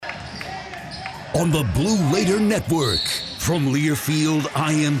on the Blue Raider Network from Learfield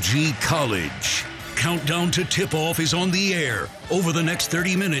IMG College. Countdown to tip-off is on the air. Over the next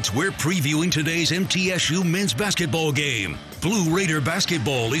 30 minutes, we're previewing today's MTSU men's basketball game. Blue Raider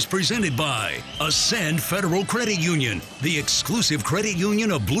basketball is presented by Ascend Federal Credit Union, the exclusive credit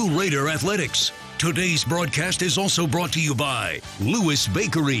union of Blue Raider Athletics. Today's broadcast is also brought to you by Lewis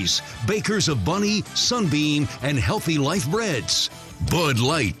Bakeries, bakers of Bunny, Sunbeam, and Healthy Life Breads. Bud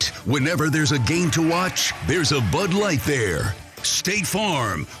Light. Whenever there's a game to watch, there's a Bud Light there. State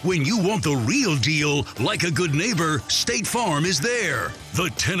Farm. When you want the real deal, like a good neighbor, State Farm is there. The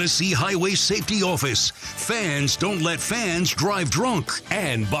Tennessee Highway Safety Office. Fans don't let fans drive drunk.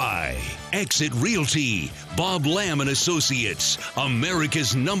 And by Exit Realty. Bob Lamb & Associates.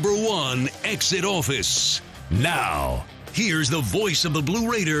 America's #1 exit office. Now, here's the voice of the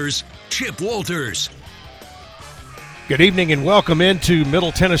Blue Raiders, Chip Walters. Good evening and welcome into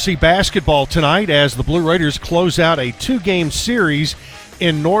Middle Tennessee basketball tonight as the Blue Raiders close out a 2-game series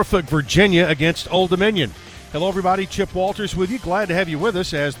in Norfolk, Virginia against Old Dominion. Hello everybody, Chip Walters with you. Glad to have you with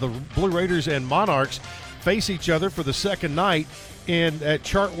us as the Blue Raiders and Monarchs face each other for the second night at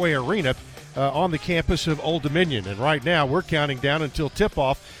Chartway Arena on the campus of Old Dominion. And right now we're counting down until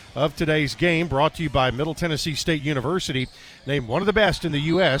tip-off of today's game, brought to you by Middle Tennessee State University, named one of the best in the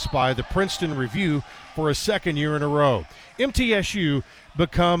U.S. by the Princeton Review for a second year in a row. MTSU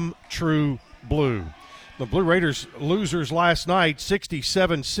become true blue. The Blue Raiders losers last night,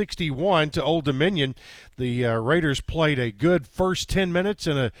 67-61 to Old Dominion. The Raiders played a good first 10 minutes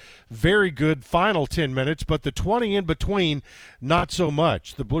and a very good final 10 minutes, but the 20 in between, not so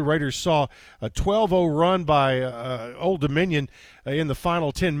much. The Blue Raiders saw a 12-0 run by Old Dominion in the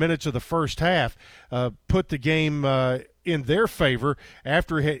final 10 minutes of the first half, put the game in their favor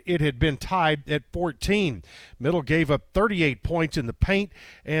after it had been tied at 14. Middle gave up 38 points in the paint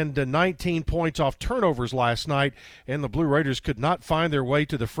and 19 points off turnovers last night, and the Blue Raiders could not find their way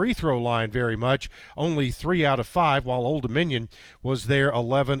to the free throw line very much, only 3 out of 5, while Old Dominion was there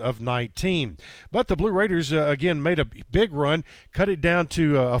 11 of 19. But the Blue Raiders, again, made a big run, cut it down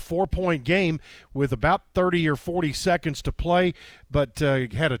to a 4-point game with about 30 or 40 seconds to play, but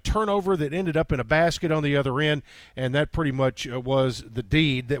had a turnover that ended up in a basket on the other end, and that pretty much was the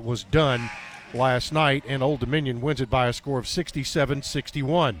deed that was done last night, and Old Dominion wins it by a score of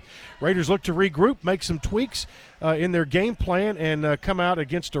 67-61. Raiders look to regroup, make some tweaks in their game plan, and come out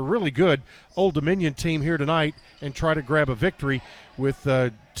against a really good Old Dominion team here tonight and try to grab a victory, with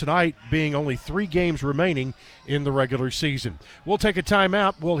tonight being only 3 games remaining in the regular season. We'll take a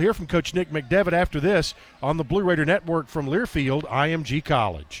timeout. We'll hear from Coach Nick McDevitt after this on the Blue Raider Network from Learfield IMG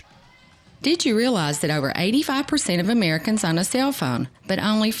College. Did you realize that over 85% of Americans own a cell phone, but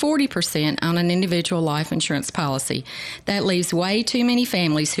only 40% own an individual life insurance policy? That leaves way too many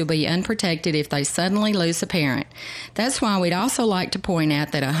families who'll be unprotected if they suddenly lose a parent. That's why we'd also like to point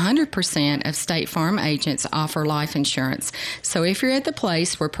out that 100% of State Farm agents offer life insurance. So if you're at the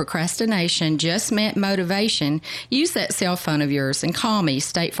place where procrastination just met motivation, use that cell phone of yours and call me,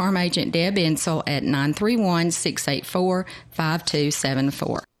 State Farm agent Deb Insel, at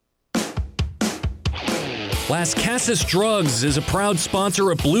 931-684-5274. Las Casas Drugs is a proud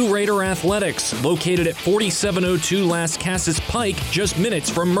sponsor of Blue Raider Athletics, located at 4702 Las Casas Pike, just minutes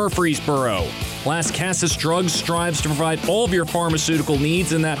from Murfreesboro. Las Casas Drugs strives to provide all of your pharmaceutical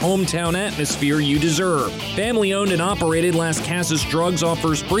needs in that hometown atmosphere you deserve. Family-owned and operated, Las Casas Drugs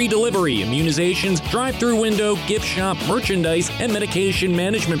offers free delivery, immunizations, drive-through window, gift shop, merchandise, and medication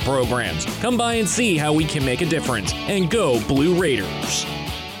management programs. Come by and see how we can make a difference. And go Blue Raiders.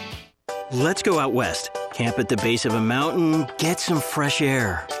 Let's go out west. Camp at the base of a mountain, get some fresh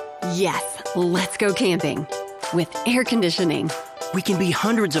air. Yes, let's go camping. With air conditioning. We can be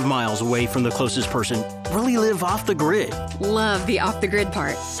hundreds of miles away from the closest person. Really live off the grid. Love the off-the-grid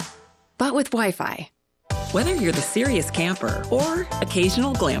part. But with Wi-Fi. Whether you're the serious camper or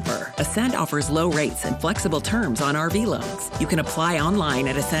occasional glamper, Ascend offers low rates and flexible terms on RV loans. You can apply online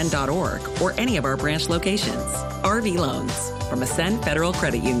at ascend.org or any of our branch locations. RV loans from Ascend Federal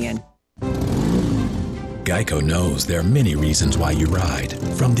Credit Union. Geico knows there are many reasons why you ride.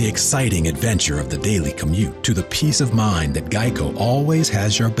 From the exciting adventure of the daily commute to the peace of mind that Geico always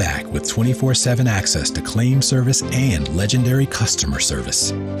has your back with 24/7 access to claim service and legendary customer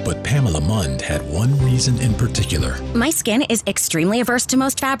service. But Pamela Mund had one reason in particular. My skin is extremely averse to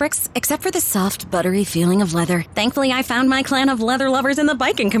most fabrics, except for the soft, buttery feeling of leather. Thankfully, I found my clan of leather lovers in the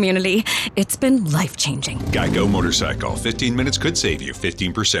biking community. It's been life-changing. Geico Motorcycle. 15 minutes could save you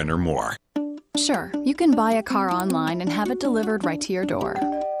 15% or more. Sure, you can buy a car online and have it delivered right to your door.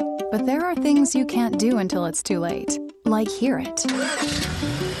 But there are things you can't do until it's too late, like hear it.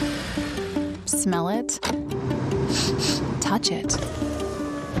 smell it, touch it,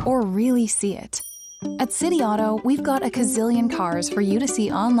 or really see it. At City Auto, we've got a gazillion cars for you to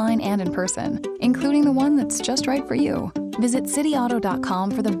see online and in person, including the one that's just right for you. Visit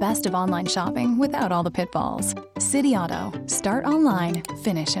cityauto.com for the best of online shopping without all the pitfalls. City Auto. Start online,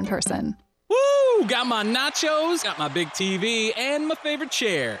 finish in person. Woo! Got my nachos, got my big TV, and my favorite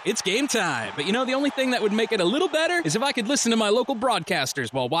chair. It's game time. But you know, the only thing that would make it a little better is if I could listen to my local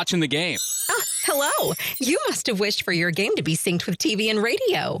broadcasters while watching the game. Hello. You must have wished for your game to be synced with TV and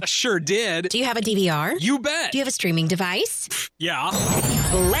radio. I sure did. Do you have a DVR? You bet. Do you have a streaming device? Yeah.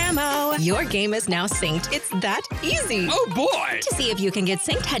 Blammo! Your game is now synced. It's that easy. Oh, boy. To see if you can get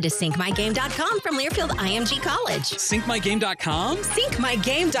synced, head to syncmygame.com from Learfield IMG College. Syncmygame.com?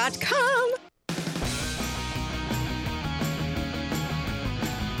 Syncmygame.com.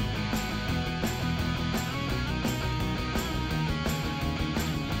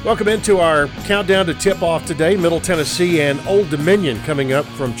 Welcome into our countdown to tip-off today. Middle Tennessee and Old Dominion coming up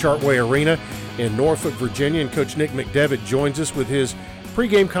from Chartway Arena in Norfolk, Virginia. And Coach Nick McDevitt joins us with his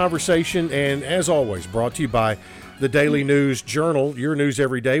pregame conversation. And as always, brought to you by the Daily News Journal, your news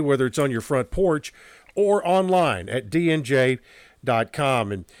every day, whether it's on your front porch or online at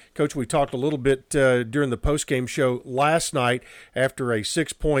dnj.com. And, Coach, we talked a little bit during the postgame show last night after a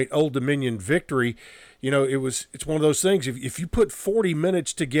 6-point Old Dominion victory. You know, it's one of those things. If you put 40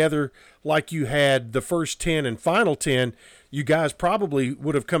 minutes together like you had the first 10 and final 10, you guys probably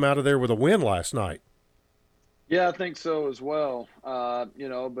would have come out of there with a win last night. Yeah, I think so as well. You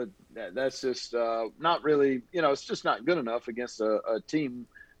know, but that's just not really, you know, it's just not good enough against a team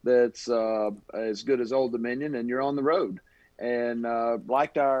that's as good as Old Dominion, and you're on the road. And I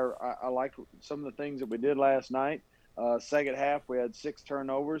like some of the things that we did last night. Second half, we had 6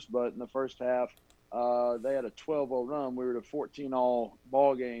 turnovers, but in the first half, they had a 12-0 run. We were at a 14-all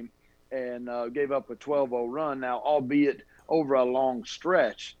ball game and gave up a 12-0 run. Now, albeit over a long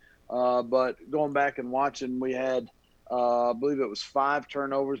stretch, but going back and watching, we had, I believe it was 5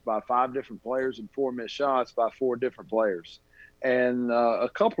 turnovers by 5 different players and 4 missed shots by 4 different players. And a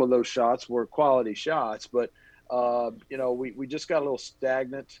couple of those shots were quality shots, but you know, we just got a little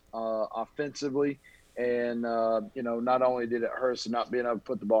stagnant offensively. And, you know, not only did it hurt us not being able to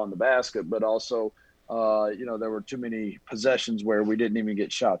put the ball in the basket, but also, you know, there were too many possessions where we didn't even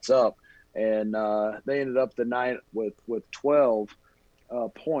get shots up. And they ended up the night with 12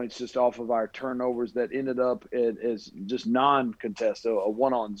 points just off of our turnovers that ended up as just non-contested, a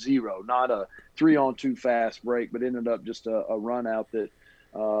 1-on-0, not a 3-on-2 fast break, but ended up just a run out that,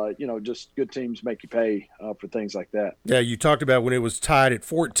 you know, just good teams make you pay for things like that. Yeah, you talked about when it was tied at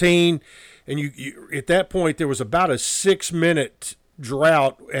 14, and you at that point there was about a 6-minute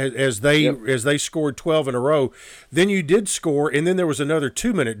drought as they scored 12 in a row. Then you did score, and then there was another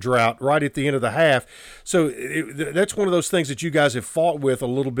 2-minute drought right at the end of the half. So that's one of those things that you guys have fought with a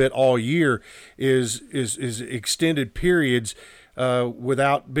little bit all year is extended periods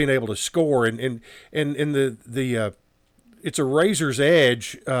without being able to score, and the it's a razor's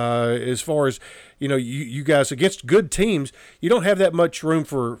edge as far as, you know, you guys against good teams, you don't have that much room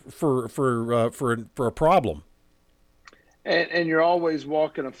for a problem. And you're always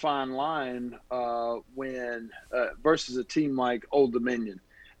walking a fine line when versus a team like Old Dominion.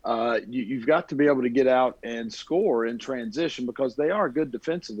 You've got to be able to get out and score in transition because they are good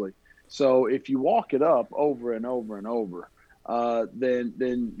defensively. So if you walk it up over and over and over,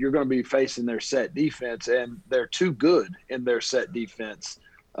 then you're going to be facing their set defense, and they're too good in their set defense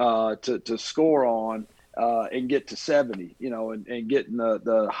to score on and get to 70, you know, and get in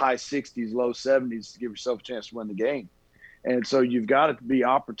the high 60s, low 70s to give yourself a chance to win the game. And so you've got to be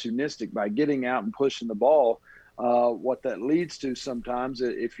opportunistic by getting out and pushing the ball. What that leads to sometimes,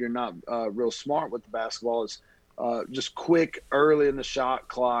 if you're not real smart with the basketball, is just quick, early in the shot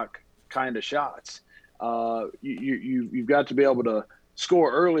clock kind of shots. You've got to be able to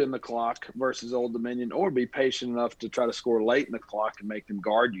score early in the clock versus Old Dominion, or be patient enough to try to score late in the clock and make them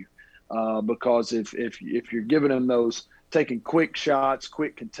guard you. Because if you're giving them those, taking quick shots,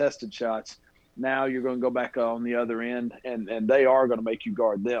 quick contested shots, now you're going to go back on the other end, and they are going to make you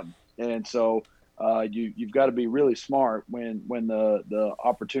guard them. And so you've got to be really smart when the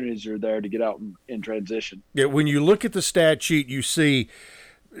opportunities are there to get out in transition. Yeah, when you look at the stat sheet, you see,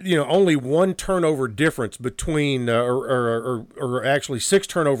 you know, only 1 turnover difference between or actually 6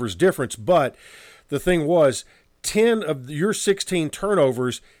 turnovers difference. But the thing was, 10 of your 16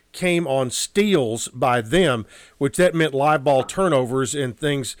 turnovers came on steals by them, which that meant live ball turnovers, and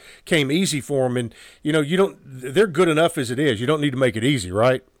things came easy for them. And, you know, they're good enough as it is. You don't need to make it easy,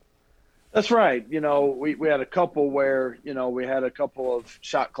 right? That's right. We had a couple where, we had a couple of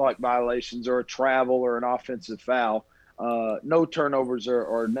shot clock violations or a travel or an offensive foul. No turnovers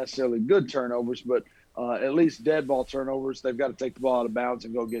are necessarily good turnovers, but at least dead ball turnovers. They've got to take the ball out of bounds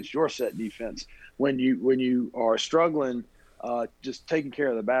and go against your set defense. When you are struggling, just taking care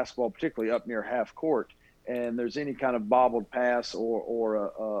of the basketball, particularly up near half court, and there's any kind of bobbled pass or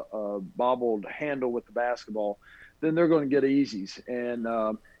a bobbled handle with the basketball, then they're going to get easies. And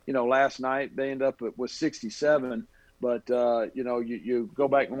last night they end up with 67, but you go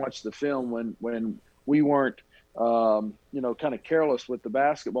back and watch the film when we weren't kind of careless with the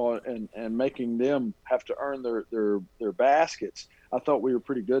basketball and making them have to earn their baskets. I thought we were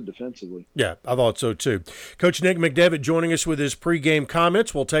pretty good defensively. Yeah, I thought so too. Coach Nick McDevitt joining us with his pregame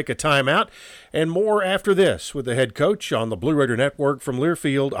comments. We'll take a timeout and more after this with the head coach on the Blue Raider Network from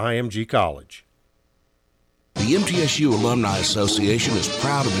Learfield IMG College. The MTSU Alumni Association is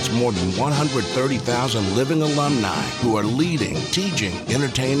proud of its more than 130,000 living alumni who are leading, teaching,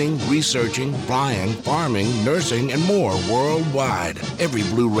 entertaining, researching, flying, farming, nursing, and more worldwide. Every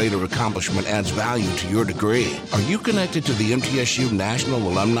Blue Raider accomplishment adds value to your degree. Are you connected to the MTSU National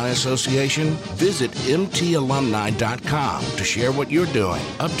Alumni Association? Visit mtalumni.com to share what you're doing,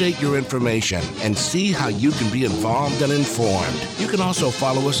 update your information, and see how you can be involved and informed. You can also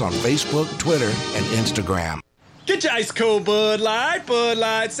follow us on Facebook, Twitter, and Instagram. Get your ice cold Bud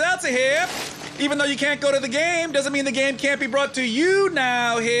Light Seltzer here. Even though you can't go to the game, doesn't mean the game can't be brought to you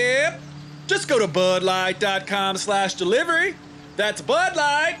now here. Just go to budlight.com/delivery. That's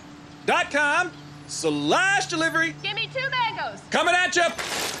budlight.com/delivery. Give me 2 mangoes. Coming at you.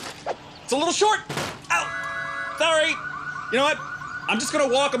 It's a little short. Ow. Sorry. You know what? I'm just going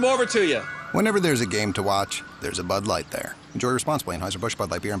to walk them over to you. Whenever there's a game to watch, there's a Bud Light there. Enjoy responsibly. Anheuser-Busch,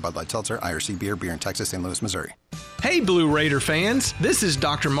 Bud Light Beer, and Bud Light Seltzer, IRC Beer in Texas, St. Louis, Missouri. Hey, Blue Raider fans. This is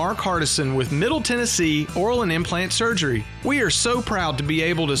Dr. Mark Hardison with Middle Tennessee Oral and Implant Surgery. We are so proud to be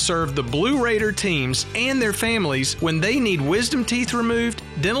able to serve the Blue Raider teams and their families when they need wisdom teeth removed,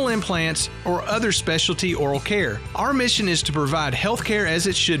 dental implants, or other specialty oral care. Our mission is to provide health care as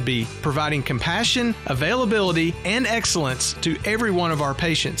it should be, providing compassion, availability, and excellence to every one of our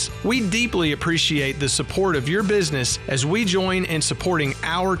patients. We deeply appreciate the support of your business as we join in supporting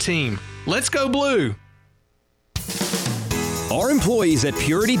our team. Let's go Blue! Our employees at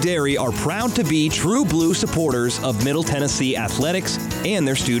Purity Dairy are proud to be true blue supporters of Middle Tennessee athletics and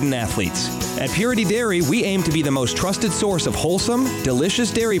their student athletes. At Purity Dairy, we aim to be the most trusted source of wholesome,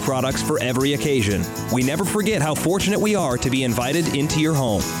 delicious dairy products for every occasion. We never forget how fortunate we are to be invited into your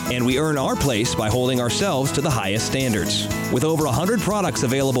home, and we earn our place by holding ourselves to the highest standards. With over 100 products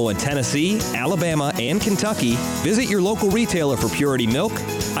available in Tennessee, Alabama, and Kentucky, visit your local retailer for Purity milk,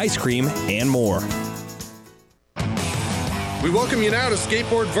 ice cream, and more. We welcome you now to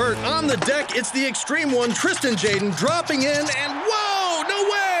Skateboard Vert. On the deck, it's the Extreme One, Tristan Jaden, dropping in, and whoa, no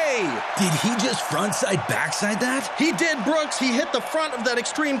way! Did he just frontside backside that? He did, Brooks. He hit the front of that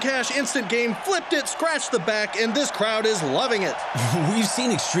Extreme Cash instant game, flipped it, scratched the back, and this crowd is loving it. We've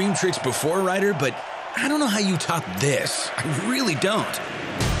seen extreme tricks before, Ryder, but I don't know how you top this. I really don't.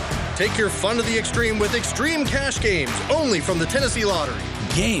 Take your fun to the extreme with Extreme Cash Games, only from the Tennessee Lottery.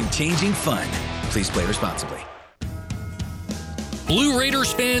 Game-changing fun. Please play responsibly. Blue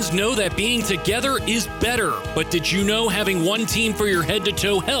Raiders fans know that being together is better, but did you know having one team for your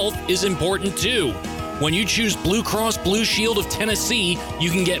head-to-toe health is important too? When you choose Blue Cross Blue Shield of Tennessee, you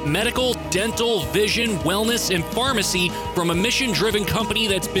can get medical, dental, vision, wellness, and pharmacy from a mission-driven company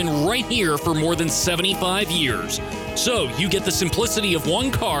that's been right here for more than 75 years. So you get the simplicity of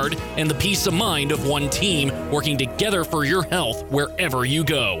one card and the peace of mind of one team working together for your health wherever you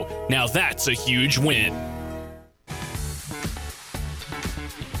go. Now that's a huge win.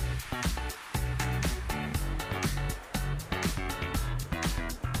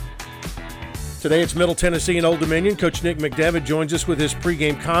 Today it's Middle Tennessee and Old Dominion. Coach Nick McDevitt joins us with his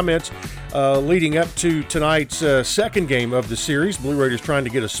pregame comments leading up to tonight's second game of the series. Blue Raiders trying to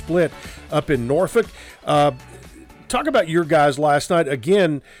get a split up in Norfolk. Talk about your guys last night.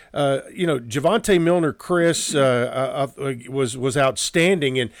 Again, Javonte Milner-Chris was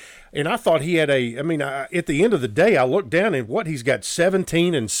outstanding, and I thought he had at the end of the day, I looked down and he's got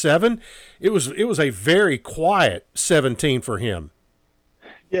 17 and 7. It was a very quiet 17 for him.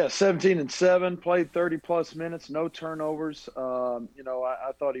 Yeah, 17 and 7, played 30-plus minutes, no turnovers.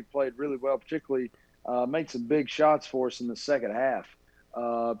 I thought he played really well, particularly made some big shots for us in the second half.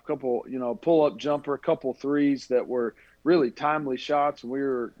 A couple, pull-up jumper, a couple threes that were really timely shots. We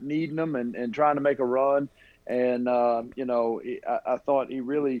were needing them and trying to make a run. And, I thought he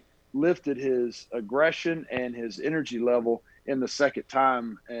really lifted his aggression and his energy level in the second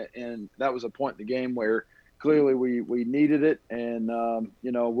time, and that was a point in the game where clearly we needed it, and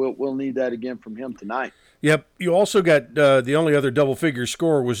we'll need that again from him tonight. Yep. You also got the only other double-figure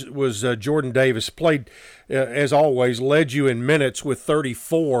scorer was Jordan Davis. Played as always, led you in minutes with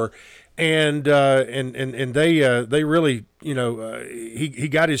 34, and they really he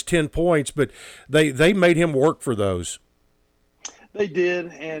got his 10 points, but they made him work for those. They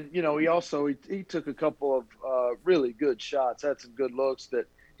did, and he also he took a couple of really good shots, had some good looks that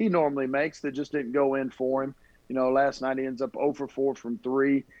he normally makes that just didn't go in for him. Last night he ends up 0 for 4 from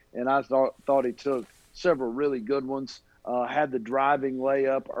 3, and I thought he took several really good ones. Had the driving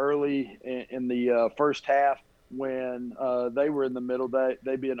layup early in the first half when they were in the middle.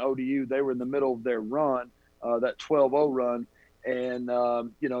 They being ODU, they were in the middle of their run, that 12-0 run,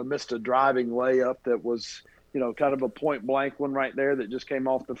 and missed a driving layup that was kind of a point blank one right there that just came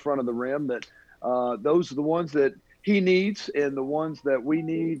off the front of the rim. That those are the ones that he needs, and the ones that we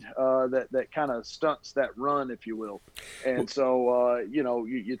need that kind of stunts that run, if you will. And so,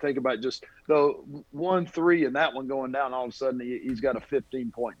 you think about just the 1-3 and that one going down, all of a sudden he's got a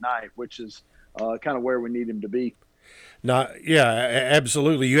 15-point night, which is kind of where we need him to be. Yeah,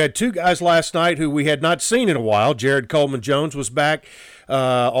 absolutely. You had two guys last night who we had not seen in a while. Jared Coleman-Jones was back. We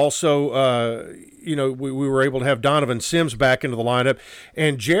were able to have Donovan Sims back into the lineup.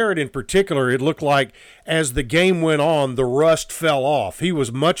 And Jared in particular, it looked like as the game went on, the rust fell off. He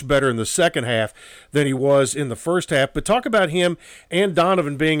was much better in the second half than he was in the first half. But talk about him and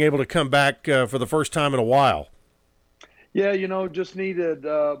Donovan being able to come back for the first time in a while. Yeah, just needed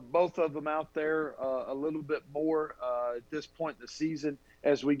both of them out there a little bit more at this point in the season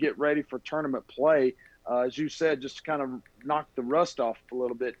as we get ready for tournament play. As you said, just to kind of knock the rust off a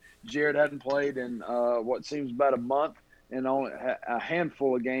little bit. Jared hadn't played in what seems about a month, and only a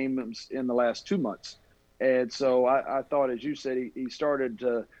handful of games in the last 2 months. And so I thought, as you said, he started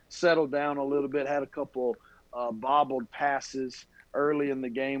to settle down a little bit, had a couple bobbled passes early in the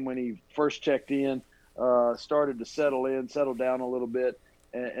game when he first checked in. Started to settle down a little bit.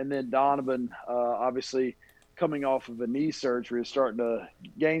 And then Donovan, obviously coming off of a knee surgery, is starting to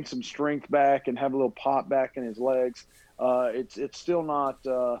gain some strength back and have a little pop back in his legs. It's still not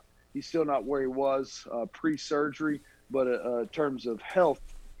he's still not where he was pre-surgery, but in terms of health,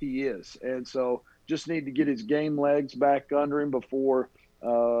 he is. And so just need to get his game legs back under him before,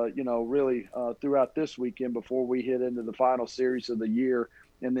 really throughout this weekend before we hit into the final series of the year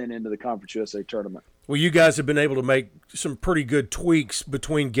and then into the Conference USA tournament. Well, you guys have been able to make some pretty good tweaks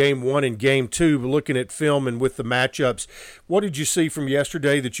between Game 1 and Game 2, looking at film and with the matchups. What did you see from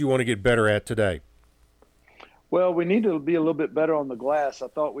yesterday that you want to get better at today? Well, we need to be a little bit better on the glass. I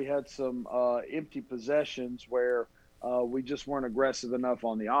thought we had some empty possessions where we just weren't aggressive enough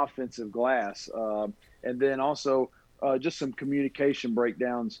on the offensive glass. And then also just some communication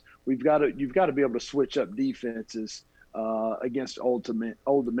breakdowns. You've got to be able to switch up defenses against Old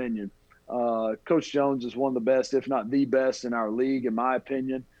Dominion. Coach Jones is one of the best, if not the best, in our league, in my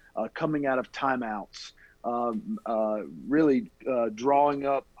opinion, coming out of timeouts, really drawing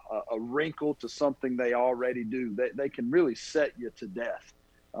up a wrinkle to something they already do. They can really set you to death.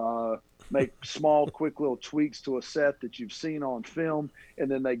 Make small, quick little tweaks to a set that you've seen on film, and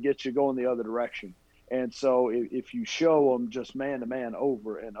then they get you going the other direction. And so if you show them just man-to-man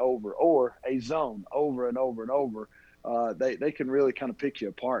over and over, or a zone over and over and over, they can really kind of pick you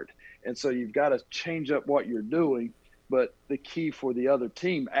apart. And so you've got to change up what you're doing. But the key for the other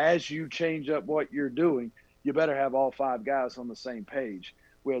team, as you change up what you're doing, you better have all five guys on the same page.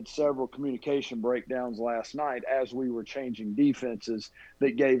 We had several communication breakdowns last night as we were changing defenses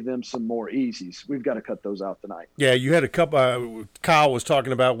that gave them some more easies. We've got to cut those out tonight. Yeah, you had a couple Kyle was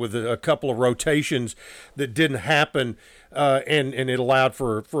talking about with a couple of rotations that didn't happen, and it allowed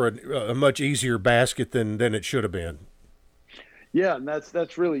for a much easier basket than it should have been. Yeah, and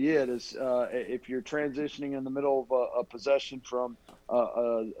that's really it. Is if you're transitioning in the middle of a possession from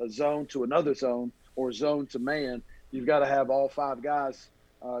a zone to another zone or zone to man, you've got to have all five guys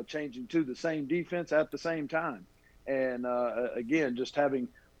changing to the same defense at the same time. And again, just having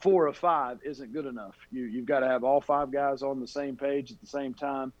 4 of 5 isn't good enough. You've got to have all five guys on the same page at the same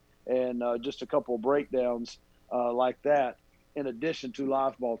time, and just a couple of breakdowns like that, in addition to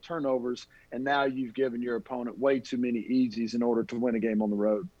live ball turnovers, and now you've given your opponent way too many easies in order to win a game on the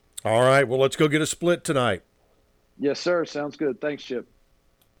road. All right, well, let's go get a split tonight. Yes, sir. Sounds good. Thanks, Chip.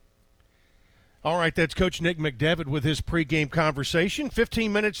 All right, that's Coach Nick McDevitt with his pregame conversation.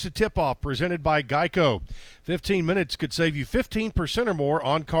 15 minutes to tip-off, presented by Geico. 15 minutes could save you 15% or more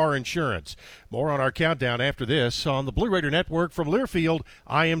on car insurance. More on our countdown after this on the Blue Raider Network from Learfield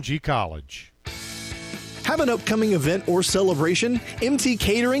IMG College. Have an upcoming event or celebration? MT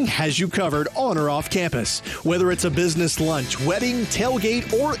Catering has you covered on or off campus. Whether it's a business lunch, wedding,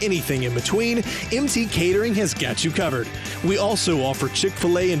 tailgate, or anything in between, MT Catering has got you covered. We also offer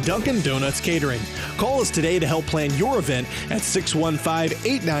Chick-fil-A and Dunkin' Donuts catering. Call us today to help plan your event at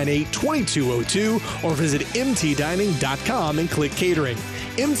 615-898-2202 or visit mtdining.com and click catering.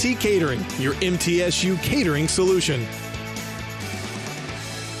 MT Catering, your MTSU catering solution.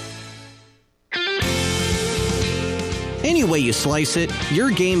 Any way you slice it,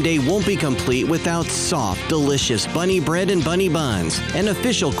 your game day won't be complete without soft, delicious bunny bread and bunny buns, an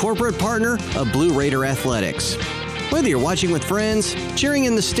official corporate partner of Blue Raider Athletics. Whether you're watching with friends, cheering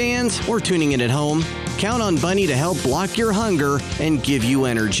in the stands, or tuning in at home, count on Bunny to help block your hunger and give you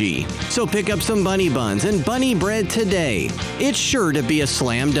energy. So pick up some bunny buns and bunny bread today. It's sure to be a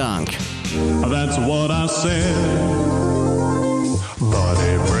slam dunk. That's what I said.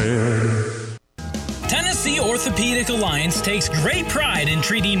 Bunny bread. Tennessee Orthopedic Alliance takes great pride in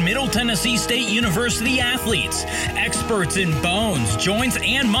treating Middle Tennessee State University athletes, experts in bones, joints,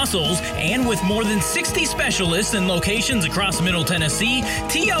 and muscles, and with more than 60 specialists in locations across Middle Tennessee,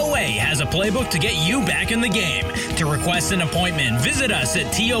 TOA has a playbook to get you back in the game. To request an appointment, visit us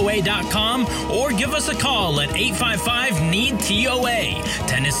at TOA.com or give us a call at 855-NEED-TOA.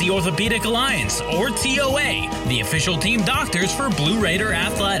 Tennessee Orthopedic Alliance, or TOA, the official team doctors for Blue Raider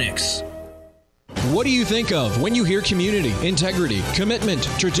Athletics. What do you think of when you hear community, integrity, commitment,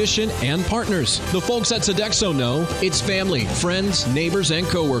 tradition, and partners? The folks at Sodexo know it's family, friends, neighbors, and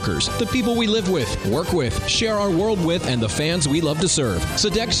coworkers, the people we live with, work with, share our world with, and the fans we love to serve.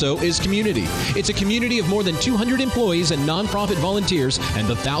 Sodexo is community. It's a community of more than 200 employees and nonprofit volunteers and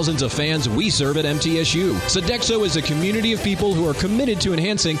the thousands of fans we serve at MTSU. Sodexo is a community of people who are committed to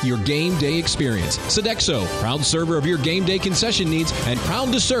enhancing your game day experience. Sodexo, proud server of your game day concession needs and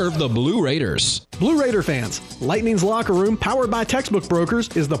proud to serve the Blue Raiders. Blue Raider fans, Lightning's Locker Room, powered by Textbook Brokers,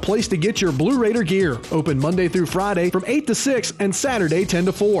 is the place to get your Blue Raider gear. Open Monday through Friday from 8 to 6 and Saturday 10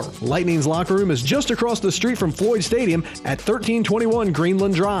 to 4. Lightning's Locker Room is just across the street from Floyd Stadium at 1321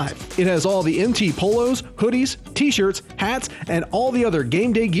 Greenland Drive. It has all the MT polos, hoodies, t-shirts, hats, and all the other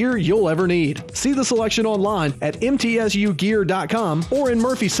game day gear you'll ever need. See the selection online at mtsugear.com or in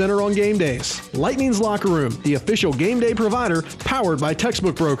Murphy Center on game days. Lightning's Locker Room, the official game day provider, powered by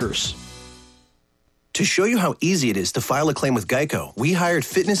Textbook Brokers. To show you how easy it is to file a claim with Geico, we hired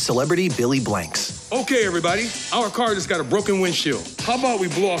fitness celebrity Billy Blanks. Okay, everybody, our car just got a broken windshield. How about we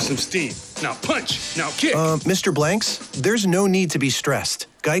blow off some steam? Now punch, now kick. Mr. Blanks, there's no need to be stressed.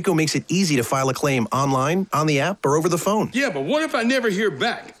 Geico makes it easy to file a claim online, on the app, or over the phone. Yeah, but what if I never hear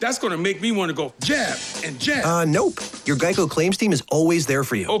back? That's going to make me want to go jab and jab. Nope. Your Geico claims team is always there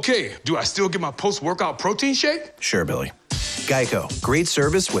for you. Okay, do I still get my post-workout protein shake? Sure, Billy. Geico, great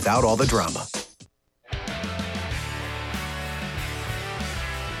service without all the drama.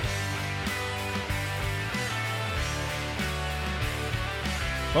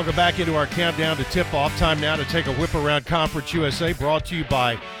 Welcome back into our countdown to tip-off. Time now to take a whip around Conference USA, brought to you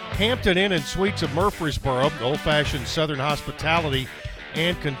by Hampton Inn and Suites of Murfreesboro, old-fashioned Southern hospitality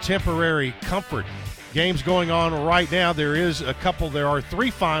and contemporary comfort. Games going on right now. There are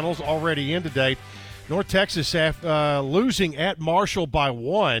three finals already in today. North Texas losing at Marshall by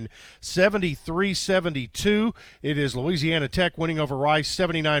 1, 73-72. It is Louisiana Tech winning over Rice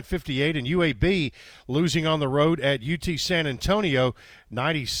 79-58, and UAB losing on the road at UT San Antonio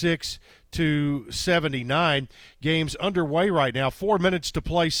 96-79. Games underway right now. 4 minutes to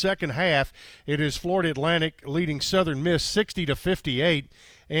play, second half. It is Florida Atlantic leading Southern Miss 60-58,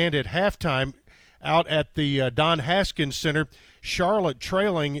 and at halftime out at the Don Haskins Center, Charlotte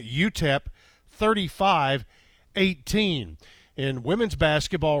trailing UTEP 35-18. In women's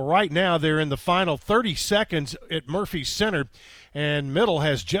basketball right now, they're in the final 30 seconds at Murphy Center, and Middle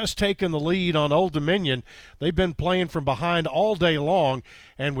has just taken the lead on Old Dominion. They've been playing from behind all day long,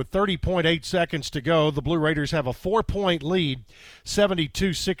 and with 30.8 seconds to go, the Blue Raiders have a 4-point lead,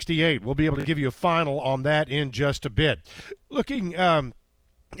 72-68. We'll be able to give you a final on that in just a bit. Looking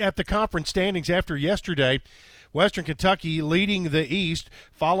at the conference standings after yesterday, Western Kentucky leading the East,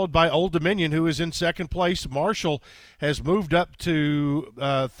 followed by Old Dominion, who is in second place. Marshall has moved up to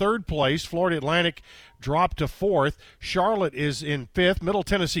third place. Florida Atlantic dropped to fourth. Charlotte is in fifth. Middle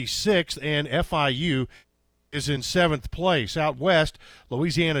Tennessee sixth, and FIU is in 7th place. Out west,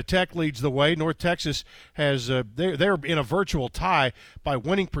 Louisiana Tech leads the way. North Texas has they're in a virtual tie by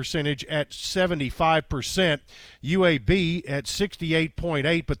winning percentage at 75%. UAB at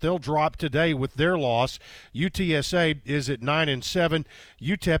 68.8, but they'll drop today with their loss. UTSA is at 9-7.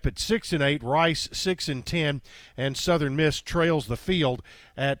 UTEP at 6-8. Rice 6-10, and Southern Miss trails the field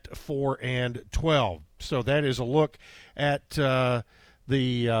at 4-12. So that is a look at the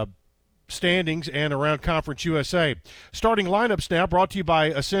standings and around Conference USA. Starting lineups now brought to you by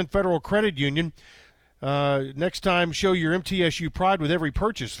Ascend Federal Credit Union. Next time, show your MTSU pride with every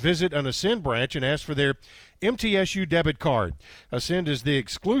purchase. Visit an Ascend branch and ask for their MTSU debit card. Ascend is the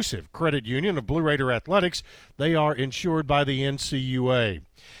exclusive credit union of Blue Raider Athletics. They are insured by the NCUA.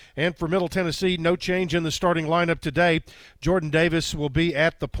 And for Middle Tennessee, no change in the starting lineup today. Jordan Davis will be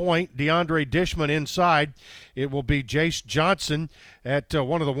at the point. DeAndre Dishman inside. It will be Jace Johnson at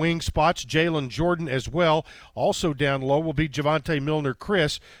one of the wing spots. Jalen Jordan as well. Also down low will be Javante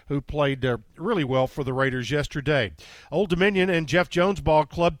Milner-Chris, who played really well for the Raiders yesterday. Old Dominion and Jeff Jones Ball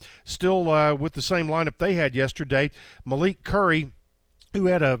Club still with the same lineup they had yesterday. Malik Curry, who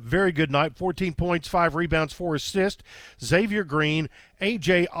had a very good night, 14 points, 5 rebounds, 4 assists. Xavier Green,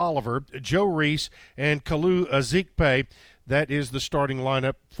 A.J. Oliver, Joe Reese, and Kalu Ezekpe. That is the starting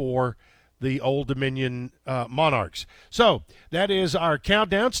lineup for the Old Dominion Monarchs. So that is our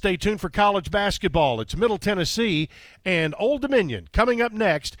countdown. Stay tuned for college basketball. It's Middle Tennessee and Old Dominion coming up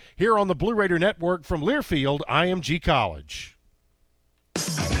next here on the Blue Raider Network from Learfield IMG College.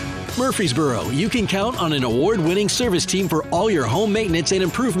 Murfreesboro, you can count on an award-winning service team for all your home maintenance and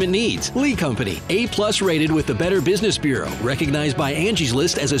improvement needs. Lee Company, A+ rated with the Better Business Bureau, recognized by Angie's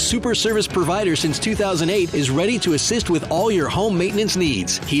List as a super service provider since 2008, is ready to assist with all your home maintenance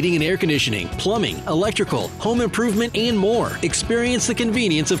needs. Heating and air conditioning, plumbing, electrical, home improvement, and more. Experience the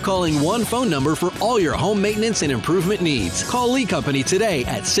convenience of calling one phone number for all your home maintenance and improvement needs. Call Lee Company today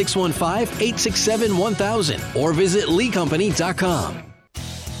at 615-867-1000 or visit leecompany.com.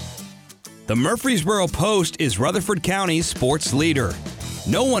 The Murfreesboro Post is Rutherford County's sports leader.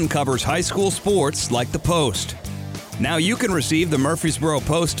 No one covers high school sports like the Post. Now you can receive the Murfreesboro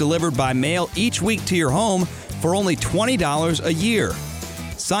Post delivered by mail each week to your home for only $20 a year.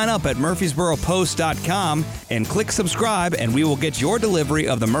 Sign up at murfreesboropost.com and click subscribe, and we will get your delivery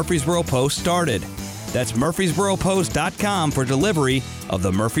of the Murfreesboro Post started. That's murfreesboropost.com for delivery of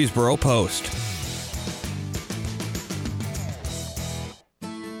the Murfreesboro Post.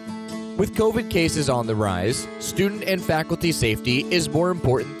 With COVID cases on the rise, student and faculty safety is more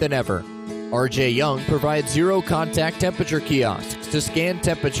important than ever. RJ Young provides zero-contact temperature kiosks to scan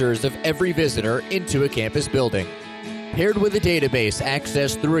temperatures of every visitor into a campus building. Paired with a database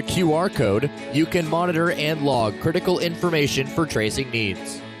accessed through a QR code, you can monitor and log critical information for tracing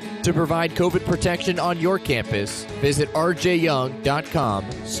needs. To provide COVID protection on your campus, visit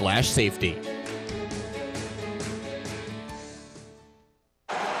rjyoung.com/safety.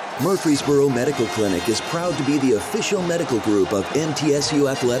 Murfreesboro Medical Clinic is proud to be the official medical group of MTSU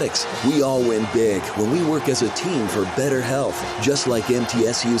Athletics. We all win big when we work as a team for better health. Just like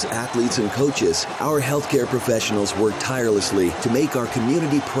MTSU's athletes and coaches, our healthcare professionals work tirelessly to make our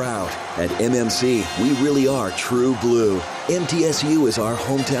community proud. At MMC, we really are true blue. MTSU is our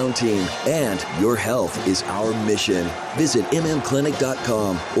hometown team, and your health is our mission. Visit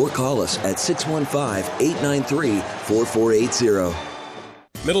mmclinic.com or call us at 615-893-4480.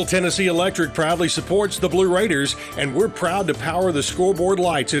 Middle Tennessee Electric proudly supports the Blue Raiders, and we're proud to power the scoreboard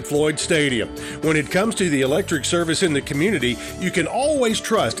lights at Floyd Stadium. When it comes to the electric service in the community, you can always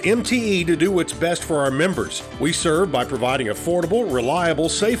trust MTE to do what's best for our members. We serve by providing affordable, reliable,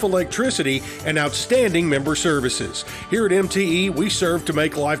 safe electricity and outstanding member services. Here at MTE, we serve to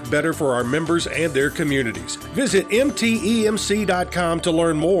make life better for our members and their communities. Visit mtemc.com to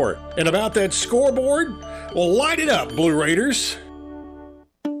learn more. And about that scoreboard, well, light it up, Blue Raiders.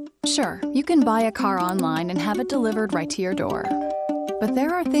 Sure, you can buy a car online and have it delivered right to your door. But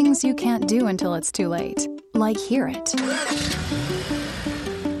there are things you can't do until it's too late. Like hear it.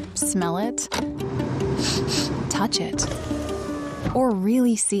 Smell it. Touch it. Or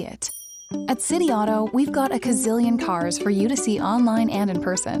really see it. At City Auto, we've got a gazillion cars for you to see online and in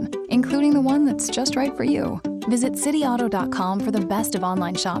person, including the one that's just right for you. Visit cityauto.com for the best of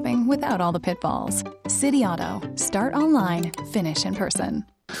online shopping without all the pitfalls. City Auto. Start online, finish in person.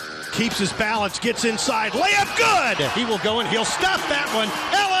 Keeps his balance, gets inside, layup good! He will go and he'll stuff that one.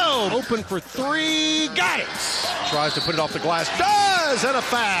 Hello! Open for three, got it! Tries to put it off the glass, does, and a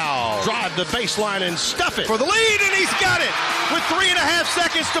foul! Drive the baseline and stuff it for the lead, and he's got it! With 3.5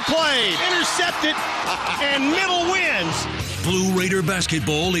 seconds to play. Intercepted, and Middle wins. Blue Raider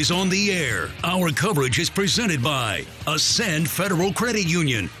basketball is on the air. Our coverage is presented by Ascend Federal Credit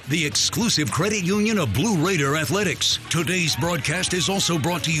Union, the exclusive credit union of Blue Raider Athletics. Today's broadcast is also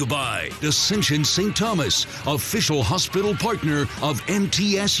brought to you by Ascension St. Thomas, official hospital partner of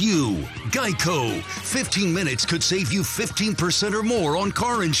MTSU. Geico, 15 minutes could save you 15% or more on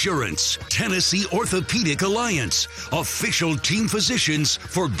car insurance. Tennessee Orthopedic Alliance, official team physicians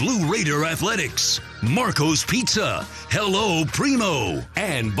for Blue Raider Athletics. Marco's Pizza, Hello Primo,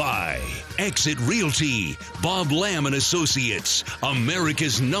 and by Exit Realty, Bob Lamb and Associates,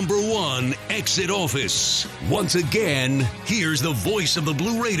 America's #1 exit office. Once again, here's the voice of the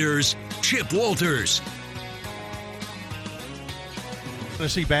Blue Raiders, Chip Walters.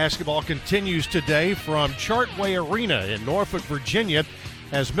 Tennessee basketball continues today from Chartway Arena in Norfolk, Virginia,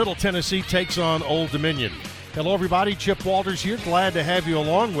 as Middle Tennessee takes on Old Dominion. Hello, everybody. Chip Walters here. Glad to have you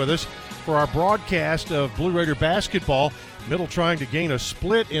along with us for our broadcast of Blue Raider basketball. Middle trying to gain a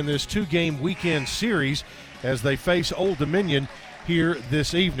split in this two-game weekend series as they face Old Dominion here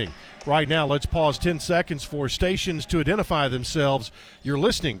this evening. Right now, let's pause 10 seconds for stations to identify themselves. You're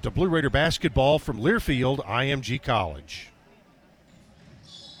listening to Blue Raider basketball from Learfield IMG College.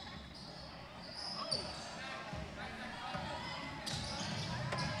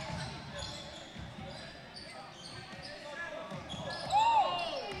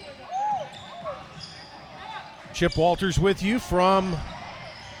 Chip Walters with you from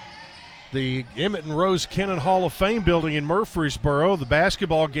the Emmett and Rose Kennan Hall of Fame building in Murfreesboro. The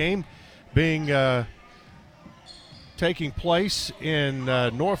basketball game being taking place in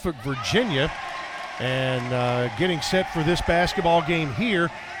Norfolk, Virginia, and getting set for this basketball game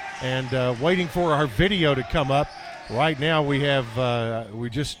here, and waiting for our video to come up. Right now we have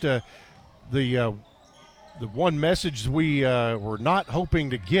the one message we were not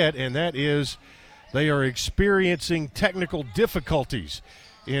hoping to get, and that is they are experiencing technical difficulties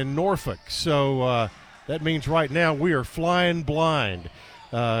in Norfolk. So that means right now we are flying blind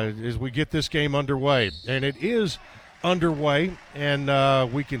as we get this game underway. And it is underway,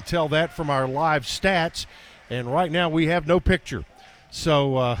 and we can tell that from our live stats. And right now we have no picture.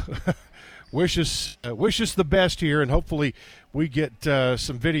 So wish us the best here, and hopefully we get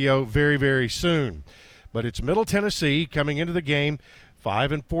some video very, very soon. But it's Middle Tennessee coming into the game,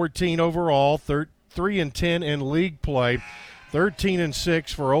 5-14 overall, 3-10 in league play,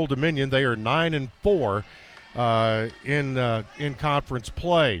 13-6 for Old Dominion. They are 9-4 in conference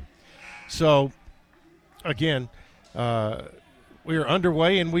play. So again, we are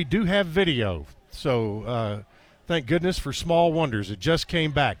underway, and we do have video. So thank goodness for small wonders. It just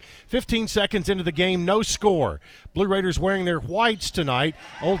came back. 15 seconds into the game, no score. Blue Raiders wearing their whites tonight.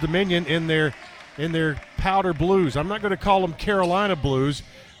 Old Dominion in their powder blues. I'm not going to call them Carolina blues,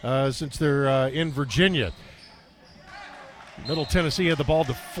 since they're in Virginia. Middle Tennessee had the ball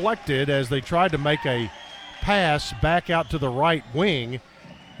deflected as they tried to make a pass back out to the right wing,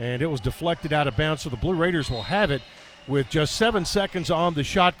 and it was deflected out of bounds, so the Blue Raiders will have it with just 7 seconds on the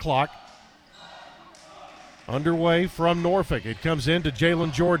shot clock. Underway from Norfolk. It comes in to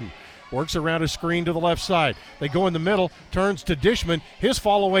Jalen Jordan. Works around a screen to the left side. They go in the middle, turns to Dishman. His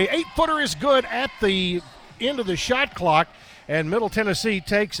fall-away 8-footer is good at the end of the shot clock, and Middle Tennessee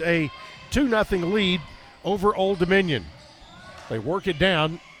takes a 2-0 lead over Old Dominion. They work it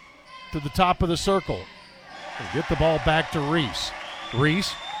down to the top of the circle and get the ball back to Reese.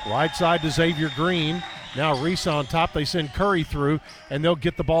 Reese, right side to Xavier Green. Now Reese on top. They send Curry through, and they'll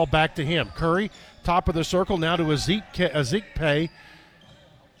get the ball back to him. Curry, top of the circle, now to Ezekpe.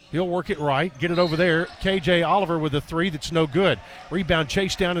 He'll work it right, get it over there. KJ Oliver with a three that's no good. Rebound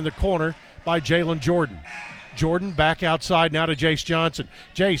chased down in the corner by Jalen Jordan. Jordan back outside now to Jace Johnson.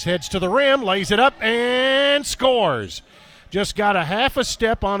 Jace heads to the rim, lays it up, and scores. Just got a half a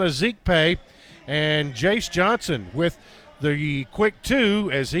step on Ezekpe, and Jace Johnson with the quick two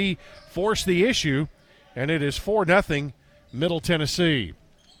as he forced the issue, and it is 4-0 Middle Tennessee.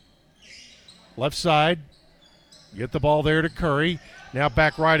 Left side, get the ball there to Curry. Now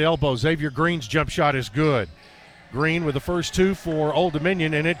back right elbow. Xavier Green's jump shot is good. Green with the first two for Old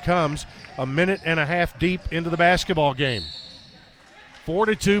Dominion, and it comes a minute and a half deep into the basketball game.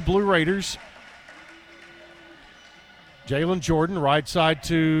 4-2 Blue Raiders. Jalen Jordan, right side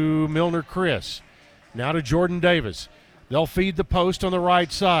to Milner Chris. Now to Jordan Davis. They'll feed the post on the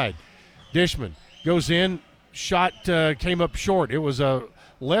right side. Dishman goes in. Shot came up short. It was a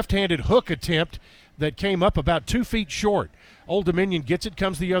left-handed hook attempt that came up about 2 feet short. Old Dominion gets it,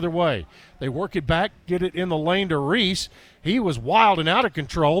 comes the other way. They work it back, get it in the lane to Reese. He was wild and out of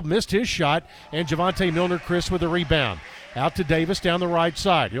control, missed his shot, and Javante Milner-Chris with a rebound. Out to Davis down the right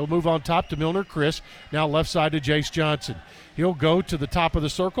side. He'll move on top to Milner-Chris, now left side to Jace Johnson. He'll go to the top of the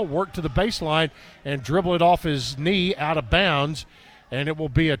circle, work to the baseline, and dribble it off his knee out of bounds, and it will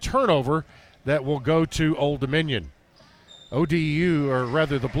be a turnover that will go to Old Dominion. ODU, or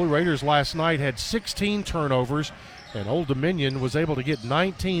rather the Blue Raiders last night, had 16 turnovers, and Old Dominion was able to get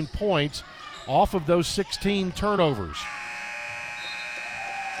 19 points off of those 16 turnovers.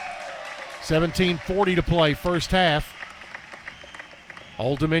 17:40 to play, first half.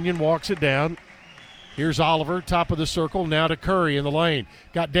 Old Dominion walks it down. Here's Oliver, top of the circle, now to Curry in the lane.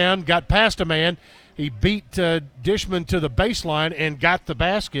 Got down, got past a man. He beat Dishman to the baseline and got the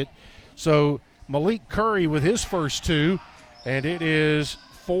basket. So Malik Curry with his first two, and it is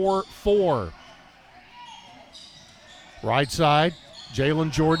 4-4. Right side,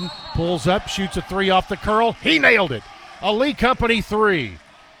 Jalen Jordan pulls up, shoots a three off the curl. He nailed it. A Lee Company three.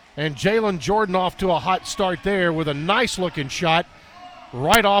 And Jalen Jordan off to a hot start there with a nice-looking shot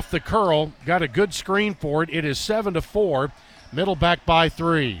right off the curl. Got a good screen for it. It is 7-4. Middle back by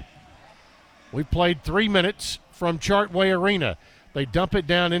 3. We've played 3 minutes from Chartway Arena. They dump it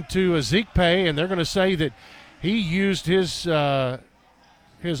down into Ezekpe, and they're going to say that he used his arms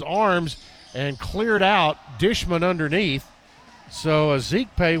and cleared out Dishman underneath. So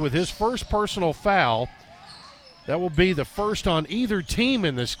Ezekpe with his first personal foul. That will be the first on either team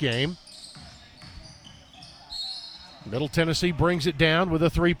in this game. Middle Tennessee brings it down with a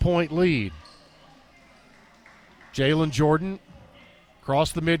 3-point lead. Jalen Jordan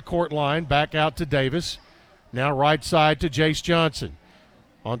across the midcourt line, back out to Davis. Now right side to Jace Johnson.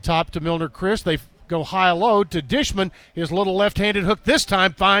 On top to Milner-Chris. They go high-low to Dishman. His little left-handed hook this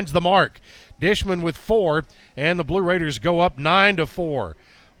time finds the mark. Dishman with 4, and the Blue Raiders go up 9-4.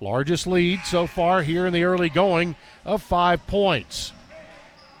 Largest lead so far here in the early going of 5 points.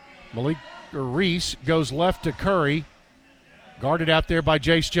 Malik Reese goes left to Curry. Guarded out there by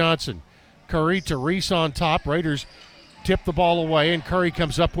Jace Johnson. Curry to Reese on top. Raiders tip the ball away, and Curry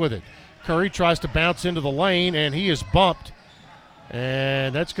comes up with it. Curry tries to bounce into the lane, and he is bumped.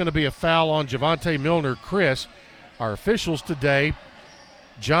 And that's going to be a foul on Javante Milner-Chris. Our officials today,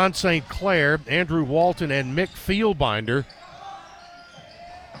 John St. Clair, Andrew Walton, and Mick Fieldbinder.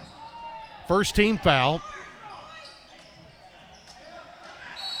 First team foul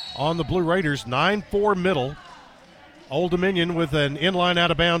on the Blue Raiders, 9-4 middle. Old Dominion with an inline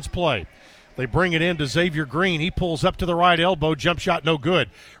out-of-bounds play. They bring it in to Xavier Green. He pulls up to the right elbow. Jump shot no good.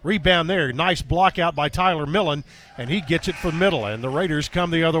 Rebound there. Nice block out by Tyler Millen, and he gets it from middle, and the Raiders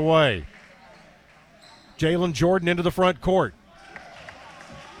come the other way. Jalen Jordan into the front court.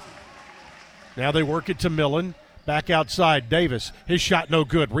 Now they work it to Millen. Back outside, Davis. His shot no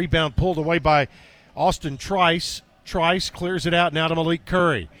good. Rebound pulled away by Austin Trice. Trice clears it out now to Malik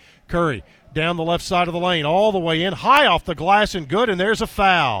Curry. Curry down the left side of the lane, all the way in, high off the glass and good, and there's a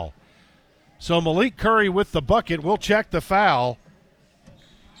foul. So Malik Curry with the bucket. We'll check the foul.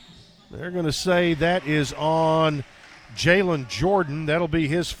 They're going to say that is on Jalen Jordan. That'll be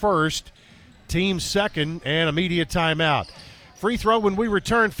his first, team second, and immediate timeout. Free throw when we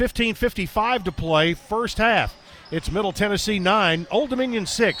return, 15:55 to play, first half. It's Middle Tennessee 9, Old Dominion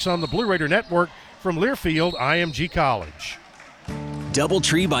 6 on the Blue Raider Network from Learfield IMG College.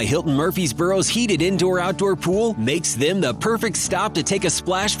 DoubleTree by Hilton Murfreesboro's heated indoor-outdoor pool makes them the perfect stop to take a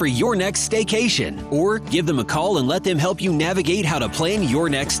splash for your next staycation. Or give them a call and let them help you navigate how to plan your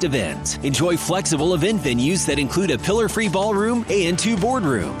next event. Enjoy flexible event venues that include a pillar-free ballroom and 2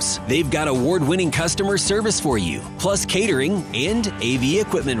 boardrooms. They've got award-winning customer service for you, plus catering and AV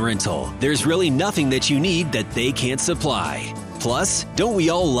equipment rental. There's really nothing that you need that they can't supply. Plus, don't we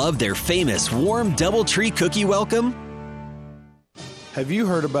all love their famous warm DoubleTree cookie welcome? Have you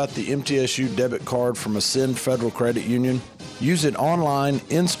heard about the MTSU debit card from Ascend Federal Credit Union? Use it online,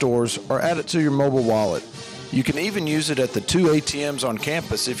 in stores, or add it to your mobile wallet. You can even use it at the 2 ATMs on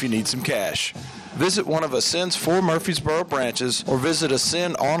campus if you need some cash. Visit one of Ascend's 4 Murfreesboro branches or visit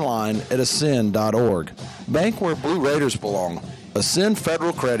Ascend online at ascend.org. Bank where Blue Raiders belong. Ascend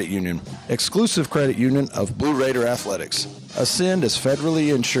Federal Credit Union, exclusive credit union of Blue Raider Athletics. Ascend is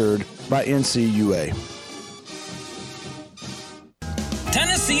federally insured by NCUA.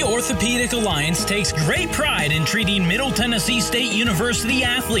 Tennessee Tennessee Orthopedic Alliance takes great pride in treating Middle Tennessee State University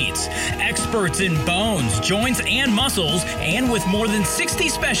athletes. Experts in bones, joints, and muscles, and with more than 60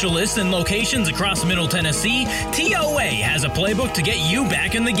 specialists in locations across Middle Tennessee, TOA has a playbook to get you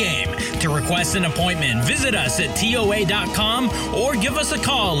back in the game. To request an appointment, visit us at TOA.com or give us a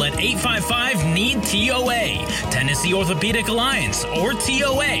call at 855-NEED-TOA. Tennessee Orthopedic Alliance, or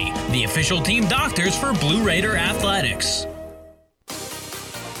TOA, the official team doctors for Blue Raider Athletics.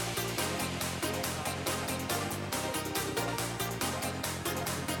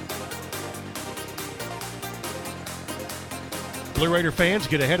 Blue Raider fans,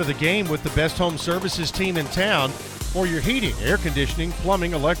 get ahead of the game with the best home services team in town. For your heating, air conditioning,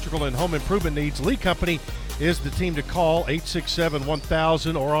 plumbing, electrical, and home improvement needs, Lee Company is the team to call,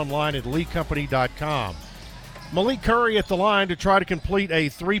 867-1000 or online at leecompany.com. Malik Curry at the line to try to complete a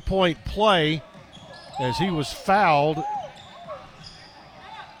three-point play as he was fouled.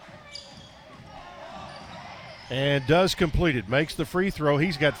 And does complete it, makes the free throw.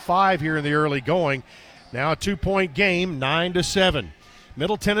 He's got 5 here in the early going. Now a 2-point game, 9-7.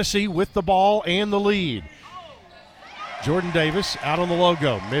 Middle Tennessee with the ball and the lead. Jordan Davis out on the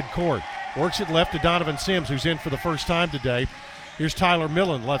logo, midcourt. Works it left to Donovan Sims, who's in for the first time today. Here's Tyler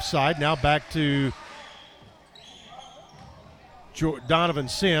Millen, left side. Now back to Donovan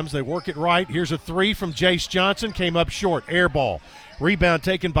Sims. They work it right. Here's a three from Jace Johnson. Came up short. Air ball. Rebound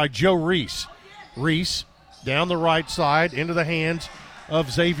taken by Joe Reese. Reese down the right side into the hands of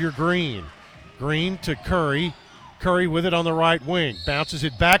Xavier Green. Green to Curry. Curry with it on the right wing. Bounces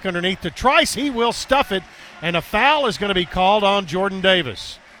it back underneath to Trice. He will stuff it. And a foul is going to be called on Jordan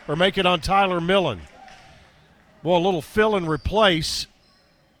Davis. Or make it on Tyler Millen. Well, a little fill and replace.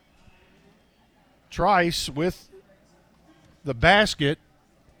 Trice with the basket.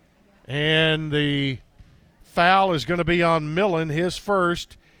 And the foul is going to be on Millen, his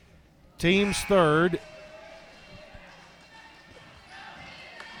first, team's third.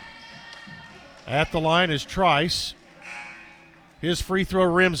 At the line is Trice. His free throw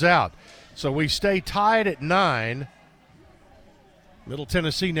rims out. So we stay tied at 9. Middle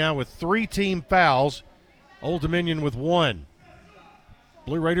Tennessee now with 3 team fouls. Old Dominion with 1.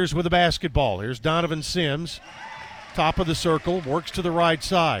 Blue Raiders with a basketball. Here's Donovan Sims. Top of the circle. Works to the right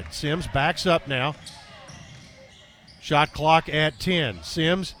side. Sims backs up now. Shot clock at 10.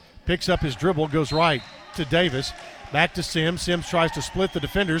 Sims picks up his dribble. Goes right to Davis. Back to Sims. Sims tries to split the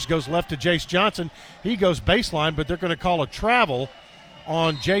defenders. Goes left to Jace Johnson. He goes baseline, but they're going to call a travel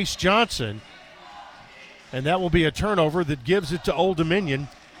on Jace Johnson. And that will be a turnover that gives it to Old Dominion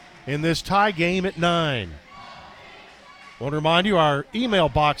in this tie game at 9. I want to remind you, our email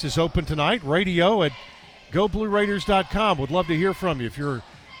box is open tonight, radio@goblueraiders.com. Would love to hear from you if you're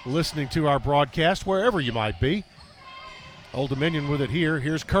listening to our broadcast, wherever you might be. Old Dominion with it here.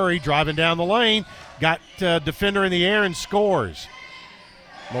 Here's Curry driving down the lane. Got defender in the air and scores.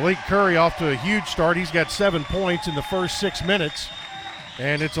 Malik Curry off to a huge start. He's got 7 points in the first 6 minutes.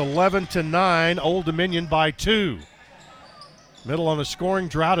 And it's 11-9, Old Dominion by 2. Middle on a scoring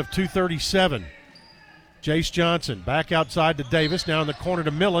drought of 237. Jace Johnson back outside to Davis. Now in the corner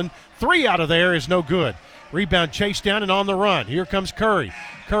to Millen. 3 out of there is no good. Rebound chased down and on the run. Here comes Curry.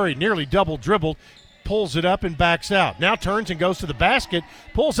 Curry nearly double dribbled. Pulls it up and backs out. Now turns and goes to the basket.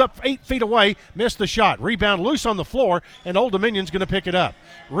 Pulls up 8 feet away. Missed the shot. Rebound loose on the floor, and Old Dominion's going to pick it up.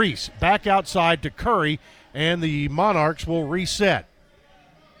 Reese back outside to Curry, and the Monarchs will reset.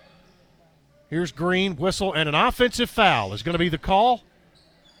 Here's Green, whistle, and an offensive foul is going to be the call.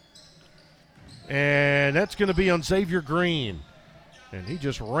 And that's going to be on Xavier Green. And he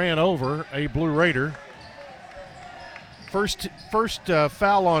just ran over a Blue Raider. First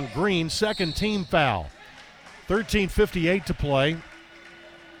foul on Green, second team foul. 13:58 to play.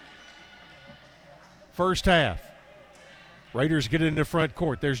 First half. Raiders get it into front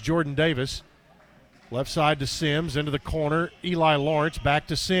court. There's Jordan Davis. Left side to Sims, into the corner. Eli Lawrence back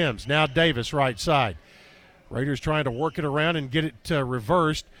to Sims. Now Davis right side. Raiders trying to work it around and get it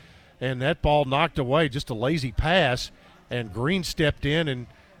reversed. And that ball knocked away, just a lazy pass. And Green stepped in and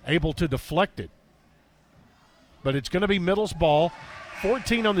able to deflect it. But it's going to be Middle's ball.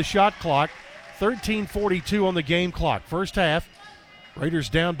 14 on the shot clock. 13:42 on the game clock. First half, Raiders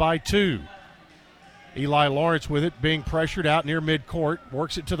down by 2. Eli Lawrence with it, being pressured out near midcourt.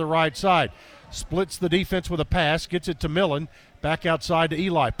 Works it to the right side. Splits the defense with a pass. Gets it to Millen. Back outside to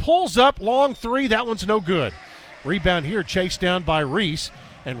Eli. Pulls up, long 3. That one's no good. Rebound here chased down by Reese.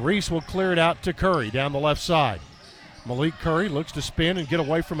 And Reese will clear it out to Curry down the left side. Malik Curry looks to spin and get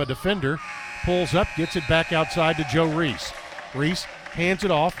away from a defender. Pulls up, gets it back outside to Joe Reese. Reese hands it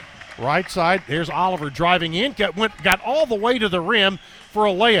off. Right side, there's Oliver driving in, got all the way to the rim for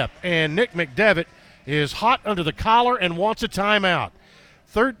a layup, and Nick McDevitt is hot under the collar and wants a timeout.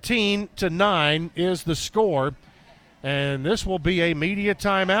 13-9 is the score, and this will be a media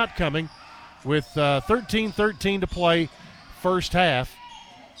timeout coming with 13-13 to play first half.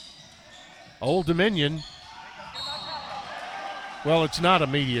 Old Dominion, well, it's not a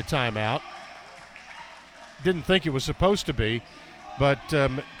media timeout. Didn't think it was supposed to be, but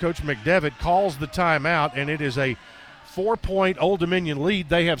Coach McDevitt calls the timeout, and it is a 4-point Old Dominion lead.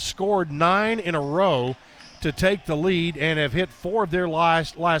 They have scored 9 in a row to take the lead and have hit 4 of their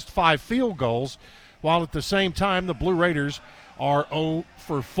last 5 field goals, while at the same time the Blue Raiders are 0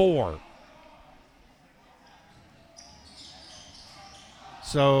 for 4.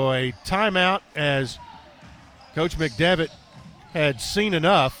 So a timeout, as Coach McDevitt had seen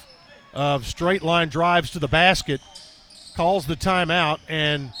enough of straight line drives to the basket, calls the timeout,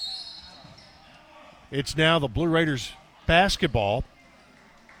 and it's now the Blue Raiders basketball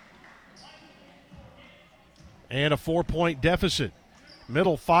and a 4-point deficit.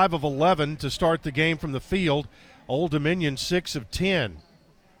 Middle 5 of 11 to start the game from the field. Old Dominion 6 of 10.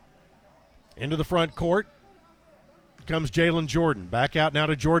 Into the front court comes Jalen Jordan. Back out now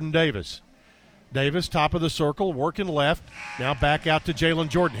to Jordan Davis. Davis, top of the circle, working left. Now back out to Jalen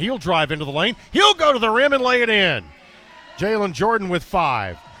Jordan. He'll drive into the lane. He'll go to the rim and lay it in. Jalen Jordan with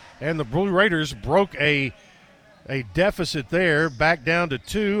 5. And the Blue Raiders broke a deficit there, back down to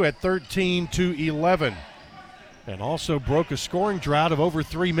 2 at 13-11. And also broke a scoring drought of over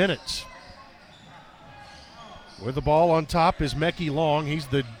 3 minutes. With the ball on top is Mecky Long. He's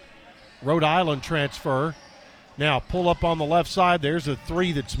the Rhode Island transfer. Now pull up on the left side. There's a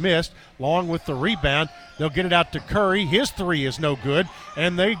 3 that's missed. Long with the rebound. They'll get it out to Curry. His 3 is no good.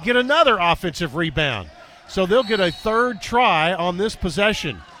 And they get another offensive rebound. So they'll get a third try on this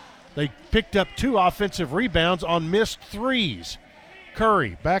possession. They picked up 2 offensive rebounds on missed 3s.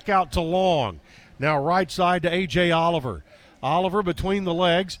 Curry back out to Long. Now right side to A.J. Oliver. Oliver between the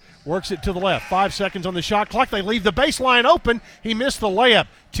legs, works it to the left. 5 seconds on the shot clock. They leave the baseline open. He missed the layup.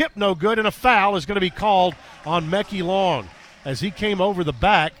 Tip no good, and a foul is going to be called on Mecky Long as he came over the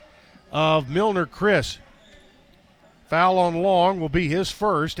back of Milner Chris. Foul on Long will be his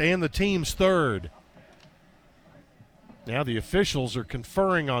first and the team's third. Now the officials are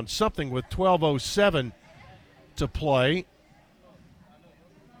conferring on something with 12:07 to play.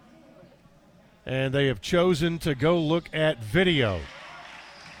 And they have chosen to go look at video.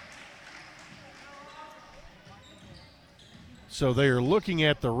 So they are looking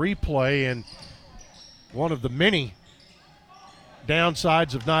at the replay, and one of the many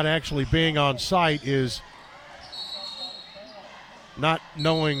downsides of not actually being on site is not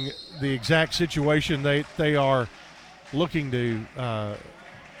knowing the exact situation they are looking to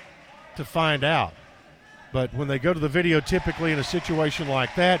find out. But when they go to the video, typically in a situation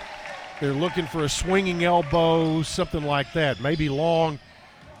like that, they're looking for a swinging elbow, something like that. Maybe Long,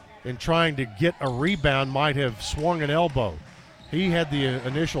 in trying to get a rebound, might have swung an elbow. He had the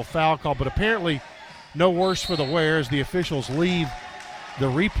initial foul call, but apparently no worse for the wear as the officials leave the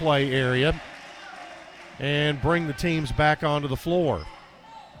replay area and bring the teams back onto the floor.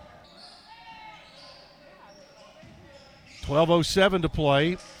 12:07 to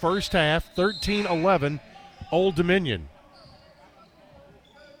play, first half, 13-11, Old Dominion.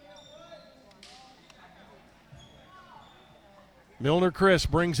 Milner Chris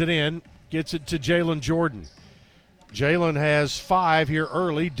brings it in, gets it to Jalen Jordan. Jalen has 5 here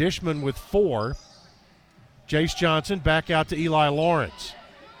early, Dishman with 4. Jace Johnson back out to Eli Lawrence.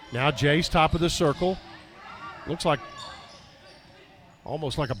 Now Jace, top of the circle. Looks like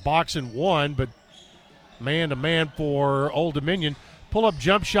almost like a box and one, but man-to-man for Old Dominion. Pull-up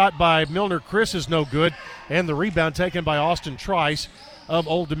jump shot by Milner Chris is no good, and the rebound taken by Austin Trice of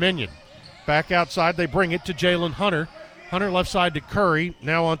Old Dominion. Back outside, they bring it to Jalen Hunter. Hunter left side to Curry,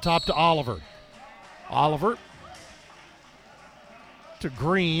 now on top to Oliver. Oliver to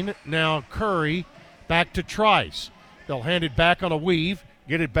Green, now Curry back to Trice. They'll hand it back on a weave,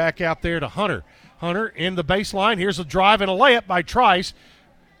 get it back out there to Hunter. Hunter in the baseline, here's a drive and a layup by Trice.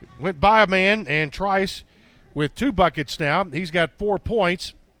 Went by a man, and Trice with 2 buckets now. He's got 4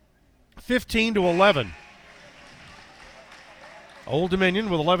 points, 15-11. Old Dominion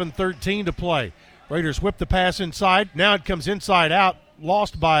with 11:13 to play. Raiders whip the pass inside. Now it comes inside out.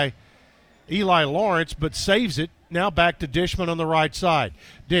 Lost by Eli Lawrence, but saves it. Now back to Dishman on the right side.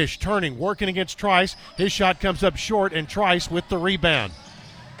 Dish turning, working against Trice. His shot comes up short, and Trice with the rebound.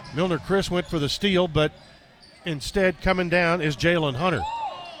 Milner Chris went for the steal, but instead coming down is Jalen Hunter.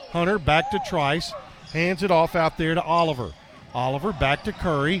 Hunter back to Trice. Hands it off out there to Oliver. Oliver back to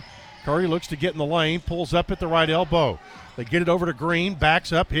Curry. Curry looks to get in the lane, pulls up at the right elbow. They get it over to Green,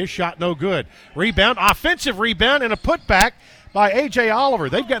 backs up, his shot no good. Rebound, offensive rebound, and a putback by A.J. Oliver.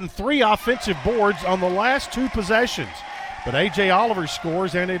 They've gotten 3 offensive boards on the last 2 possessions. But A.J. Oliver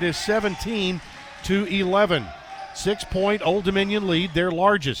scores, and it is 17-11. 6-point Old Dominion lead, their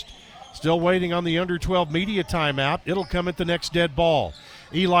largest. Still waiting on the under-12 media timeout. It'll come at the next dead ball.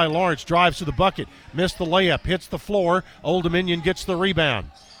 Eli Lawrence drives to the bucket, missed the layup, hits the floor. Old Dominion gets the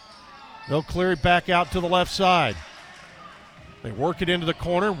rebound. They'll clear it back out to the left side. They work it into the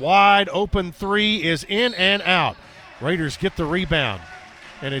corner. Wide open 3 is in and out. Raiders get the rebound,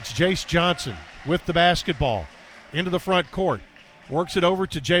 and it's Jace Johnson with the basketball into the front court. Works it over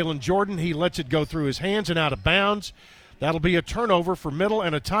to Jalen Jordan. He lets it go through his hands and out of bounds. That'll be a turnover for Middle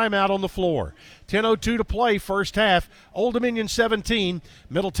and a timeout on the floor. 10:02 to play, first half. Old Dominion 17,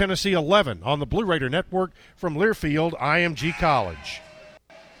 Middle Tennessee 11 on the Blue Raider Network from Learfield IMG College.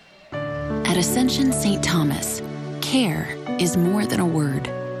 At Ascension St. Thomas, care is more than a word.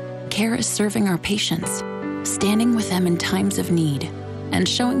 Care is serving our patients, standing with them in times of need, and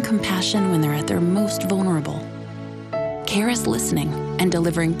showing compassion when they're at their most vulnerable. Care is listening and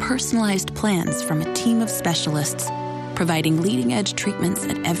delivering personalized plans from a team of specialists, providing leading-edge treatments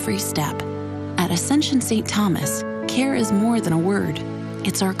at every step. At Ascension St. Thomas, care is more than a word.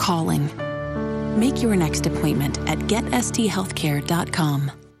 It's our calling. Make your next appointment at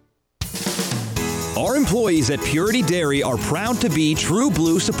getsthealthcare.com. Our employees at Purity Dairy are proud to be true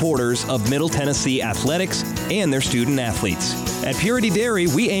blue supporters of Middle Tennessee athletics and their student athletes. At Purity Dairy,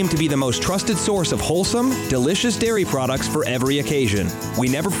 we aim to be the most trusted source of wholesome, delicious dairy products for every occasion. We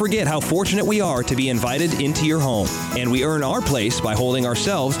never forget how fortunate we are to be invited into your home, and we earn our place by holding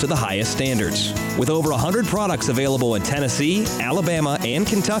ourselves to the highest standards. With over 100 products available in Tennessee, Alabama, and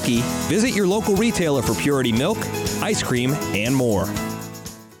Kentucky, visit your local retailer for Purity milk, ice cream, and more.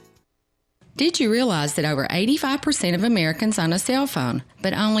 Did you realize that over 85% of Americans own a cell phone,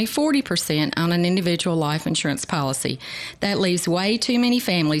 but only 40% own an individual life insurance policy? That leaves way too many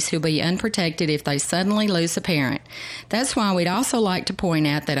families who'll be unprotected if they suddenly lose a parent. That's why we'd also like to point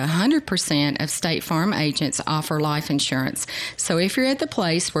out that 100% of State Farm agents offer life insurance. So if you're at the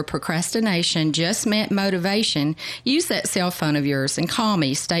place where procrastination just met motivation, use that cell phone of yours and call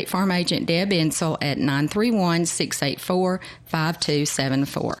me, State Farm agent Deb Insel, at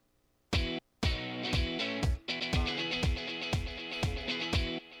 931-684-5274.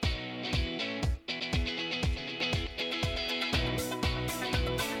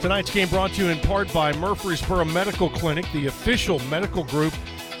 Tonight's game brought to you in part by Murfreesboro Medical Clinic, the official medical group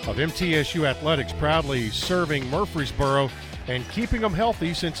of MTSU Athletics, proudly serving Murfreesboro and keeping them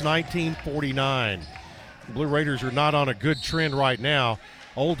healthy since 1949. The Blue Raiders are not on a good trend right now.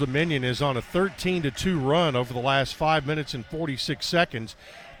 Old Dominion is on a 13-2 run over the last 5 minutes and 46 seconds.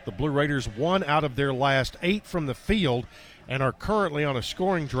 The Blue Raiders won out of their last 8 from the field and are currently on a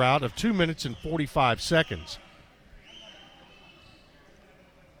scoring drought of 2 minutes and 45 seconds.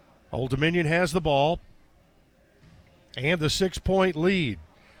 Old Dominion has the ball and the 6-point lead,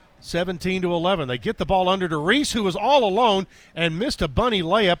 17-11. They get the ball under to Reese, who was all alone and missed a bunny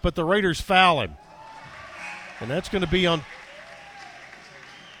layup, but the Raiders foul him. And that's going to be on,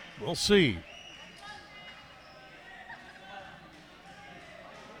 we'll see.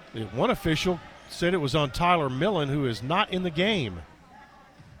 One official said it was on Tyler Millen, who is not in the game.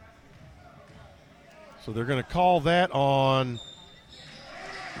 So they're going to call that on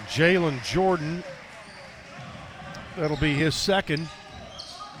Jalen Jordan. That'll be his second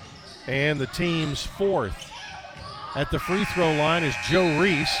and the team's fourth. At the free throw line is Joe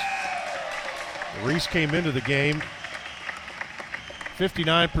Reese. Reese came into the game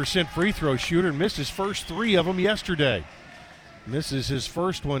 59% free throw shooter and missed his first 3 of them yesterday. And this is his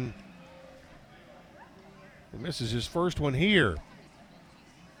first one. And this is his first one here.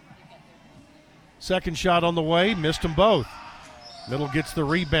 Second shot on the way, missed them both. Middle gets the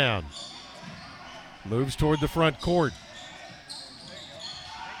rebound. Moves toward the front court.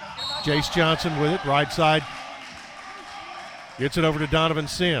 Jace Johnson with it, right side. Gets it over to Donovan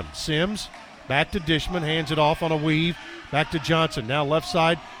Sims. Sims back to Dishman, hands it off on a weave. Back to Johnson. Now left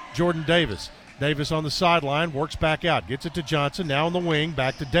side, Jordan Davis. Davis on the sideline, works back out. Gets it to Johnson, now on the wing,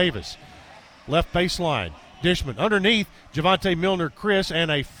 back to Davis. Left baseline, Dishman underneath, Javonte Milner-Chris, and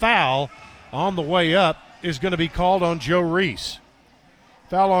a foul on the way up is going to be called on Joe Reese.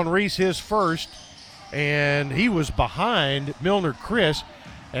 Foul on Reese, his first, and he was behind Milner-Chris,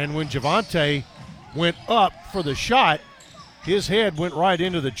 and when Javonte went up for the shot, his head went right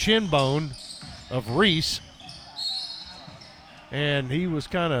into the chin bone of Reese, and he was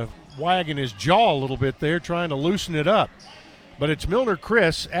kind of wagging his jaw a little bit there, trying to loosen it up. But it's Milner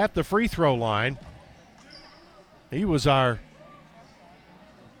Chris at the free throw line. He was our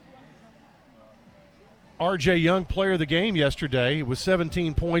R.J. Young player of the game yesterday with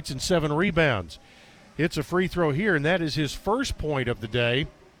 17 points and 7 rebounds. It's a free throw here, and that is his first point of the day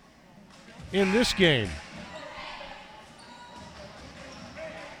in this game.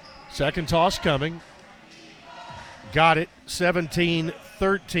 Second toss coming. Got it,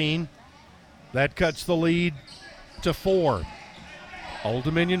 17-13. That cuts the lead to 4. Old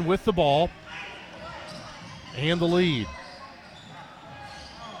Dominion with the ball and the lead.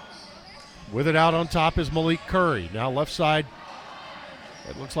 With it out on top is Malik Curry. Now left side,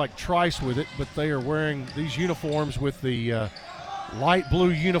 it looks like Trice with it, but they are wearing these uniforms with the light blue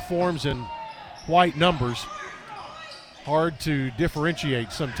uniforms and white numbers. Hard to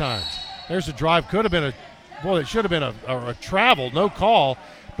differentiate sometimes. There's a drive. Could have been it should have been a travel, no call,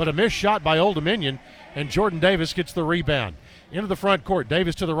 but a missed shot by Old Dominion, and Jordan Davis gets the rebound. Into the front court.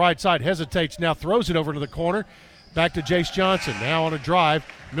 Davis to the right side, hesitates, now throws it over to the corner. Back to Jace Johnson. Now on a drive.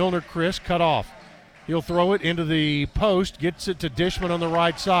 Milner Chris cut off. He'll throw it into the post, gets it to Dishman on the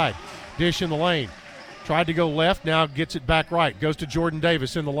right side. Dish in the lane. Tried to go left, now gets it back right. Goes to Jordan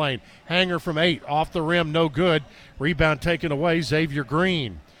Davis in the lane. Hanger from 8, off the rim, no good. Rebound taken away, Xavier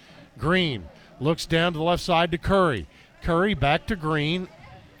Green. Green looks down to the left side to Curry. Curry back to Green.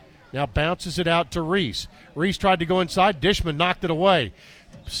 Now bounces it out to Reese. Reese tried to go inside. Dishman knocked it away.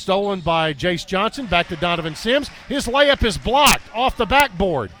 Stolen by Jace Johnson. Back to Donovan Sims. His layup is blocked off the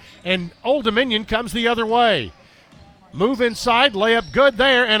backboard. And Old Dominion comes the other way. Move inside. Layup good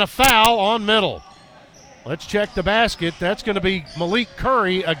there. And a foul on middle. Let's check the basket. That's going to be Malik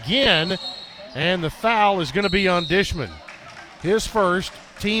Curry again. And the foul is going to be on Dishman. His first,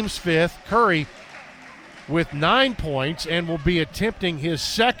 team's 5th. Curry with 9 points and will be attempting his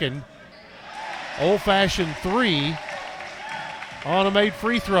second old-fashioned 3 on a made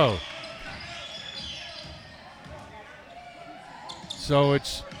free throw. So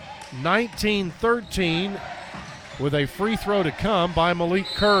it's 19-13 with a free throw to come by Malik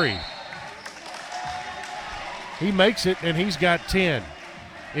Curry. He makes it, and he's got 10.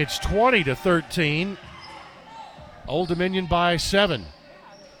 It's 20-13. Old Dominion by 7.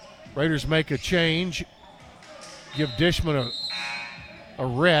 Raiders make a change. Give Dishman a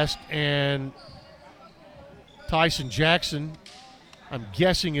rest, and Tyson Jackson, I'm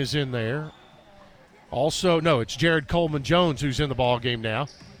guessing, is in there. Also, no, it's Jared Coleman-Jones who's in the ball game now.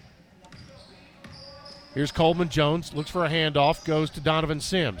 Here's Coleman-Jones, looks for a handoff, goes to Donovan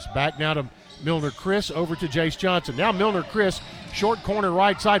Sims. Back now to Milner Chris, over to Jace Johnson. Now Milner Chris, short corner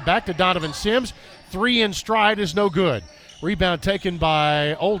right side, back to Donovan Sims. 3 in stride is no good. Rebound taken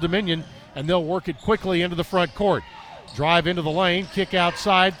by Old Dominion, and they'll work it quickly into the front court. Drive into the lane, kick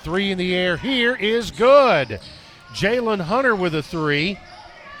outside, 3 in the air here is good. Jalen Hunter with a 3.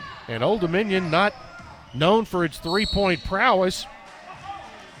 And Old Dominion not known for its three-point prowess.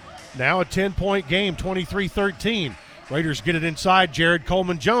 Now a 10-point game, 23-13. Raiders get it inside. Jared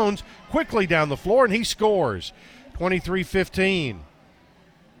Coleman-Jones quickly down the floor, and he scores. 23-15.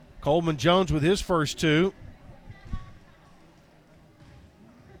 Coleman-Jones with his first 2.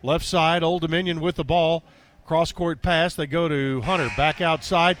 Left side, Old Dominion with the ball. Cross-court pass. They go to Hunter. Back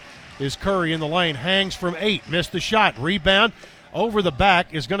outside is Curry in the lane. Hangs from 8. Missed the shot. Rebound over the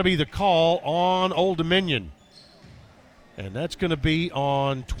back is going to be the call on Old Dominion. And that's going to be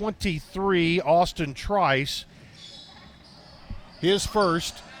on 23, Austin Trice. His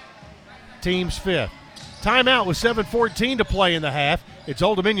first, team's 5th. Timeout with 7:14 to play in the half. It's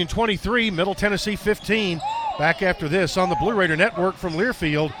Old Dominion 23, Middle Tennessee 15. Back after this on the Blue Raider Network from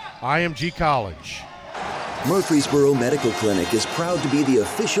Learfield, IMG College. Murfreesboro Medical Clinic is proud to be the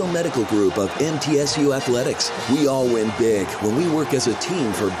official medical group of MTSU Athletics. We all win big when we work as a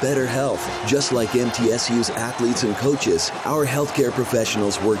team for better health. Just like MTSU's athletes and coaches, our healthcare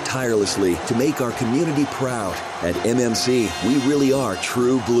professionals work tirelessly to make our community proud. At MMC, we really are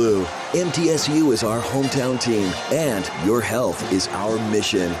true blue. MTSU is our hometown team, and your health is our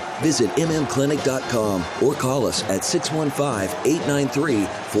mission. Visit mmclinic.com or call us at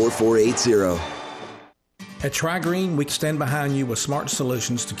 615-893-4480. At TriGreen, we stand behind you with smart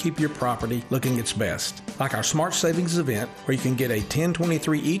solutions to keep your property looking its best. Like our Smart Savings event, where you can get a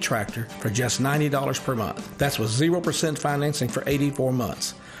 1023E tractor for just $90 per month. That's with 0% financing for 84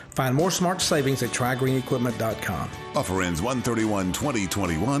 months. Find more smart savings at TriGreenEquipment.com. Offer ends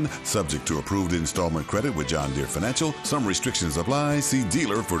 1/31/2021, subject to approved installment credit with John Deere Financial. Some restrictions apply. See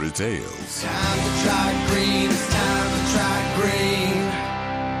dealer for details. Time to try green. It's time to try green.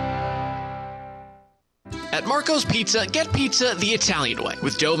 At Marco's Pizza, get pizza the Italian way.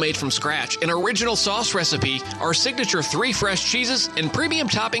 With dough made from scratch, an original sauce recipe, our signature 3 fresh cheeses, and premium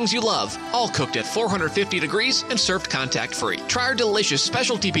toppings you love. All cooked at 450 degrees and served contact-free. Try our delicious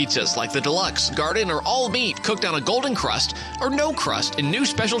specialty pizzas like the deluxe, garden, or all meat cooked on a golden crust or no crust in new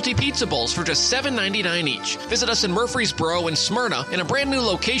specialty pizza bowls for just $7.99 each. Visit us in Murfreesboro and Smyrna in a brand new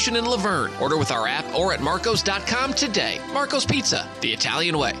location in Laverne. Order with our app or at marcos.com today. Marco's Pizza, the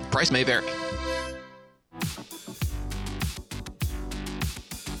Italian way. Price may vary.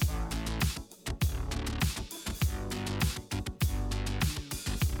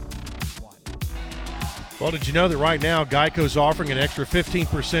 Well, did you know that right now Geico's offering an extra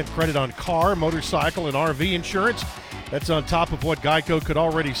 15% credit on car, motorcycle, and RV insurance? That's on top of what Geico could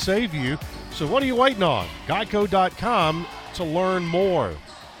already save you. So what are you waiting on? Geico.com to learn more.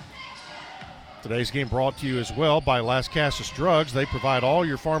 Today's game brought to you as well by Las Casas Drugs. They provide all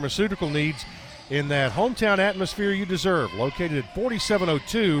your pharmaceutical needs in that hometown atmosphere you deserve. Located at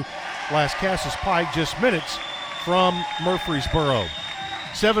 4702 Las Casas Pike, just minutes from Murfreesboro.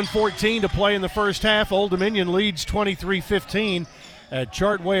 7:14 to play in the first half. Old Dominion leads 23-15 at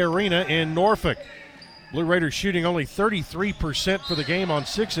Chartway Arena in Norfolk. Blue Raiders shooting only 33% for the game on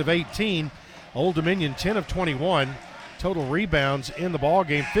 6 of 18. Old Dominion 10 of 21. Total rebounds in the ball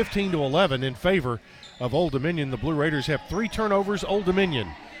game 15-11 in favor of Old Dominion. The Blue Raiders have 3 turnovers. Old Dominion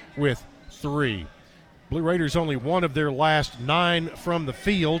with 3. Blue Raiders only 1 of their last 9 from the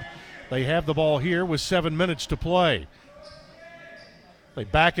field. They have the ball here with 7 minutes to play. They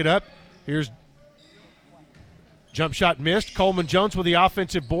back it up. Here's jump shot missed. Coleman Jones with the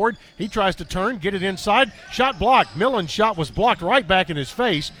offensive board. He tries to turn, get it inside. Shot blocked. Millen's shot was blocked right back in his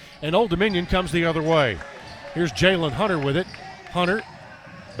face, and Old Dominion comes the other way. Here's Jalen Hunter with it. Hunter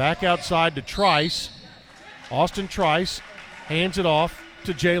back outside to Trice. Austin Trice hands it off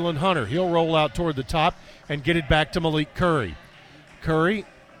to Jalen Hunter. He'll roll out toward the top and get it back to Malik Curry. Curry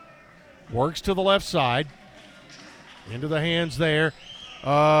works to the left side. Into the hands there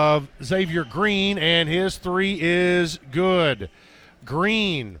of Xavier Green, and his 3 is good.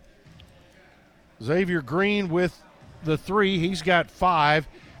 Green. Xavier Green with the 3. He's got 5,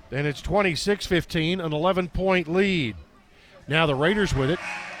 and it's 26-15, an 11-point lead. Now the Raiders with it.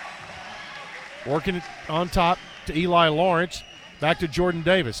 Working it on top to Eli Lawrence. Back to Jordan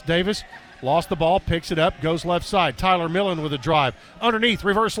Davis. Davis lost the ball, picks it up, goes left side. Tyler Millen with a drive. Underneath,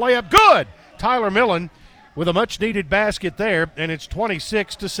 reverse layup, good! Tyler Millen with a much-needed basket there, and it's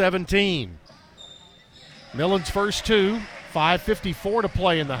 26-17. Millen's first 2, 5:54 to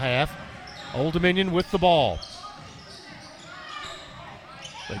play in the half. Old Dominion with the ball.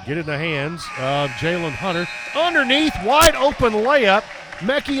 They get it in the hands of Jalen Hunter. Underneath, wide open layup.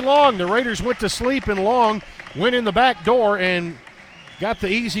 Mecky Long. The Raiders went to sleep, and Long went in the back door and got the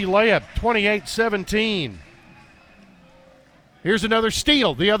easy layup, 28-17. Here's another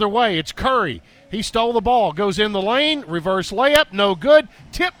steal the other way. It's Curry. He stole the ball, goes in the lane, reverse layup, no good.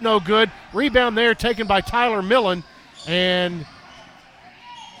 Tip, no good. Rebound there taken by Tyler Millen, and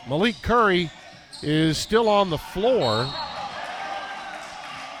Malik Curry is still on the floor.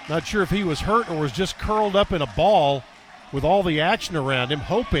 Not sure if he was hurt or was just curled up in a ball with all the action around him,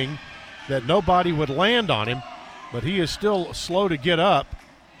 hoping that nobody would land on him, but he is still slow to get up.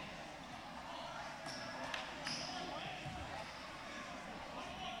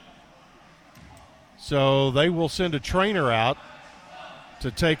 So they will send a trainer out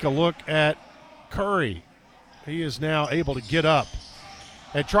to take a look at Curry. He is now able to get up.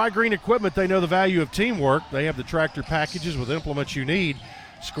 At Tri-Green Equipment, they know the value of teamwork. They have the tractor packages with implements you need.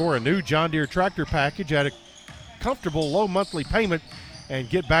 Score a new John Deere tractor package at a comfortable low monthly payment and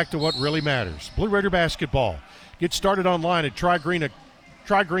get back to what really matters. Blue Raider basketball. Get started online at Tri-Green.com.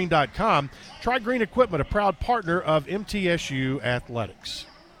 Tri-Green Equipment, a proud partner of MTSU Athletics.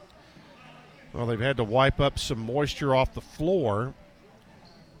 Well, they've had to wipe up some moisture off the floor.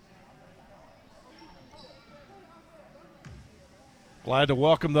 Glad to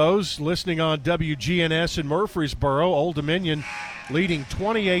welcome those listening on WGNS in Murfreesboro. Old Dominion leading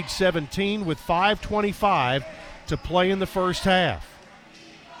 28-17 with 5:25 to play in the first half.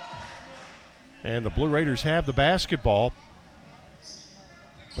 And the Blue Raiders have the basketball,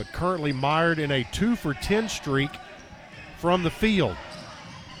 but currently mired in a 2-for-10 streak from the field.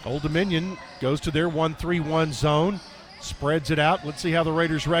 Old Dominion goes to their 1-3-1 zone, spreads it out. Let's see how the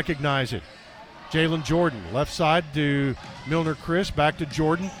Raiders recognize it. Jalen Jordan, left side to Milner Chris, back to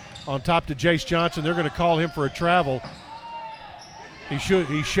Jordan, on top to Jace Johnson. They're going to call him for a travel. He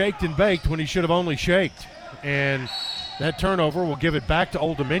shaked and baked when he should have only shaked. And that turnover will give it back to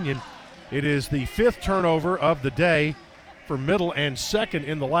Old Dominion. It is the 5th turnover of the day for Middle and 2nd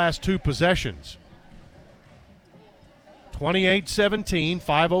in the last 2 possessions. 28-17,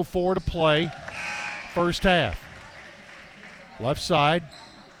 5:04 to play, first half. Left side,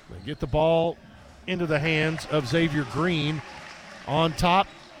 they get the ball into the hands of Xavier Green. On top,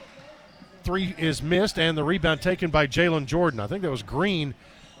 three is missed, and the rebound taken by Jalen Jordan. I think that was Green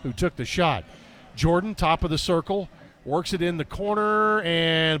who took the shot. Jordan, top of the circle, works it in the corner,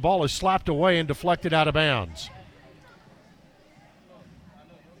 and ball is slapped away and deflected out of bounds.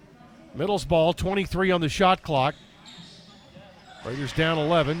 Middle's ball, 23 on the shot clock. Raiders down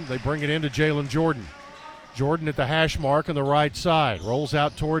 11. They bring it into Jalen Jordan. Jordan at the hash mark on the right side. Rolls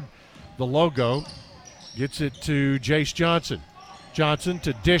out toward the logo. Gets it to Jace Johnson. Johnson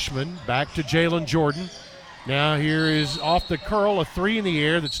to Dishman. Back to Jalen Jordan. Now here is off the curl, a three in the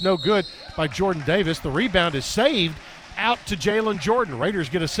air that's no good by Jordan Davis. The rebound is saved out to Jalen Jordan. Raiders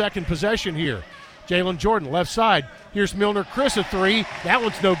get a second possession here. Jalen Jordan, left side. Here's Milner Chris, a three. That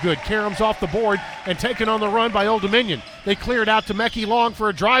one's no good. Karam's off the board and taken on the run by Old Dominion. They clear it out to Mecky Long for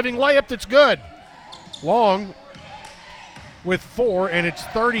a driving layup that's good. Long with 4, and it's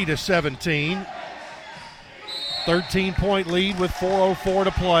 30-17. 13-point lead with 4:04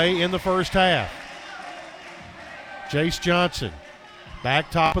 to play in the first half. Jace Johnson,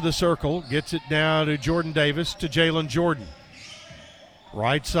 back top of the circle, gets it now to Jordan Davis, to Jalen Jordan.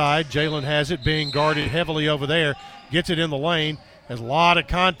 Right side, Jalen has it, being guarded heavily over there. Gets it in the lane, has a lot of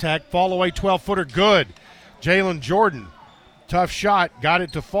contact, fall away 12-footer, good. Jalen Jordan, tough shot, got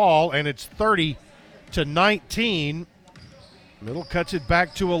it to fall, and it's 30-19. Middle cuts it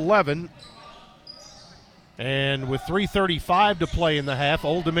back to 11. And with 3:35 to play in the half,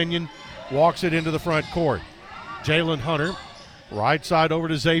 Old Dominion walks it into the front court. Jalen Hunter, right side over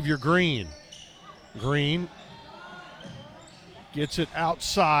to Xavier Green. Green gets it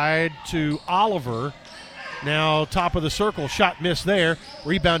outside to Oliver. Now top of the circle, shot missed there.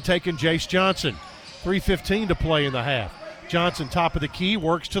 Rebound taken, Jace Johnson. 3:15 to play in the half. Johnson, top of the key,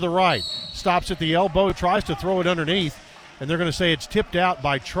 works to the right. Stops at the elbow, tries to throw it underneath, and they're going to say it's tipped out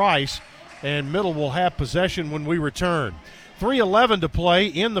by Trice, and Middle will have possession when we return. 3:11 to play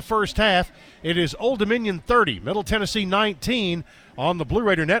in the first half. It is Old Dominion 30, Middle Tennessee 19 on the Blue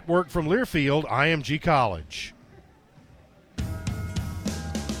Raider Network from Learfield, IMG College.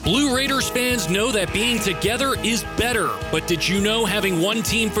 Blue Raiders fans know that being together is better, but did you know having one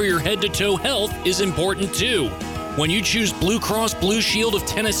team for your head-to-toe health is important too? When you choose Blue Cross Blue Shield of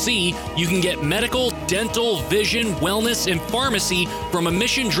Tennessee, you can get medical, dental, vision, wellness, and pharmacy from a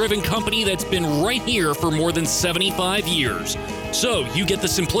mission-driven company that's been right here for more than 75 years. So you get the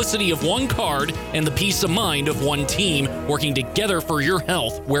simplicity of one card and the peace of mind of one team working together for your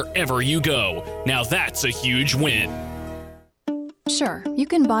health wherever you go. Now that's a huge win. Sure, you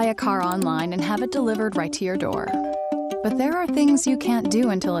can buy a car online and have it delivered right to your door. But there are things you can't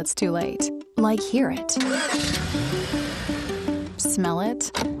do until it's too late. Like hear it, smell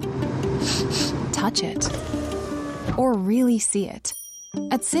it, touch it, or really see it.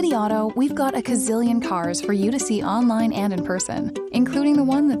 At City Auto, we've got a gazillion cars for you to see online and in person, including the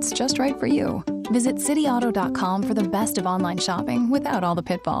one that's just right for you. Visit cityauto.com for the best of online shopping without all the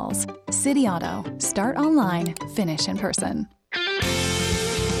pitfalls. City Auto. Start online, finish in person.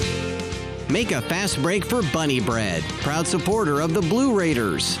 Make a fast break for Bunny Bread, proud supporter of the Blue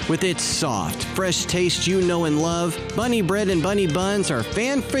Raiders. With its soft, fresh taste you know and love, Bunny Bread and Bunny Buns are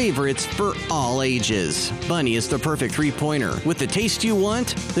fan favorites for all ages. Bunny is the perfect three-pointer with the taste you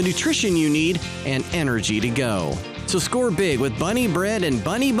want, the nutrition you need, and energy to go. So score big with Bunny Bread and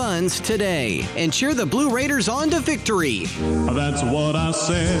Bunny Buns today and cheer the Blue Raiders on to victory. That's what I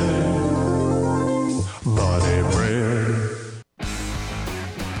said. Bunny Bread.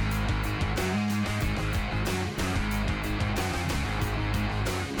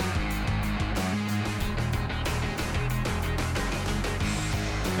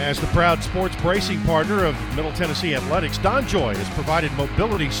 As the proud sports bracing partner of Middle Tennessee Athletics, DonJoy has provided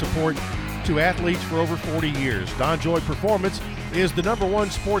mobility support to athletes for over 40 years. DonJoy Performance is the #1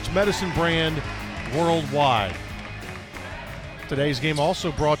 sports medicine brand worldwide. Today's game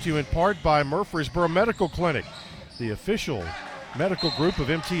also brought to you in part by Murfreesboro Medical Clinic, the official medical group of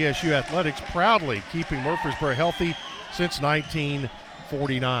MTSU Athletics, proudly keeping Murfreesboro healthy since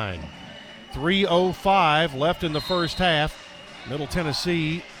 1949. 3:05 left in the first half. Middle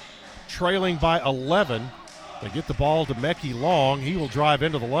Tennessee trailing by 11. They get the ball to Mecky Long. He will drive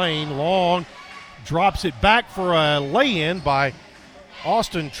into the lane. Long drops it back for a lay-in by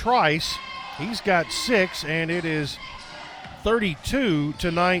Austin Trice. He's got 6, and it is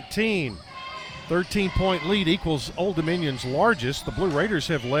 32-19. 13-point lead equals Old Dominion's largest. The Blue Raiders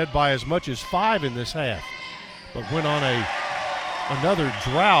have led by as much as 5 in this half, but went on another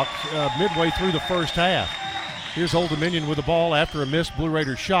drought midway through the first half. Here's Old Dominion with the ball after a missed Blue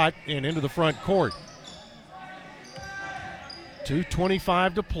Raider shot and into the front court.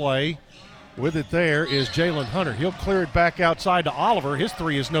 2:25 to play. With it there is Jalen Hunter. He'll clear it back outside to Oliver. His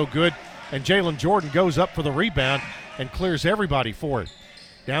three is no good, and Jalen Jordan goes up for the rebound and clears everybody for it.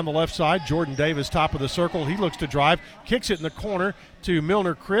 Down the left side, Jordan Davis, top of the circle. He looks to drive, kicks it in the corner to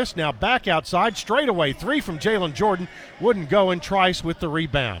Milner Chris. Now back outside, straightaway three from Jalen Jordan. Wouldn't go, and Trice with the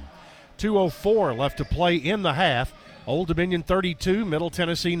rebound. 2:04 left to play in the half. Old Dominion 32, Middle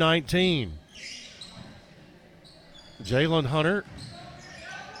Tennessee 19. Jalen Hunter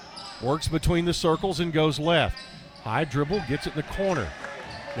works between the circles and goes left. High dribble, gets it in the corner.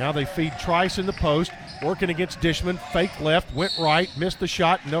 Now they feed Trice in the post, working against Dishman. Fake left, went right, missed the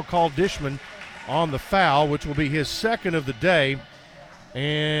shot, and they'll call Dishman on the foul, which will be his second of the day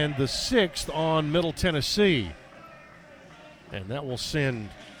and the 6th on Middle Tennessee. And that will send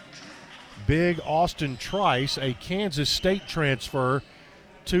big Austin Trice, a Kansas State transfer,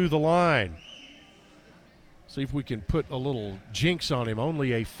 to the line. See if we can put a little jinx on him.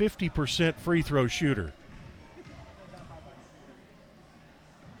 Only a 50% free throw shooter.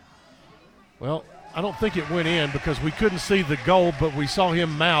 Well, I don't think it went in because we couldn't see the goal, but we saw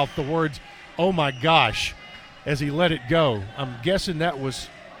him mouth the words, "Oh my gosh," as he let it go. I'm guessing that was,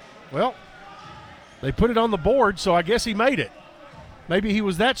 well, they put it on the board, so I guess he made it. Maybe he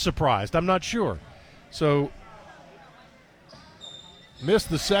was that surprised. I'm not sure. So, missed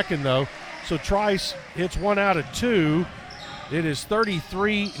the second, though. So Trice hits 1 out of 2. It is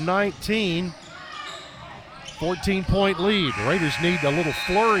 33-19. 14-point lead. The Raiders need a little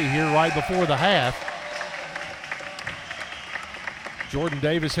flurry here right before the half. Jordan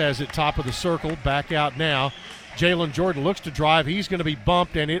Davis has it top of the circle. Back out now. Jalen Jordan looks to drive. He's going to be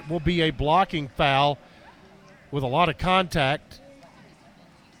bumped, and it will be a blocking foul with a lot of contact.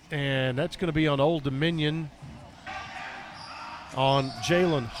 And that's going to be on Old Dominion on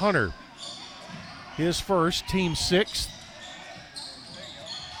Jalen Hunter. His first, team 6th.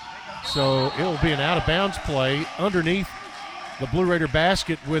 So it'll be an out-of-bounds play underneath the Blue Raider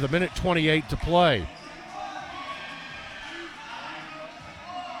basket with 1:28 to play.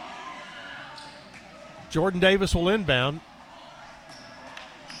 Jordan Davis will inbound.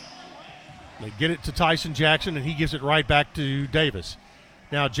 They get it to Tyson Jackson, and he gives it right back to Davis.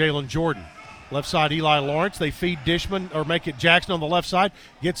 Now Jalen Jordan. Left side, Eli Lawrence. They feed Dishman, or make it Jackson on the left side.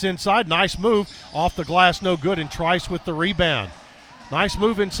 Gets inside. Nice move. Off the glass, no good, and Trice with the rebound. Nice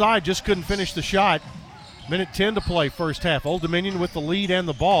move inside, just couldn't finish the shot. 1:10 to play first half. Old Dominion with the lead and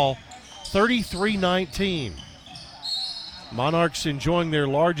the ball. 33-19. Monarchs enjoying their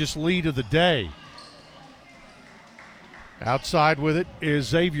largest lead of the day. Outside with it is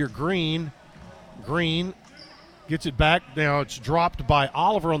Xavier Green. Green gets it back. Now it's dropped by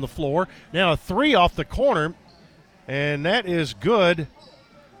Oliver on the floor. Now a three off the corner, and that is good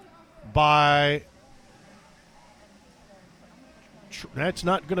by, that's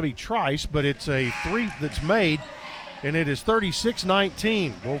not going to be Trice, but it's a three that's made, and it is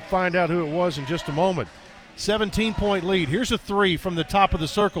 36-19. We'll find out who it was in just a moment. 17-point lead. Here's a three from the top of the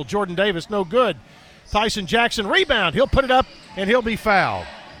circle. Jordan Davis, no good. Tyson Jackson, rebound. He'll put it up, and he'll be fouled.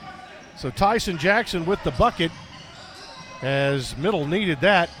 So Tyson Jackson with the bucket, as Middle needed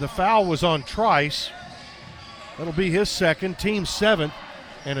that. The foul was on Trice. That'll be his second, team 7th,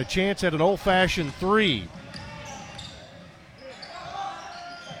 and a chance at an old-fashioned three.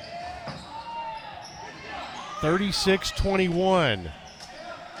 (36-21)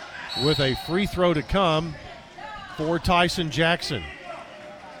 with a free throw to come for Tyson Jackson.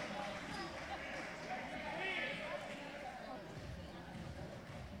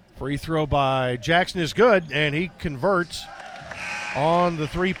 Free throw by Jackson is good, and he converts on the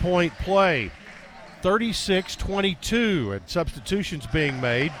three-point play. 36-22, and substitutions being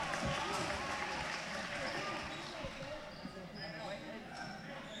made.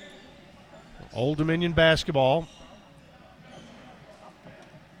 Old Dominion basketball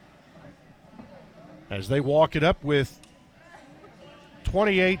as they walk it up with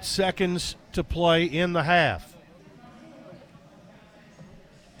 28 seconds to play in the half.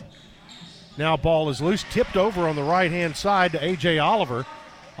 Now ball is loose, tipped over on the right-hand side to A.J. Oliver.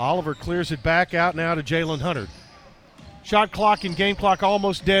 Oliver clears it back out now to Jalen Hunter. Shot clock and game clock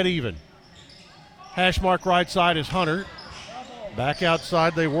almost dead even. Hash mark right side is Hunter. Back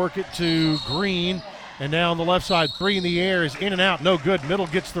outside, they work it to Green. And now on the left side, three in the air is in and out, no good. Middle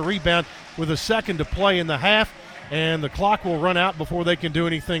gets the rebound with a second to play in the half, and the clock will run out before they can do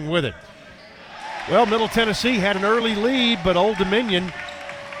anything with it. Well, Middle Tennessee had an early lead, but Old Dominion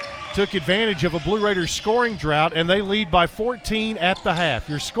took advantage of a Blue Raiders scoring drought, and they lead by 14 at the half.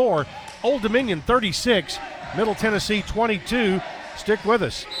 Your score, Old Dominion 36, Middle Tennessee 22. Stick with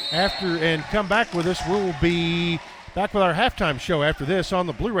us and come back with us. We'll be back with our halftime show after this on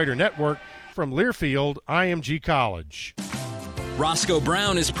the Blue Raider Network from Learfield IMG College. Roscoe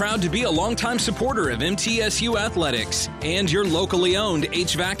Brown is proud to be a longtime supporter of MTSU Athletics and your locally owned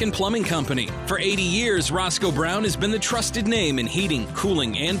HVAC and plumbing company. For 80 years, Roscoe Brown has been the trusted name in heating,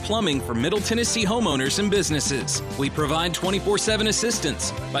 cooling, and plumbing for Middle Tennessee homeowners and businesses. We provide 24/7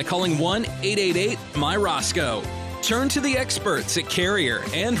 assistance by calling 1-888-MY-ROSCOE. Turn to the experts at Carrier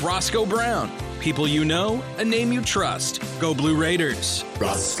and Roscoe Brown. People you know, a name you trust. Go Blue Raiders.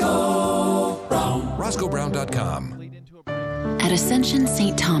 Roscoe Brown. RoscoeBrown.com. At Ascension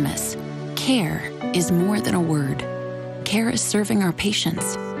St. Thomas, care is more than a word. Care is serving our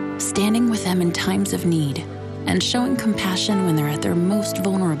patients, standing with them in times of need, and showing compassion when they're at their most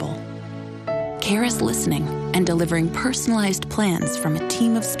vulnerable. Care is listening and delivering personalized plans from a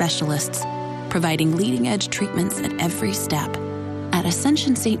team of specialists, providing leading-edge treatments at every step. At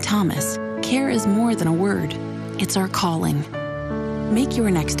Ascension St. Thomas, care is more than a word. It's our calling. Make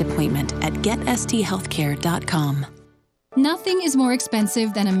your next appointment at getsthealthcare.com. Nothing is more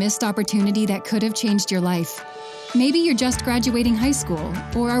expensive than a missed opportunity that could have changed your life. Maybe you're just graduating high school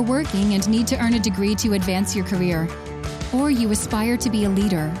or are working and need to earn a degree to advance your career. Or you aspire to be a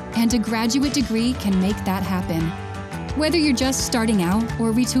leader, and a graduate degree can make that happen. Whether you're just starting out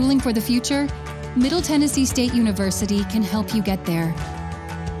or retooling for the future, Middle Tennessee State University can help you get there.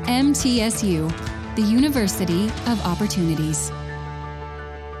 MTSU, the University of Opportunities.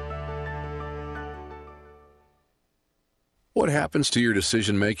 What happens to your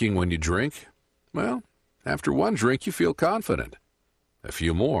decision-making when you drink? Well, after one drink, you feel confident. A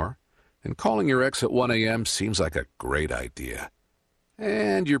few more, and calling your ex at 1 a.m. seems like a great idea.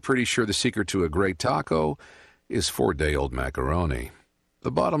 And you're pretty sure the secret to a great taco is 4-day-old macaroni.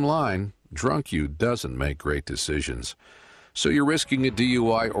 The bottom line, drunk you doesn't make great decisions. So you're risking a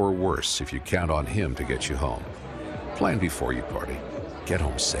DUI or worse if you count on him to get you home. Plan before you party. Get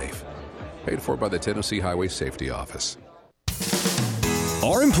home safe. Paid for by the Tennessee Highway Safety Office.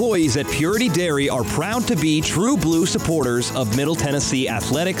 Our employees at Purity Dairy are proud to be true blue supporters of Middle Tennessee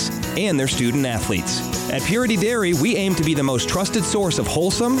athletics and their student athletes. At Purity Dairy, we aim to be the most trusted source of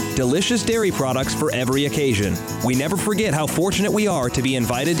wholesome, delicious dairy products for every occasion. We never forget how fortunate we are to be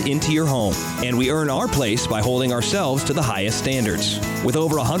invited into your home, and we earn our place by holding ourselves to the highest standards. With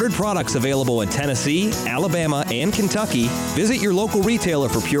over 100 products available in Tennessee, Alabama, and Kentucky, visit your local retailer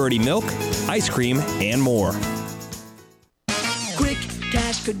for Purity milk, ice cream, and more. Quick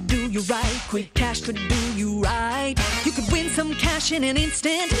Cash could do you right. Quick Cash could do you right. You could win some cash in an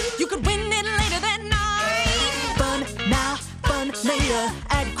instant. You could win it later that night. Fun now, fun later.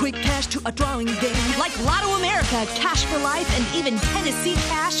 Add Quick Cash to a drawing game like Lotto America, Cash for Life, and even Tennessee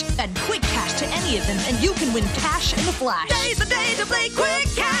Cash. Add Quick Cash to any of them, and you can win cash in a flash. Today's the day to play Quick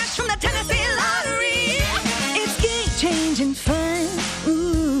Cash from the Tennessee Lottery. It's game-changing fun.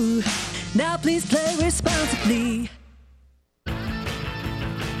 Ooh. Now please play responsibly.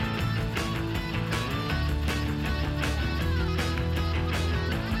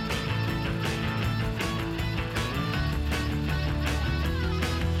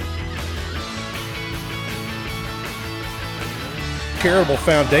 Charitable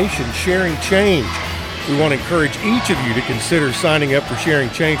Foundation, Sharing Change. We want to encourage each of you to consider signing up for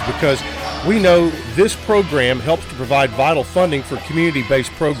Sharing Change because we know this program helps to provide vital funding for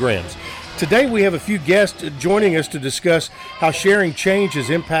community-based programs. Today we have a few guests joining us to discuss how Sharing Change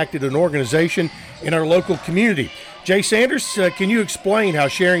has impacted an organization in our local community. Jay Sanders, can you explain how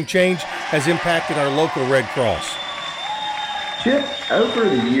Sharing Change has impacted our local Red Cross? Chip, over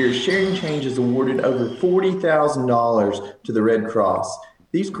the years, Sharing Change has awarded over $40,000 to the Red Cross.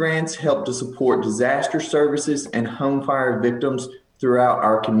 These grants help to support disaster services and home fire victims throughout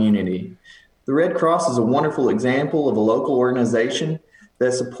our community. The Red Cross is a wonderful example of a local organization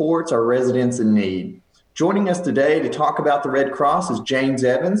that supports our residents in need. Joining us today to talk about the Red Cross is James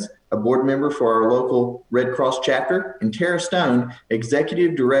Evans, a board member for our local Red Cross chapter, and Tara Stone,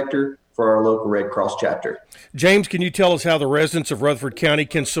 Executive Director for our local Red Cross chapter. James, can you tell us how the residents of Rutherford County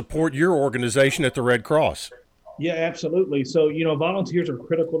can support your organization at the Red Cross? Yeah, absolutely. So, volunteers are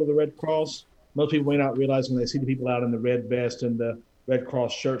critical to the Red Cross. Most people may not realize when they see the people out in the red vest and the Red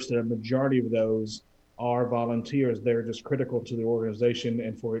Cross shirts that a majority of those are volunteers. They're just critical to the organization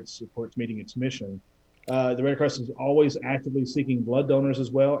and for its meeting its mission. The Red Cross is always actively seeking blood donors as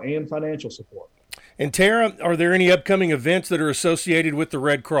well and financial support. And Tara, are there any upcoming events that are associated with the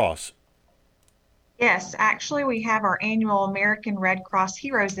Red Cross? Yes, actually we have our annual American Red Cross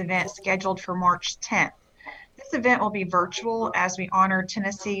Heroes event scheduled for March 10th. This event will be virtual as we honor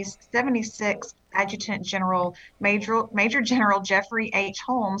Tennessee's 76th Adjutant General Major General Jeffrey H.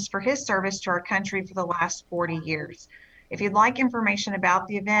 Holmes for his service to our country for the last 40 years. If you'd like information about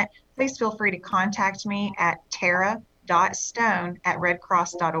the event, please feel free to contact me at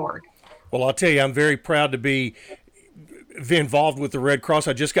tara.stone@redcross.org. Well, I'll tell you, I'm very proud to be involved with the Red Cross.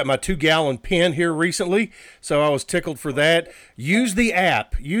 I just got my 2-gallon pen here recently, so I was tickled for that. Use the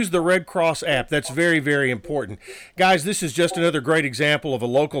app. Use the Red Cross app. That's very, very important. Guys, this is just another great example of a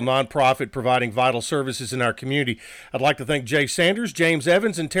local nonprofit providing vital services in our community. I'd like to thank Jay Sanders, James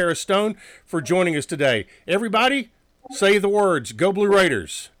Evans, and Tara Stone for joining us today. Everybody, say the words. Go Blue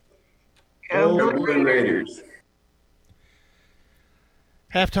Raiders. Go Blue Raiders.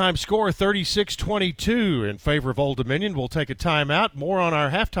 Halftime score 36-22 in favor of Old Dominion. We'll take a timeout. More on our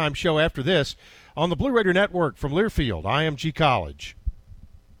halftime show after this on the Blue Raider Network from Learfield, IMG College.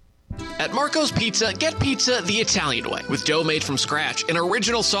 At Marco's Pizza, get pizza the Italian way. With dough made from scratch, an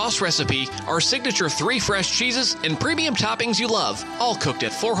original sauce recipe, our signature 3 fresh cheeses, and premium toppings you love. All cooked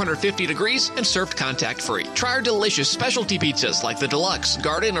at 450 degrees and served contact-free. Try our delicious specialty pizzas like the Deluxe,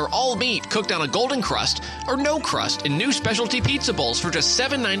 Garden, or All Meat cooked on a golden crust or no crust in new specialty pizza bowls for just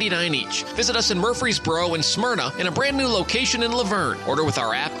 $7.99 each. Visit us in Murfreesboro and Smyrna in a brand new location in Laverne. Order with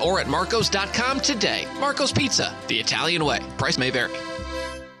our app or at marcos.com today. Marco's Pizza, the Italian way. Price may vary.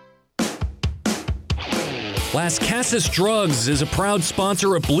 Las Casas Drugs is a proud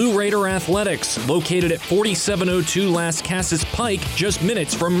sponsor of Blue Raider Athletics, located at 4702 Las Casas Pike, just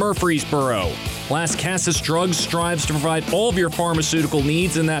minutes from Murfreesboro. Las Casas Drugs strives to provide all of your pharmaceutical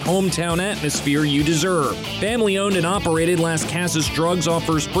needs in that hometown atmosphere you deserve. Family-owned and operated, Las Casas Drugs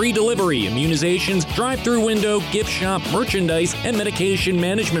offers free delivery, immunizations, drive-through window, gift shop, merchandise, and medication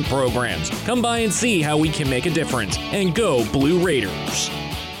management programs. Come by and see how we can make a difference. And go Blue Raiders.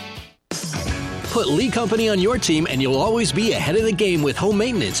 Put Lee Company on your team and you'll always be ahead of the game with home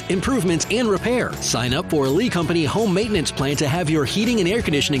maintenance, improvements, and repair. Sign up for a Lee Company home maintenance plan to have your heating and air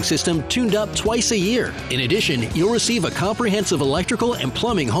conditioning system tuned up twice a year. In addition, you'll receive a comprehensive electrical and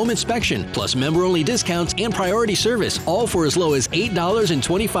plumbing home inspection, plus member-only discounts and priority service, all for as low as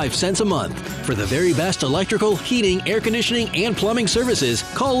 $8.25 a month. For the very best electrical, heating, air conditioning, and plumbing services,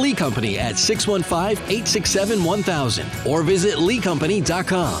 call Lee Company at 615-867-1000 or visit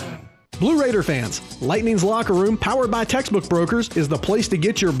leecompany.com. Blue Raider fans, Lightning's Locker Room, powered by Textbook Brokers, is the place to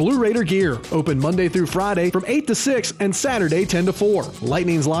get your Blue Raider gear. Open Monday through Friday from 8 to 6 and Saturday 10 to 4.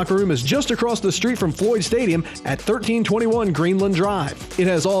 Lightning's Locker Room is just across the street from Floyd Stadium at 1321 Greenland Drive. It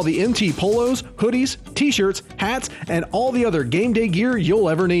has all the MT polos, hoodies, t-shirts, hats, and all the other game day gear you'll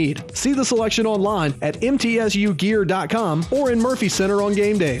ever need. See the selection online at mtsugear.com or in Murphy Center on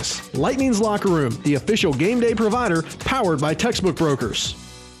game days. Lightning's Locker Room, the official game day provider, powered by Textbook Brokers.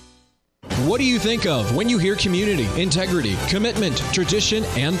 What do you think of when you hear community, integrity, commitment, tradition,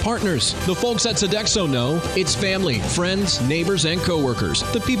 and partners? The folks at Sodexo know it's family, friends, neighbors, and coworkers,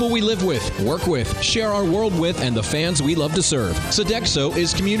 the people we live with, work with, share our world with, and the fans we love to serve. Sodexo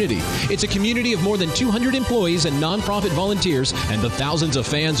is community. It's a community of more than 200 employees and nonprofit volunteers and the thousands of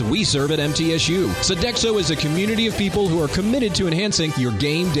fans we serve at MTSU. Sodexo is a community of people who are committed to enhancing your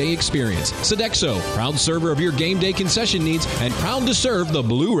game day experience. Sodexo, proud server of your game day concession needs and proud to serve the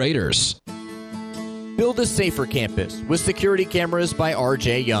Blue Raiders. Build a safer campus with security cameras by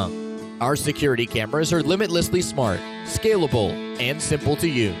RJ Young. Our security cameras are limitlessly smart, scalable, and simple to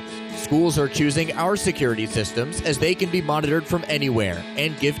use. Schools are choosing our security systems as they can be monitored from anywhere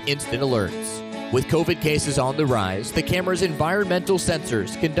and give instant alerts. With COVID cases on the rise, the camera's environmental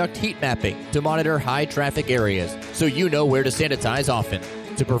sensors conduct heat mapping to monitor high-traffic areas so you know where to sanitize often.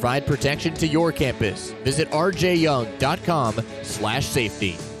 To provide protection to your campus, visit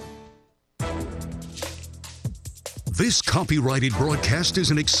rjyoung.com/safety. This copyrighted broadcast is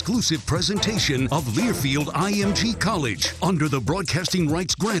an exclusive presentation of Learfield IMG College under the broadcasting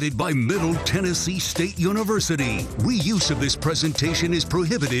rights granted by Middle Tennessee State University. Reuse of this presentation is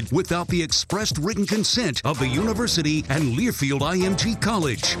prohibited without the expressed written consent of the university and Learfield IMG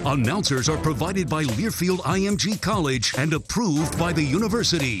College. Announcers are provided by Learfield IMG College and approved by the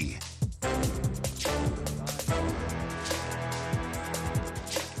university.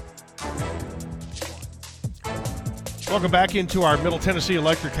 Welcome back into our Middle Tennessee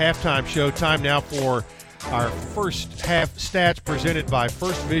Electric halftime show. Time now for our first half stats presented by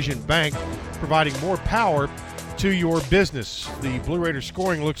First Vision Bank, providing more power to your business. The Blue Raiders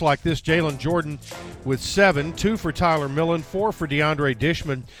scoring looks like this. Jalen Jordan with 7, 2 for Tyler Millen, 4 for DeAndre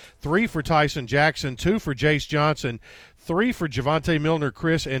Dishman, 3 for Tyson Jackson, 2 for Jace Johnson, 3 for Javante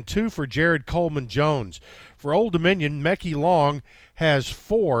Milner-Chris, and 2 for Jared Coleman-Jones. For Old Dominion, Mecky Long has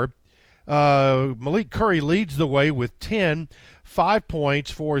 4. Malik Curry leads the way with 10, 5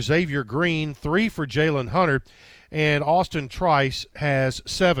 points for Xavier Green, 3 for Jalen Hunter, and Austin Trice has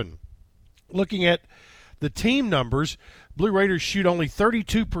 7. Looking at the team numbers, Blue Raiders shoot only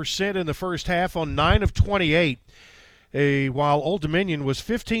 32% in the first half on 9 of 28, while Old Dominion was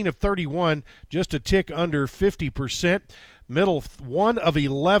 15 of 31, just a tick under 50%. Middle 1 of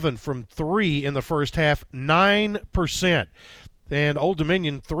 11 from 3 in the first half, 9%. And Old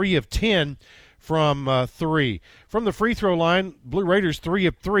Dominion 3 of 10 from 3. From the free throw line, Blue Raiders 3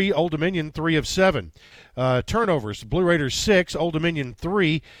 of 3, Old Dominion 3 of 7. Turnovers, Blue Raiders 6, Old Dominion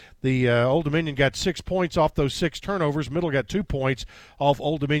 3. The Old Dominion got 6 points off those 6 turnovers. Middle got 2 points off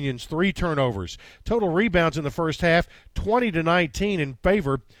Old Dominion's 3 turnovers. Total rebounds in the first half, 20-19 in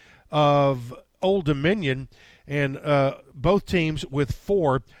favor of Old Dominion, and both teams with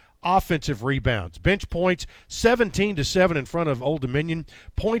 4 offensive rebounds. Bench points 17-7 in front of Old Dominion.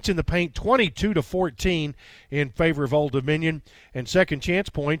 Points in the paint 22-14 in favor of Old Dominion, and second chance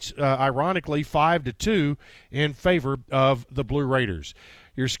points ironically 5-2 in favor of the Blue Raiders.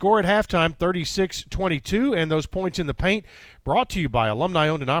 Your score at halftime, 36-22, and those points in the paint brought to you by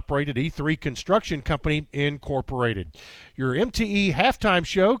alumni-owned and operated E3 Construction Company, Incorporated. Your MTE halftime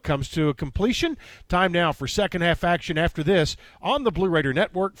show comes to a completion. Time now for second half action after this on the Blue Raider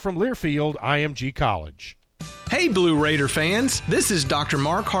Network from Learfield IMG College. Hey Blue Raider fans, this is Dr.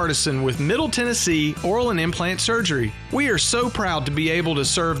 Mark Hardison with Middle Tennessee Oral and Implant Surgery. We are so proud to be able to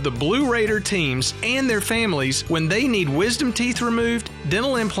serve the Blue Raider teams and their families when they need wisdom teeth removed,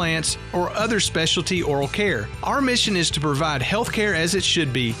 dental implants, or other specialty oral care. Our mission is to provide health care as it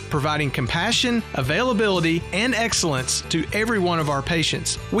should be, providing compassion, availability, and excellence to every one of our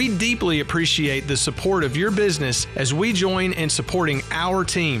patients. We deeply appreciate the support of your business as we join in supporting our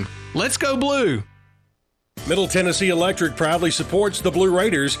team. Let's go Blue! Middle Tennessee Electric proudly supports the Blue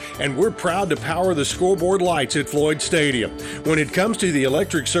Raiders, and we're proud to power the scoreboard lights at Floyd Stadium. When it comes to the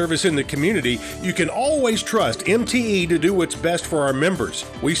electric service in the community, you can always trust MTE to do what's best for our members.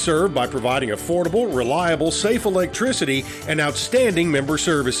 We serve by providing affordable, reliable, safe electricity and outstanding member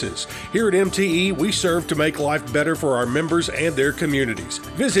services. Here at MTE, we serve to make life better for our members and their communities.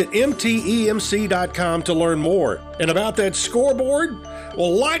 Visit MTEMC.com to learn more. And about that scoreboard,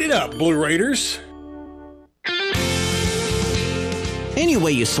 well, light it up, Blue Raiders. Any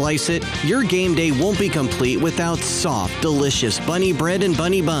way you slice it, your game day won't be complete without soft, delicious Bunny Bread and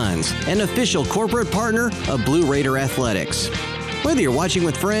Bunny Buns, an official corporate partner of Blue Raider Athletics. Whether you're watching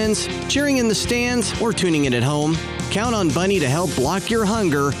with friends, cheering in the stands, or tuning in at home, count on Bunny to help block your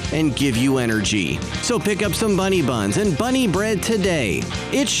hunger and give you energy. So pick up some Bunny Buns and Bunny Bread today.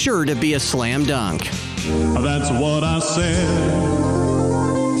 It's sure to be a slam dunk. That's what I said.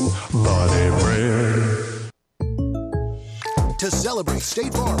 Bunny Bread. To celebrate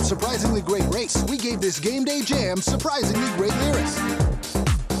State Farm's surprisingly great race, we gave this game day jam surprisingly great lyrics.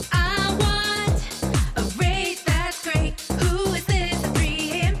 I want a race that's great. Who is this? To free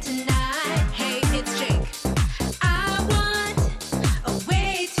him tonight. Hey, it's Jake. I want a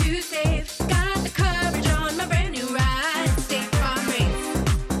way to save. Got the coverage on my brand new ride. State Farm rates.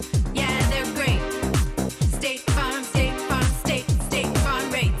 Yeah, they're great. State Farm, State Farm, State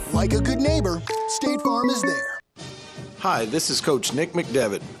Farm rates. Like a good neighbor, State Farm is there. Hi, this is Coach Nick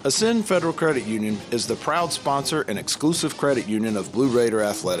McDevitt. Ascend Federal Credit Union is the proud sponsor and exclusive credit union of Blue Raider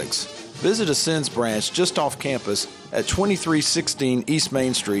Athletics. Visit Ascend's branch just off campus at 2316 East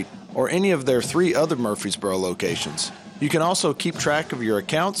Main Street or any of their 3 other Murfreesboro locations. You can also keep track of your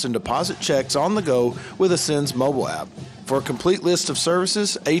accounts and deposit checks on the go with Ascend's mobile app. For a complete list of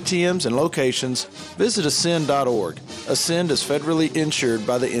services, ATMs, and locations, visit ascend.org. Ascend is federally insured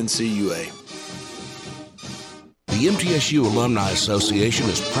by the NCUA. The MTSU Alumni Association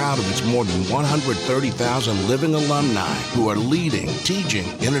is proud of its more than 130,000 living alumni who are leading, teaching,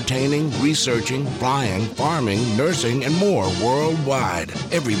 entertaining, researching, flying, farming, nursing, and more worldwide.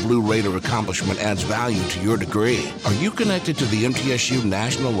 Every Blue Raider accomplishment adds value to your degree. Are you connected to the MTSU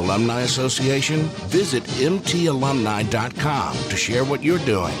National Alumni Association? Visit mtalumni.com to share what you're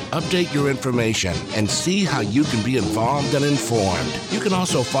doing, update your information, and see how you can be involved and informed. You can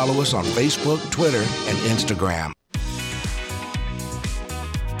also follow us on Facebook, Twitter, and Instagram.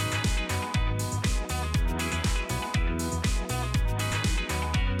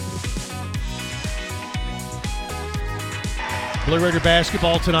 Blue Raider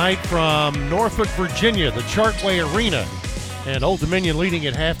basketball tonight from Norfolk, Virginia, the Chartway Arena. And Old Dominion leading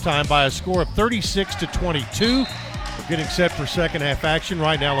at halftime by a score of 36-22. We're getting set for second half action.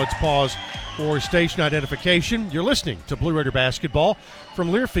 Right now, let's pause for station identification. You're listening to Blue Raider basketball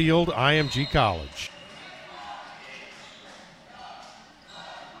from Learfield IMG College.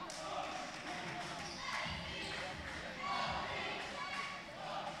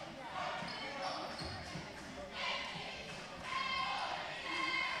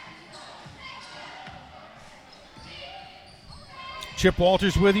 Chip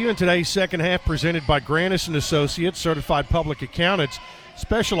Walters with you in today's second half, presented by Grannis & Associates, certified public accountants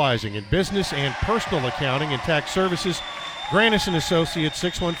specializing in business and personal accounting and tax services. Grannis & Associates,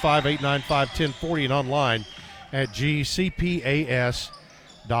 615-895-1040, and online at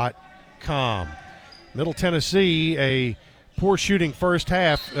gcpas.com. Middle Tennessee, a poor shooting first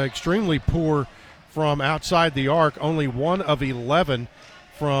half, extremely poor from outside the arc, only 1 of 11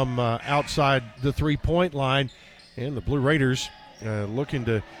 from outside the three-point line. And the Blue Raiders looking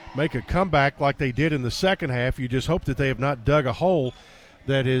to make a comeback like they did in the second half. You just hope that they have not dug a hole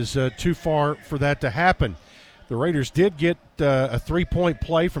that is too far for that to happen. The Raiders did get a three-point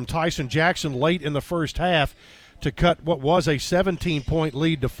play from Tyson Jackson late in the first half to cut what was a 17-point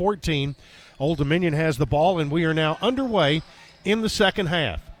lead to 14. Old Dominion has the ball, and we are now underway in the second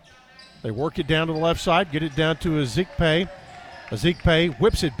half. They work it down to the left side, get it down to Ezikpe. Ezikpe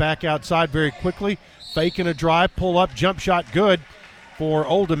whips it back outside very quickly. Faking a drive, pull up, jump shot good for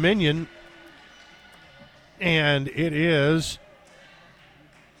Old Dominion. And it is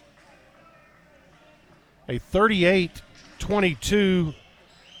a 38-22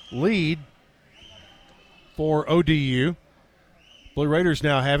 lead for ODU. Blue Raiders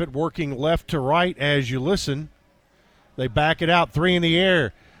now have it working left to right as you listen. They back it out, 3 in the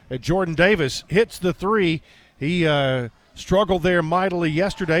air. Jordan Davis hits the 3. He struggled there mightily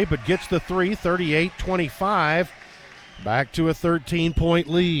yesterday, but gets the 3, 38-25. Back to a 13-point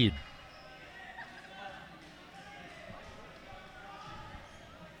lead.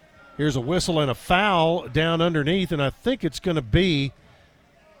 Here's a whistle and a foul down underneath, and I think it's going to be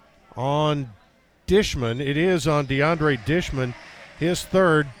on Dishman. It is on DeAndre Dishman, his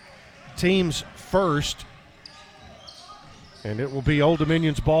third, team's first. And it will be Old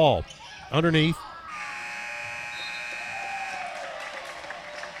Dominion's ball. Underneath.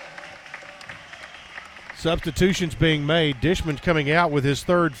 Substitutions being made. Dishman coming out with his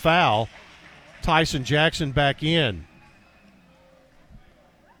third foul. Tyson Jackson back in.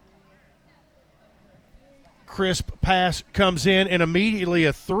 Crisp pass comes in, and immediately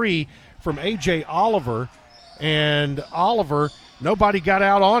a 3 from A.J. Oliver. And Oliver, nobody got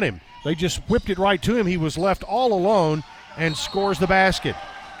out on him. They just whipped it right to him. He was left all alone and scores the basket.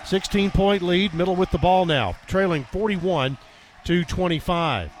 16-point lead, Middle with the ball now, trailing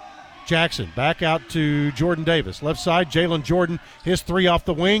 41-25. Jackson back out to Jordan Davis. Left side, Jalen Jordan, his 3 off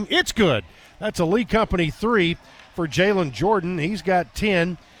the wing. It's good. That's a Lee Company 3 for Jalen Jordan. He's got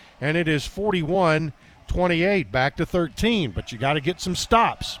 10, and it is 41-28, back to 13. But you got to get some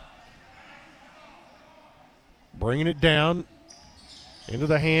stops. Bringing it down into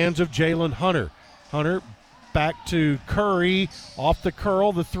the hands of Jalen Hunter. Hunter back to Curry, off the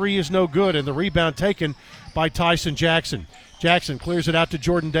curl. The 3 is no good, and the rebound taken by Tyson Jackson. Jackson clears it out to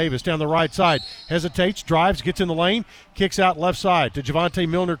Jordan Davis down the right side. Hesitates, drives, gets in the lane, kicks out left side to Javante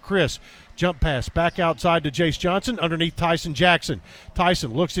Milner-Chris. Jump pass back outside to Jace Johnson underneath Tyson Jackson.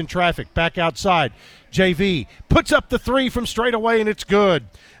 Tyson looks in traffic, back outside. JV puts up the 3 from straight away, and it's good.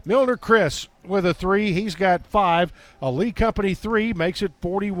 Milner-Chris with a 3. He's got 5. A Lee Company 3 makes it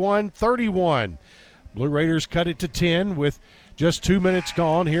 41-31. Blue Raiders cut it to 10 with just 2 minutes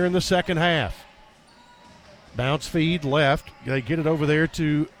gone here in the second half. Bounce feed left. They get it over there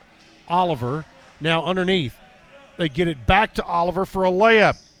to Oliver. Now underneath. They get it back to Oliver for a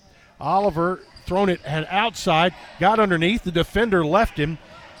layup. Oliver thrown it at outside, got underneath. The defender left him,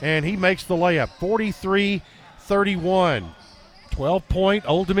 and he makes the layup. 43-31. 12-point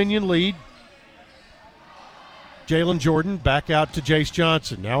Old Dominion lead. Jalen Jordan back out to Jace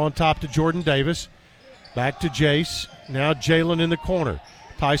Johnson. Now on top to Jordan Davis. Back to Jace. Now Jalen in the corner.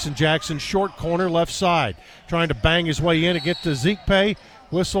 Tyson Jackson, short corner, left side. Trying to bang his way in to get to Ezikpe.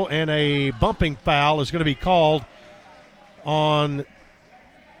 Whistle and a bumping foul is going to be called on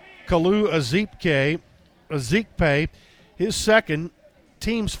Kalu Ezikpe. His second,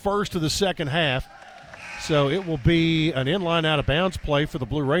 team's first of the second half. So it will be an inline out-of-bounds play for the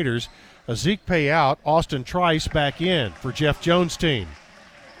Blue Raiders. Ezikpe out, Austin Trice back in for Jeff Jones' team.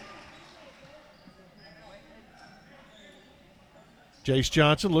 Jace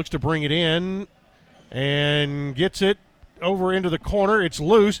Johnson looks to bring it in and gets it over into the corner. It's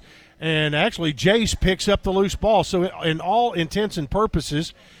loose, and actually Jace picks up the loose ball. So in all intents and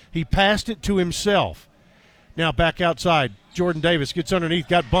purposes, he passed it to himself. Now back outside. Jordan Davis gets underneath,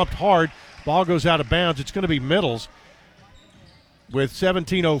 got bumped hard. Ball goes out of bounds. It's going to be Middles with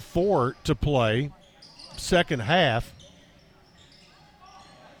 17:04 to play, second half.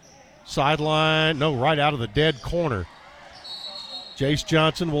 Sideline, no, right out of the dead corner. Jace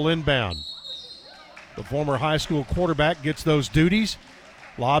Johnson will inbound. The former high school quarterback gets those duties.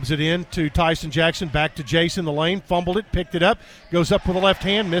 Lobs it in to Tyson Jackson, back to Jace in the lane, fumbled it, picked it up, goes up with the left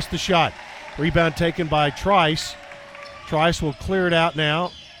hand, missed the shot. Rebound taken by Trice. Trice will clear it out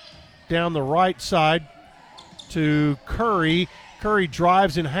now down the right side to Curry. Curry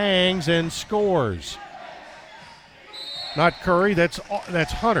drives and hangs and scores. Not Curry, that's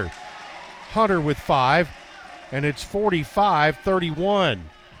Hunter. Hunter with 5, and it's 45-31.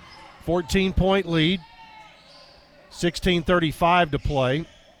 14-point lead. 16:35 to play.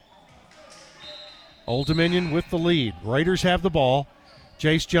 Old Dominion with the lead. Raiders have the ball.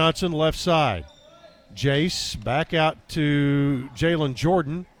 Jace Johnson left side. Jace back out to Jalen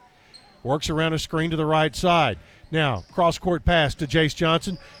Jordan. Works around a screen to the right side. Now, cross-court pass to Jace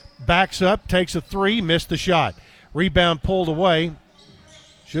Johnson. Backs up, takes a 3, missed the shot. Rebound pulled away.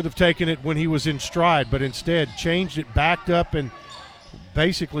 Should have taken it when he was in stride, but instead changed it, backed up, and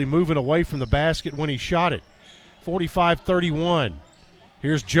basically moving away from the basket when he shot it. 45-31.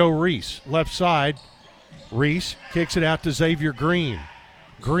 Here's Joe Reese, left side. Reese kicks it out to Xavier Green.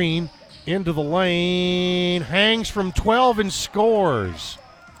 Green into the lane, hangs from 12 and scores.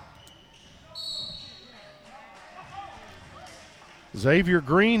 Xavier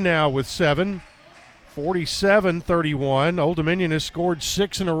Green now with 7. 47-31. Old Dominion has scored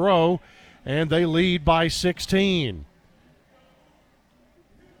 6 in a row, and they lead by 16.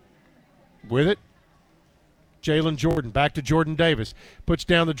 With it, Jalen Jordan, back to Jordan Davis. Puts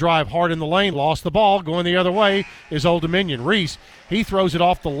down the drive hard in the lane, lost the ball. Going the other way is Old Dominion. Reese, he throws it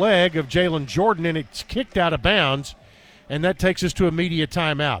off the leg of Jalen Jordan, and it's kicked out of bounds, and that takes us to a media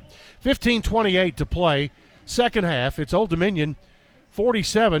timeout. 15:28 to play. Second half, it's Old Dominion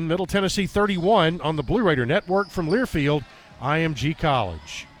 47, Middle Tennessee 31 on the Blue Raider Network from Learfield, IMG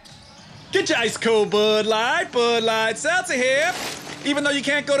College. Get your ice cold Bud Light Seltzer here. Even though you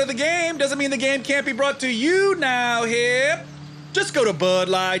can't go to the game, doesn't mean the game can't be brought to you now here. Just go to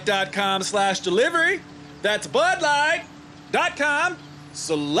budlight.com/delivery. That's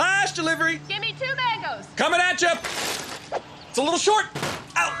budlight.com/delivery. Give me 2 mangoes. Coming at you. It's a little short.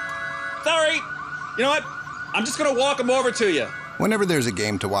 Ow. Sorry. You know what? I'm just going to walk them over to you. Whenever there's a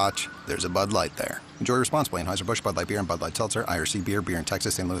game to watch, there's a Bud Light there. Enjoy responsibly. Anheuser-Busch, Bud Light Beer, and Bud Light Seltzer, IRC Beer in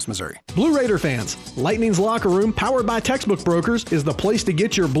Texas, St. Louis, Missouri. Blue Raider fans, Lightning's Locker Room, powered by Textbook Brokers, is the place to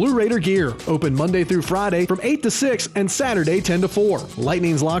get your Blue Raider gear. Open Monday through Friday from 8 to 6 and Saturday 10 to 4.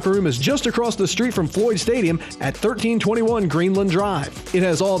 Lightning's Locker Room is just across the street from Floyd Stadium at 1321 Greenland Drive. It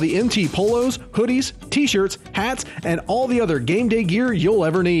has all the MT polos, hoodies, t-shirts, hats, and all the other game day gear you'll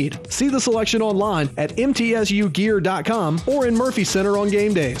ever need. See the selection online at mtsugear.com or in Murphy Center on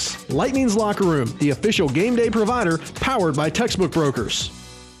game days. Lightning's Locker Room, the official game day provider, powered by Textbook Brokers.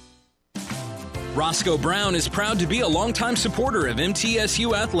 Roscoe Brown is proud to be a longtime supporter of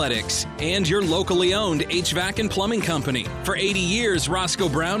MTSU Athletics and your locally owned HVAC and plumbing company. For 80 years, Roscoe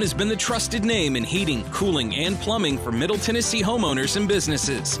Brown has been the trusted name in heating, cooling, and plumbing for Middle Tennessee homeowners and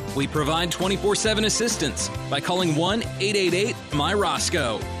businesses. We provide 24/7 assistance by calling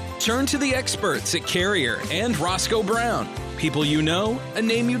 1-888-MY-ROSCOE. Turn to the experts at Carrier and Roscoe Brown. People you know, a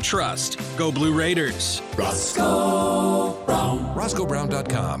name you trust. Go Blue Raiders. Roscoe Brown.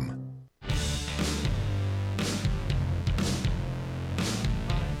 RoscoeBrown.com.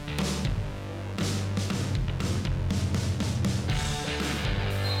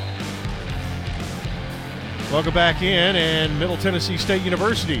 Welcome back in, and Middle Tennessee State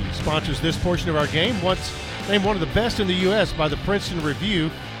University sponsors this portion of our game. Once named one of the best in the U.S. by the Princeton Review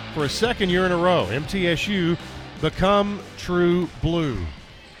for a second year in a row. MTSU become true blue.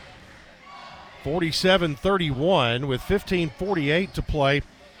 47-31 with 15:48 to play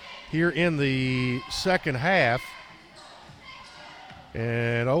here in the second half.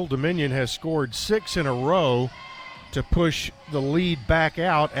 And Old Dominion has scored 6 in a row to push the lead back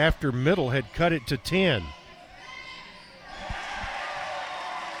out after Middle had cut it to 10.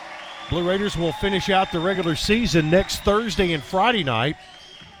 Blue Raiders will finish out the regular season next Thursday and Friday night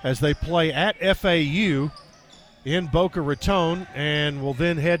as they play at FAU in Boca Raton, and will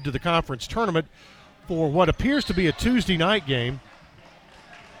then head to the conference tournament for what appears to be a Tuesday night game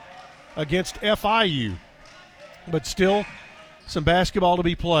against FIU. But still, some basketball to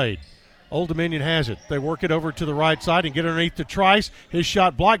be played. Old Dominion has it. They work it over to the right side and get underneath to Trice. His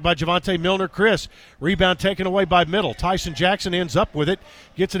shot blocked by Javante Milner-Chris. Rebound taken away by Middle. Tyson Jackson ends up with it.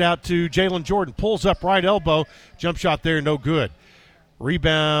 Gets it out to Jalen Jordan. Pulls up right elbow. Jump shot there, no good.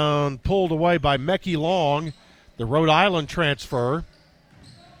 Rebound pulled away by Mecky Long, the Rhode Island transfer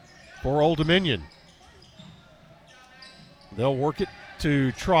for Old Dominion. They'll work it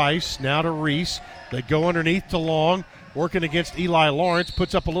to Trice, now to Reese. They go underneath to Long. working against Eli Lawrence,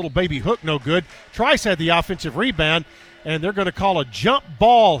 puts up a little baby hook, no good. Trice had the offensive rebound, and they're going to call a jump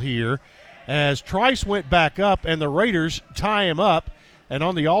ball here as Trice went back up, and the Raiders tie him up, and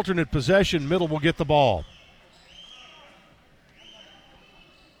on the alternate possession, Middle will get the ball.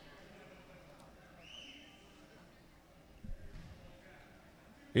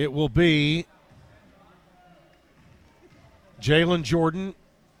 It will be Jalen Jordan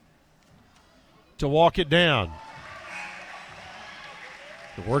to walk it down.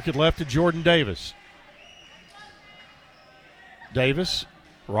 To work it left to Jordan Davis. Davis,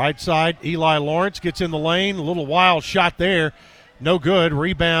 right side, Eli Lawrence gets in the lane. A little wild shot there. No good.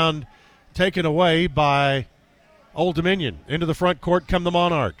 Rebound taken away by Old Dominion. Into the front court come the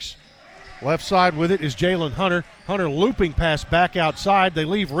Monarchs. Left side with it is Jalen Hunter. Hunter looping pass back outside. They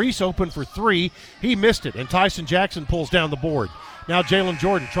leave Reese open for three. He missed it, and Tyson Jackson pulls down the board. Now Jalen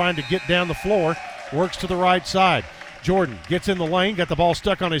Jordan trying to get down the floor. Works to the right side. Jordan gets in the lane, got the ball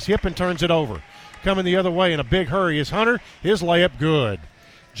stuck on his hip and turns it over. Coming the other way in a big hurry is Hunter. His layup good.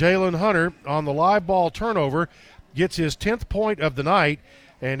 Jalen Hunter on the live ball turnover gets his 10th point of the night,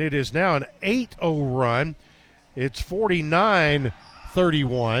 and it is now an 8-0 run. It's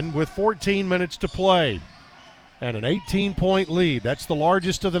 49-31 with 14 minutes to play. And an 18-point lead. That's the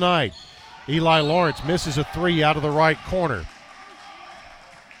largest of the night. Eli Lawrence misses a three out of the right corner.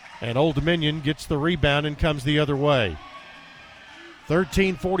 And Old Dominion gets the rebound and comes the other way.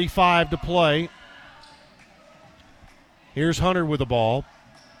 13:45 to play. Here's Hunter with the ball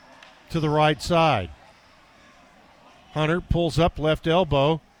to the right side. Hunter pulls up left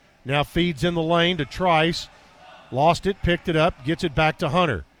elbow. Now feeds in the lane to Trice. Lost it, picked it up, gets it back to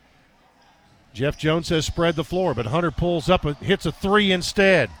Hunter. Jeff Jones says spread the floor, but Hunter pulls up and hits a three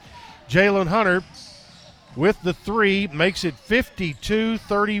instead. Jalen Hunter with the three makes it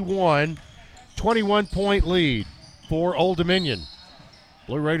 52-31, 21-point lead for Old Dominion.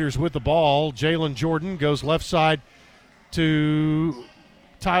 Blue Raiders with the ball. Jalen Jordan goes left side to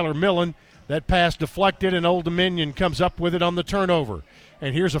Tyler Millen. That pass deflected, and Old Dominion comes up with it on the turnover.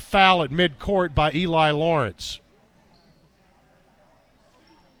 And here's a foul at midcourt by Eli Lawrence.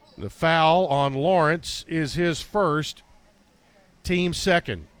 The foul on Lawrence is his first, team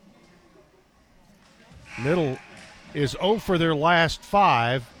second. Middle is 0 for their last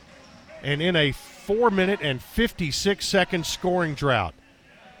 5, and in a 4-minute and 56-second scoring drought.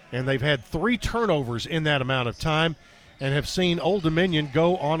 And they've had 3 turnovers in that amount of time and have seen Old Dominion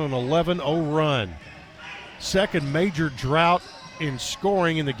go on an 11-0 run. Second major drought in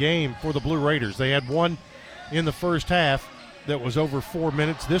scoring in the game for the Blue Raiders. They had one in the first half that was over 4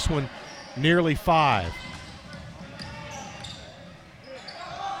 minutes. This one nearly 5.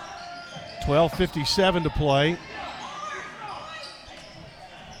 12:57 to play.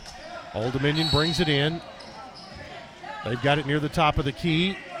 Old Dominion brings it in. They've got it near the top of the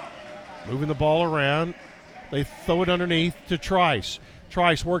key. Moving the ball around. They throw it underneath to Trice.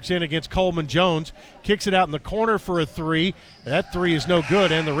 Trice works in against Coleman Jones. Kicks it out in the corner for a three. That three is no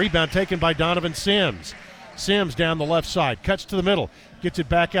good, and the rebound taken by Donovan Sims. Sims down the left side. Cuts to the middle. Gets it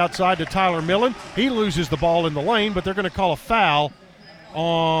back outside to Tyler Millen. He loses the ball in the lane, but they're going to call a foul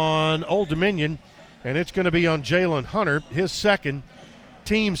on Old Dominion, and it's going to be on Jalen Hunter, his second,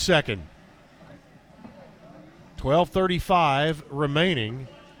 team second. 12:35 remaining,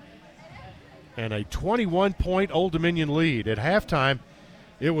 and a 21-point Old Dominion lead. At halftime,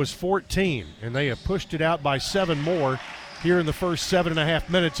 it was 14, and they have pushed it out by 7 more here in the first 7.5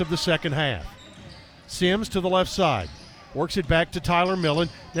 minutes of the second half. Sims to the left side. Works it back to Tyler Millen.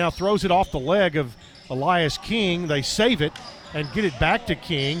 Now throws it off the leg of Elias King. They save it and get it back to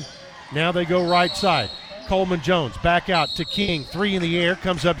King. Now they go right side. Coleman Jones back out to King. 3 in the air,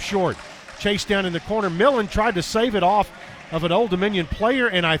 comes up short. Chased down in the corner. Millen tried to save it off of an Old Dominion player,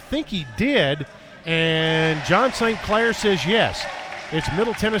 and I think he did. And John St. Clair says yes. It's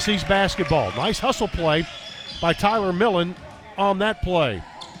Middle Tennessee's basketball. Nice hustle play by Tyler Millen on that play.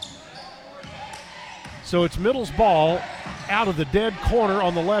 So it's Middle's ball out of the dead corner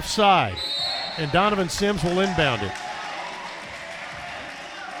on the left side, and Donovan Sims will inbound it.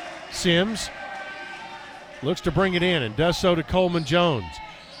 Sims looks to bring it in and does so to Coleman Jones.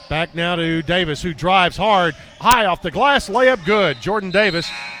 Back now to Davis, who drives hard, high off the glass, layup good. Jordan Davis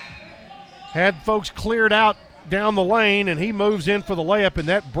had folks cleared out down the lane, and he moves in for the layup, and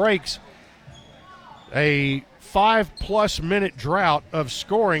that breaks a 5+ minute drought of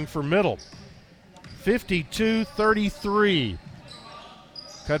scoring for Middle. 52-33.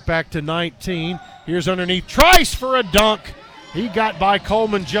 Cut back to 19. Here's underneath Trice for a dunk. He got by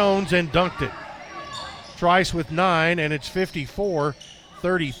Coleman Jones and dunked it. Trice with 9, and it's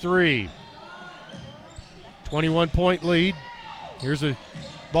 54-33. 21-point lead. Here's a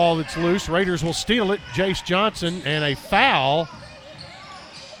ball that's loose. Raiders will steal it. Jace Johnson, and a foul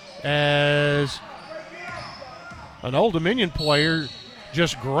as an Old Dominion player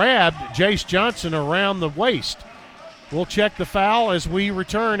just grabbed Jace Johnson around the waist. We'll check the foul as we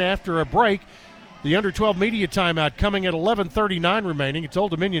return after a break. The under-12 media timeout coming at 11:39 remaining. It's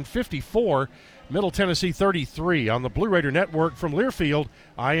Old Dominion 54, Middle Tennessee 33 on the Blue Raider Network from Learfield,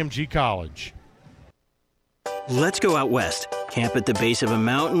 IMG College. Let's go out west, camp at the base of a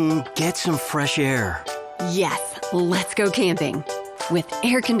mountain, get some fresh air. Yes, let's go camping with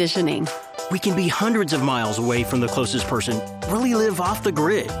air conditioning. We can be hundreds of miles away from the closest person, really live off the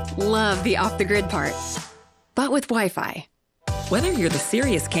grid. Love the off-the-grid part, but with Wi-Fi. Whether you're the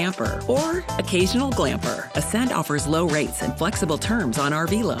serious camper or occasional glamper, Ascend offers low rates and flexible terms on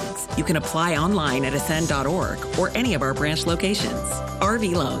RV loans. You can apply online at ascend.org or any of our branch locations.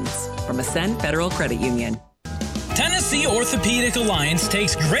 RV loans from Ascend Federal Credit Union. Tennessee Orthopedic Alliance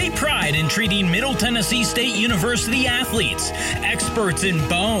takes great pride in treating Middle Tennessee State University athletes. Experts in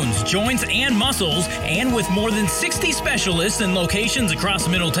bones, joints, and muscles, and with more than 60 specialists in locations across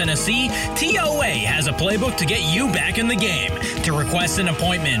Middle Tennessee, TOA has a playbook to get you back in the game. To request an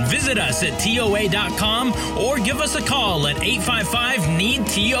appointment, visit us at TOA.com or give us a call at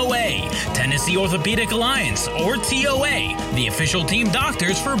 855-NEED-TOA. Tennessee Orthopedic Alliance, or TOA, the official team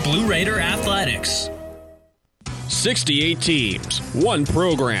doctors for Blue Raider Athletics. 68 teams, one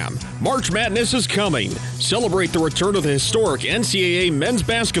program. March Madness is coming. Celebrate the return of the historic NCAA men's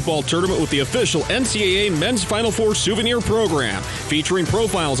basketball tournament with the official NCAA men's Final Four souvenir program, featuring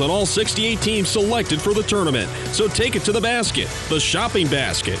profiles on all 68 teams selected for the tournament. So take it to the basket, the shopping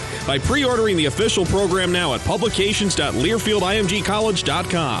basket, by pre-ordering the official program now at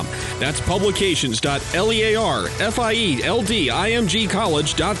publications.learfieldimgcollege.com. That's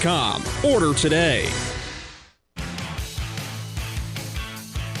publications.learfieldimgcollege.com. Order today.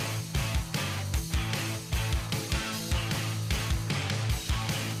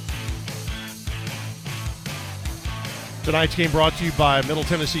 Tonight's game brought to you by Middle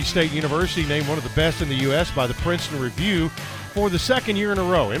Tennessee State University, named one of the best in the U.S. by the Princeton Review for the second year in a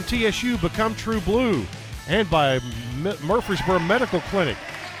row. MTSU become true blue. And by Murfreesboro Medical Clinic,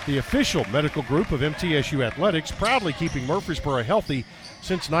 the official medical group of MTSU Athletics, proudly keeping Murfreesboro healthy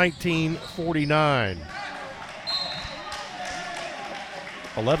since 1949.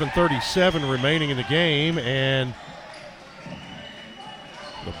 11:37 remaining in the game, and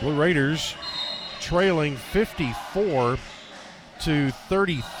the Blue Raiders trailing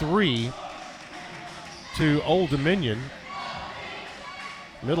 54-33 to Old Dominion.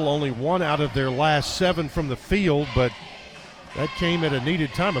 Middle only one out of their last 7 from the field, but that came at a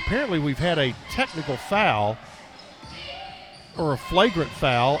needed time. Apparently we've had a technical foul or a flagrant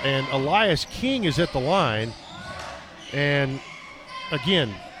foul, and Elias King is at the line. And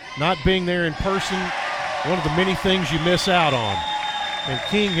again, not being there in person, one of the many things you miss out on. And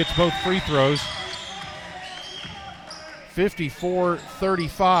King hits both free throws.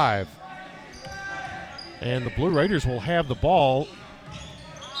 54-35. And the Blue Raiders will have the ball.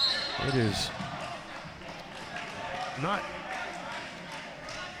 It is not.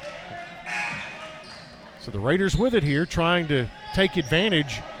 So the Raiders with it here, trying to take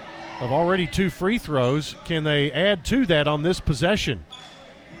advantage of already 2 free throws. Can they add to that on this possession?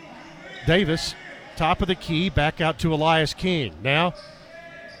 Davis, top of the key, back out to Elias King. Now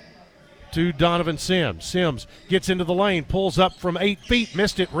to Donovan Sims. Sims gets into the lane, pulls up from 8 feet,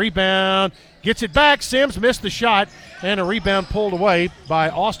 missed it, rebound, gets it back. Sims missed the shot, and a rebound pulled away by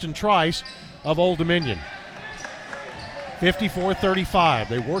Austin Trice of Old Dominion. 54-35.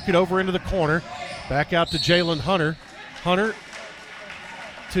 They work it over into the corner. Back out to Jalen Hunter. Hunter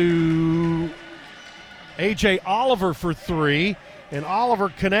to A.J. Oliver for 3, and Oliver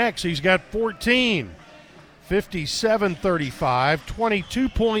connects. He's got 14. 57-35,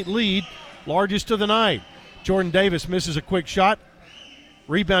 22-point lead, largest of the night. Jordan Davis misses a quick shot.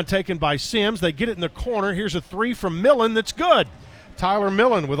 Rebound taken by Sims. They get it in the corner. Here's a 3 from Millen that's good. Tyler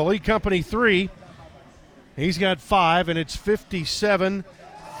Millen with a Lee Company 3. He's got 5, and it's 57-38.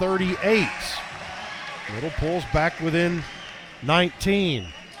 Middle pulls back within 19.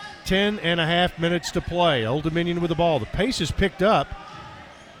 10.5 minutes to play. Old Dominion with the ball. The pace is picked up,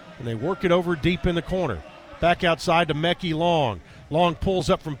 and they work it over deep in the corner. Back outside to Mecky Long. Long pulls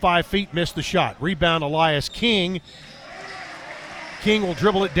up from 5 feet, missed the shot. Rebound Elias King. King will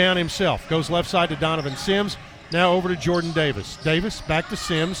dribble it down himself. Goes left side to Donovan Sims. Now over to Jordan Davis. Davis back to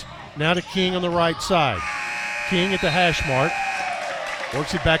Sims. Now to King on the right side. King at the hash mark.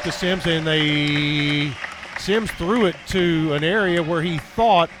 Works it back to Sims, and Sims threw it to an area where he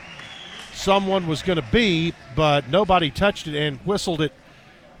thought someone was going to be, but nobody touched it and whistled it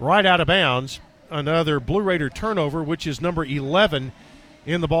right out of bounds. Another Blue Raider turnover, which is number 11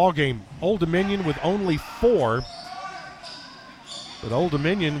 in the ballgame. Old Dominion with only 4, but Old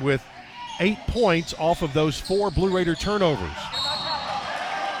Dominion with 8 points off of those 4 Blue Raider turnovers.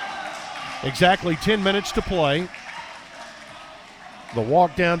 Exactly 10 minutes to play. The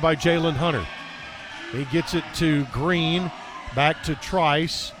walk down by Jalen Hunter. He gets it to Green, back to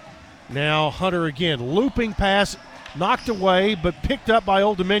Trice. Now Hunter again. Looping pass, knocked away, but picked up by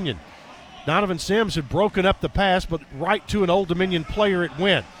Old Dominion. Donovan Sims had broken up the pass, but right to an Old Dominion player it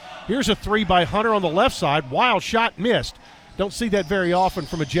went. Here's a 3 by Hunter on the left side. Wild shot missed. Don't see that very often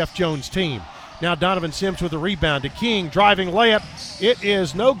from a Jeff Jones team. Now Donovan Sims with a rebound to King. Driving layup. It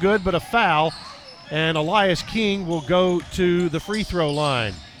is no good, but a foul. And Elias King will go to the free throw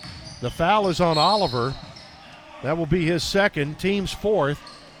line. The foul is on Oliver. That will be his second, team's fourth,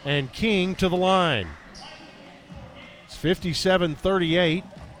 and King to the line. It's 57-38.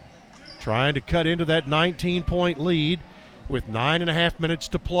 Trying to cut into that 19-point lead with 9.5 minutes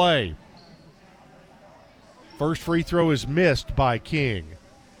to play. First free throw is missed by King.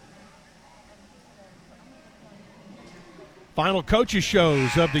 Final coaches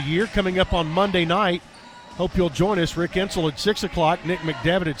shows of the year coming up on Monday night. Hope you'll join us. Rick Ensel at 6 o'clock, Nick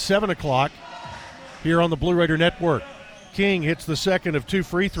McDevitt at 7 o'clock here on the Blue Raider Network. King hits the second of 2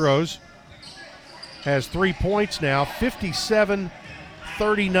 free throws. Has 3 points now,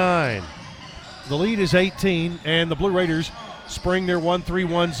 57-39. The lead is 18, and the Blue Raiders spring their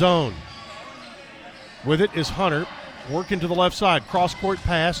 1-3-1 zone. With it is Hunter, working to the left side. Cross-court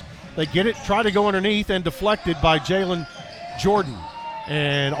pass. They get it, try to go underneath, and deflected by Jalen Jordan.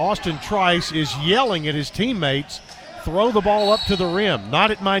 And Austin Trice is yelling at his teammates, throw the ball up to the rim, not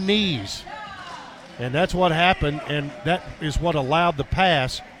at my knees. And that's what happened, and that is what allowed the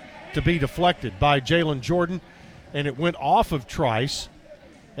pass to be deflected by Jalen Jordan. And it went off of Trice,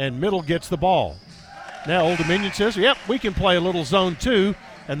 and Middle gets the ball. Now Old Dominion says, yep, we can play a little zone 2,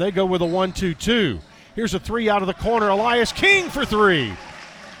 and they go with a 1-2-2. Here's a 3 out of the corner. Elias King for 3.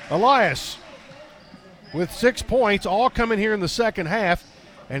 Elias with 6 points, all coming here in the second half,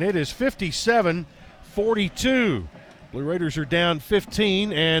 and it is 57-42. Blue Raiders are down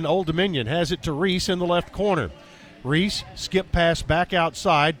 15, and Old Dominion has it to Reese in the left corner. Reese, skip pass back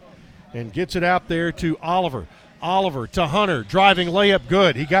outside, and gets it out there to Oliver. Oliver to Hunter, driving layup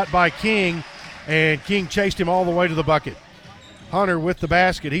good. He got by King, and King chased him all the way to the bucket. Hunter with the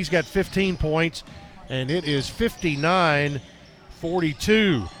basket. He's got 15 points, and it is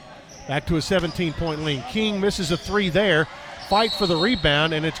 59-42. Back to a 17-point lead. King misses a 3 there. Fight for the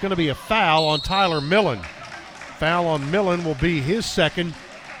rebound, and it's going to be a foul on Tyler Millen. Foul on Millen will be his second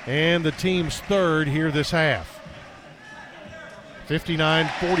and the team's third here this half.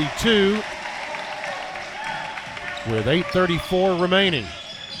 59-42 with 8:34 remaining.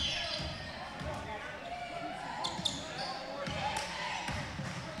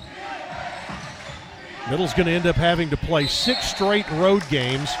 Middle's going to end up having to play 6 straight road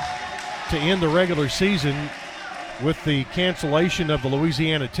games to end the regular season with the cancellation of the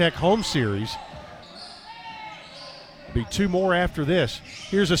Louisiana Tech home series. Be 2 more after this.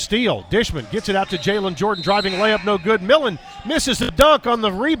 Here's a steal. Dishman gets it out to Jalen Jordan, driving layup, no good. Millen misses the dunk on the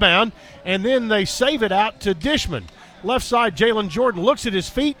rebound, and then they save it out to Dishman. Left side, Jalen Jordan looks at his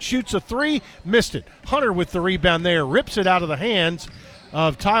feet, shoots a 3, missed it. Hunter with the rebound there, rips it out of the hands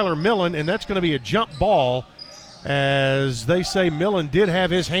of Tyler Millen, and that's going to be a jump ball. As they say, Millen did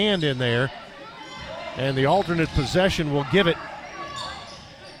have his hand in there, and the alternate possession will give it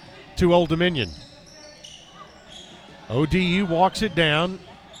to Old Dominion. ODU walks it down.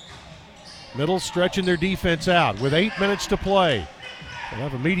 Middle stretching their defense out with 8 minutes to play. They'll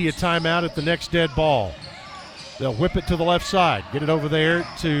have a media timeout at the next dead ball. They'll whip it to the left side. Get it over there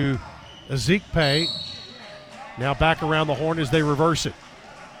to Ezekpe. Now back around the horn as they reverse it.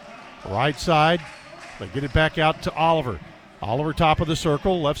 Right side. They get it back out to Oliver. Oliver top of the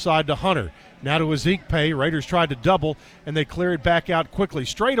circle. Left side to Hunter. Now to Ezekpe. Raiders tried to double, and they clear it back out quickly.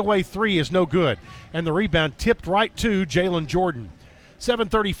 Straightaway 3 is no good. And the rebound tipped right to Jalen Jordan.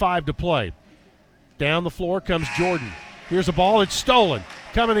 7:35 to play. Down the floor comes Jordan. Here's a ball. It's stolen.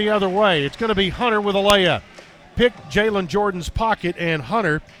 Coming the other way. It's going to be Hunter with a layup. Picked Jalen Jordan's pocket, and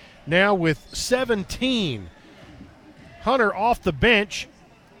Hunter now with 17. Hunter off the bench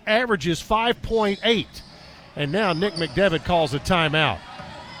averages 5.8. And now Nick McDevitt calls a timeout.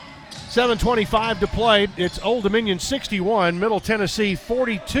 7:25 to play. It's Old Dominion 61, Middle Tennessee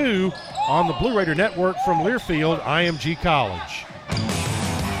 42 on the Blue Raider Network from Learfield IMG College.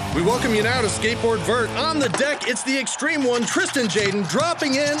 We welcome you now to Skateboard Vert. On the deck, it's the Extreme One, Tristan Jaden,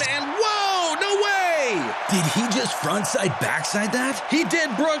 dropping in, and whoa! Did he just frontside backside that? He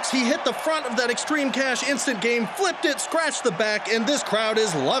did, Brooks. He hit the front of that Extreme Cash instant game, flipped it, scratched the back, and this crowd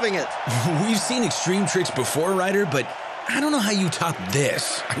is loving it. We've seen extreme tricks before, Ryder, but I don't know how you top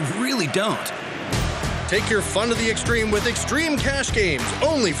this. I really don't. Take your fun to the extreme with Extreme Cash games,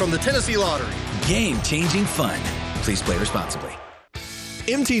 only from the Tennessee Lottery. Game-changing fun. Please play responsibly.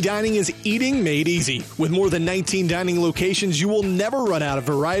 MT Dining is eating made easy. With more than 19 dining locations, you will never run out of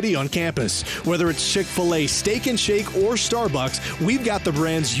variety on campus. Whether it's Chick-fil-A, Steak and Shake, or Starbucks, we've got the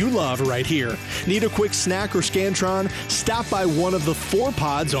brands you love right here. Need a quick snack or Scantron? Stop by one of the 4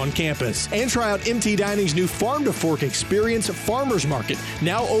 pods on campus. And try out MT Dining's new Farm to Fork Experience Farmers Market,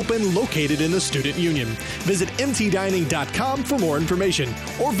 now open, located in the Student Union. Visit mtdining.com for more information,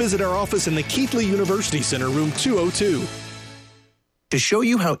 or visit our office in the Keithley University Center, room 202. To show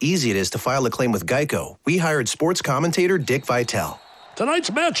you how easy it is to file a claim with Geico, we hired sports commentator Dick Vitale. Tonight's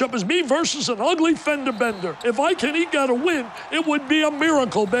matchup is me versus an ugly fender bender. If I can eke out a win, it would be a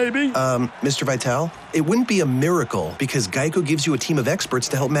miracle, baby. Mr. Vitale, it wouldn't be a miracle because Geico gives you a team of experts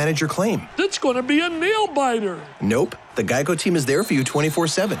to help manage your claim. That's going to be a nail-biter. Nope. The Geico team is there for you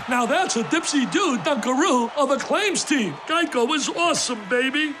 24/7. Now that's a dipsy-do dunkaroo of a claims team. Geico is awesome,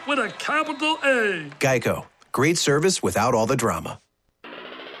 baby, with a capital A. Geico. Great service without all the drama.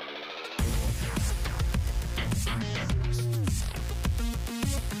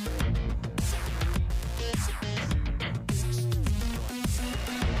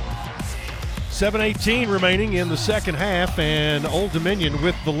 .7:18 remaining in the second half, and Old Dominion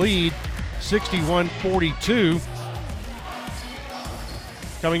with the lead, 61-42.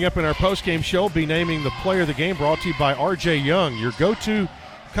 Coming up in our postgame show, be naming the player of the game, brought to you by R.J. Young, your go-to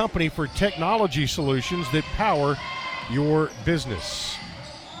company for technology solutions that power your business.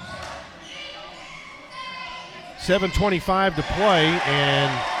 7:25 to play,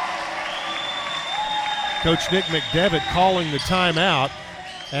 and Coach Nick McDevitt calling the timeout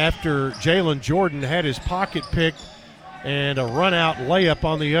after Jalen Jordan had his pocket picked and a run-out layup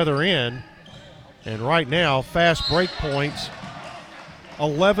on the other end. And right now, fast break points,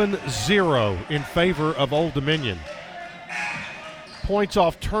 11-0 in favor of Old Dominion. Points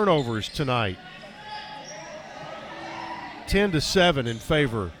off turnovers tonight, 10-7 in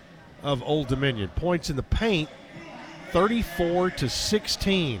favor of Old Dominion. Points in the paint,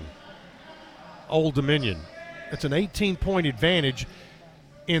 34-16, Old Dominion. That's an 18-point advantage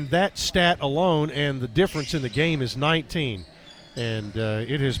in that stat alone, and the difference in the game is 19. And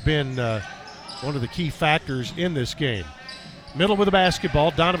it has been one of the key factors in this game. Middle with the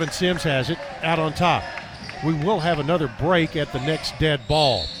basketball, Donovan Sims has it out on top. We will have another break at the next dead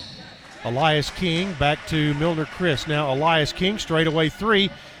ball. Elias King back to Milner Chris. Now Elias King, straightaway 3,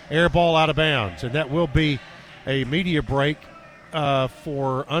 air ball out of bounds. And that will be a media break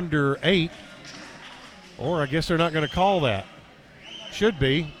for under 8. Or I guess they're not going to call that. Should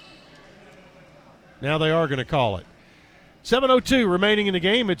be. Now they are going to call it. 7:02 remaining in the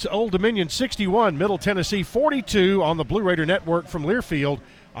game. It's Old Dominion 61, Middle Tennessee 42 on the Blue Raider Network from Learfield,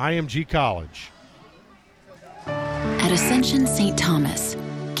 IMG College. At Ascension St. Thomas,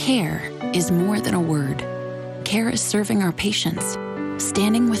 care is more than a word. Care is serving our patients,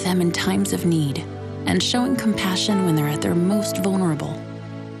 standing with them in times of need, and showing compassion when they're at their most vulnerable.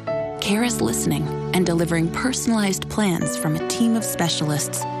 Care is listening and delivering personalized plans from a team of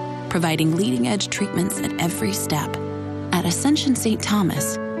specialists, providing leading-edge treatments at every step. At Ascension St.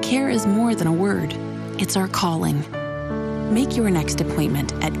 Thomas, care is more than a word. It's our calling. Make your next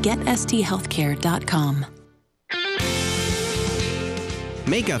appointment at getsthealthcare.com.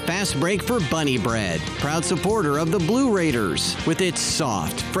 Make a fast break for Bunny Bread, proud supporter of the Blue Raiders. With its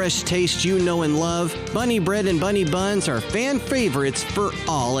soft, fresh taste you know and love, Bunny Bread and Bunny Buns are fan favorites for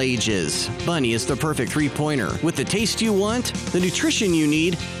all ages. Bunny is the perfect three-pointer with the taste you want, the nutrition you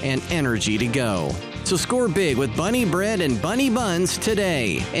need, and energy to go. So score big with Bunny Bread and Bunny Buns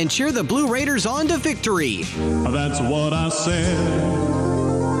today and cheer the Blue Raiders on to victory. That's what I said.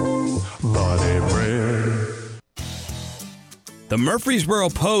 Bunny Bread. The Murfreesboro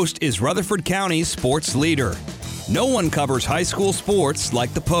Post is Rutherford County's sports leader. No one covers high school sports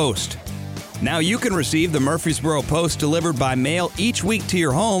like the Post. Now you can receive the Murfreesboro Post delivered by mail each week to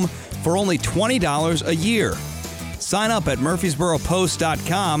your home for only $20 a year. Sign up at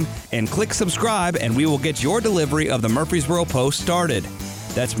murfreesboropost.com and click subscribe, and we will get your delivery of the Murfreesboro Post started.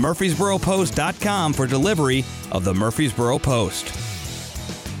 That's murfreesboropost.com for delivery of the Murfreesboro Post.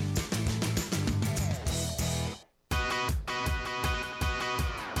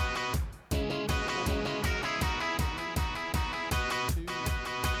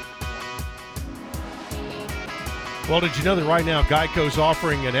 Well, did you know that right now Geico's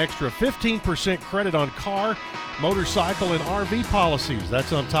offering an extra 15% credit on car, motorcycle, and RV policies?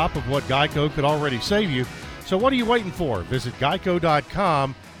 That's on top of what Geico could already save you. So what are you waiting for? Visit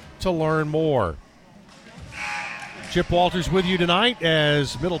geico.com to learn more. Chip Walters with you tonight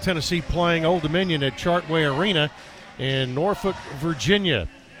as Middle Tennessee playing Old Dominion at Chartway Arena in Norfolk, Virginia.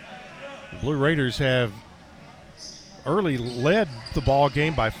 The Blue Raiders have early led the ball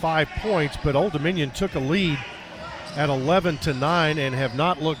game by 5 points, but Old Dominion took a lead at 11-9 and have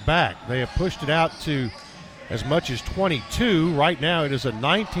not looked back. They have pushed it out to as much as 22. Right now it is a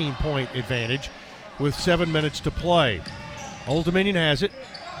 19-point advantage with 7 minutes to play. Old Dominion has it.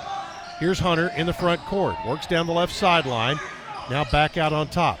 Here's Hunter in the front court. Works down the left sideline. Now back out on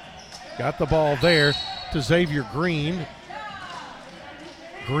top. Got the ball there to Xavier Green.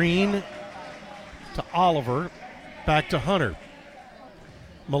 Green to Oliver. Back to Hunter.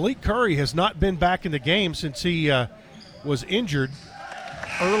 Malik Curry has not been back in the game since he was injured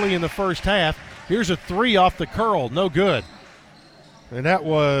early in the first half. Here's a three off the curl. No good. And that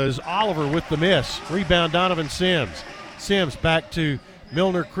was Oliver with the miss. Rebound Donovan Sims. Sims back to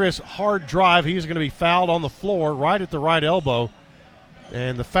Milner Chris. Hard drive. He's going to be fouled on the floor right at the right elbow.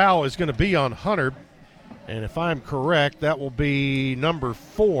 And the foul is going to be on Hunter. And if I'm correct, that will be number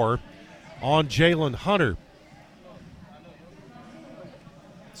 4 on Jalen Hunter.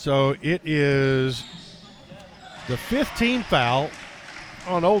 So it is the 15th foul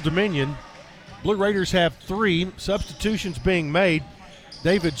on Old Dominion. Blue Raiders have 3 substitutions being made.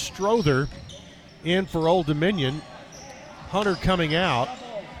 David Strother in for Old Dominion. Hunter coming out.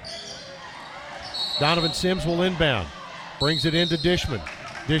 Donovan Sims will inbound. Brings it into Dishman.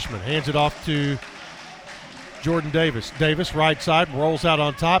 Dishman hands it off to Jordan Davis. Davis, right side, rolls out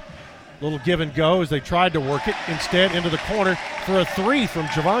on top. Little give and go as they tried to work it. Instead, into the corner for a 3 from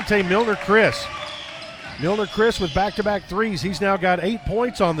Javante Milner Chris. Milner Chris with back-to-back threes. He's now got 8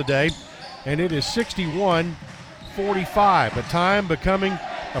 points on the day, and it is 61-45. But time becoming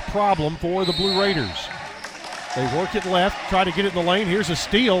a problem for the Blue Raiders. They work it left, try to get it in the lane. Here's a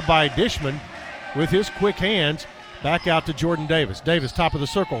steal by Dishman with his quick hands. Back out to Jordan Davis. Davis, top of the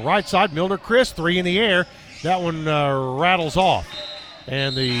circle. Right side, Milner Chris, 3 in the air. That one rattles off.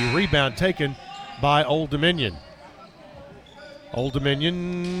 And the rebound taken by Old Dominion. Old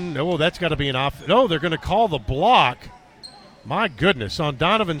Dominion, oh, that's got to be an off. No, they're going to call the block. My goodness, on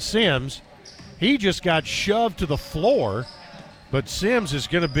Donovan Sims. He just got shoved to the floor, but Sims is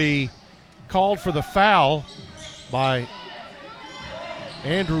going to be called for the foul by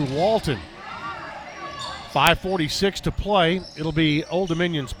Andrew Walton. 5:46 to play. It'll be Old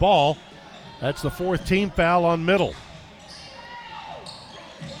Dominion's ball. That's the 4th team foul on Middle.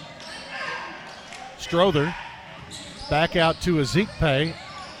 Strother back out to Ezekpe.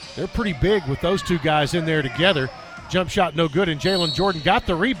 They're pretty big with those two guys in there together. Jump shot no good, and Jalen Jordan got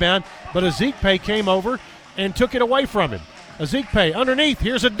the rebound, but Ezekpe came over and took it away from him. Ezekpe underneath.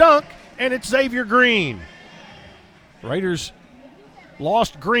 Here's a dunk, and it's Xavier Green. Raiders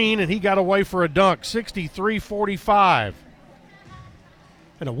lost Green, and he got away for a dunk. 63-45.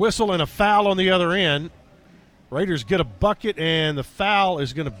 And a whistle and a foul on the other end. Raiders get a bucket, and the foul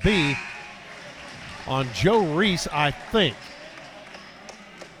is going to be on Joe Reese, I think.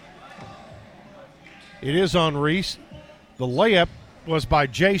 It is on Reese. The layup was by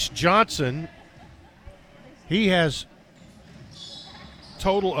Jace Johnson. He has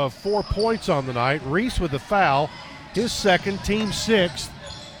total of 4 points on the night. Reese with the foul, his second, team 6th,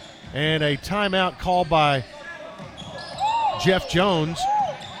 and a timeout called by Jeff Jones,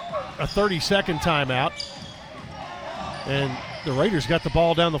 a 30-second timeout. And the Raiders got the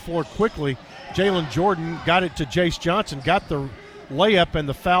ball down the floor quickly. Jalen Jordan got it to Jace Johnson, got the layup and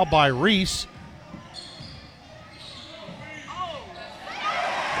the foul by Reese.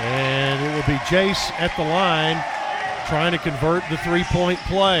 And it will be Jace at the line trying to convert the 3-point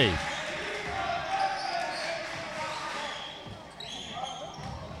play.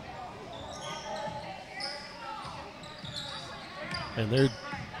 And they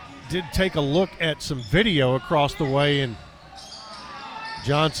did take a look at some video across the way, and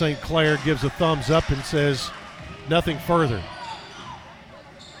John St. Clair gives a thumbs up and says nothing further.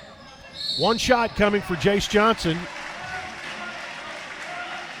 One shot coming for Jace Johnson.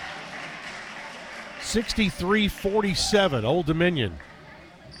 63-47, Old Dominion.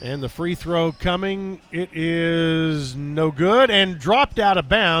 And the free throw coming. It is no good and dropped out of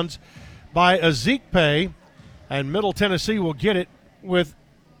bounds by Ezekpe. And Middle Tennessee will get it with,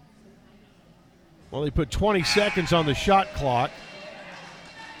 well, they put 20 seconds on the shot clock.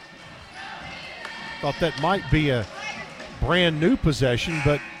 Thought that might be a brand new possession,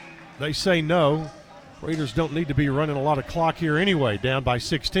 but they say no. Raiders don't need to be running a lot of clock here anyway, down by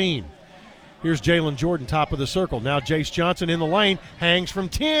 16. Here's Jalen Jordan, top of the circle. Now Jace Johnson in the lane, hangs from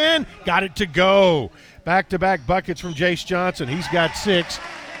 10, got it to go. Back-to-back buckets from Jace Johnson. He's got 6,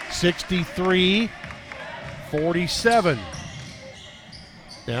 63-47.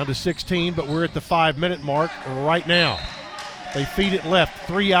 Down to 16, but we're at the 5-minute mark right now. They feed it left,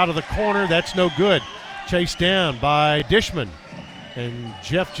 3 out of the corner. That's no good. Chased down by Dishman. And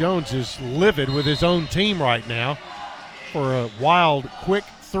Jeff Jones is livid with his own team right now for a wild, quick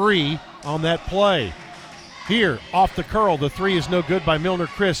 3 on that play. Here, off the curl, the 3 is no good by Milner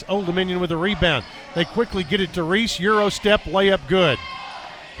Chris. Old Dominion with a rebound. They quickly get it to Reese. Euro step, layup good.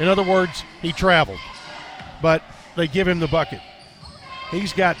 In other words, he traveled. But they give him the bucket.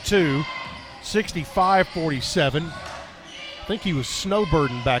 He's got 2, 65-47. I think he was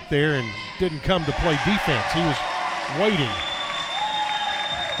snowbirding back there and didn't come to play defense. He was waiting.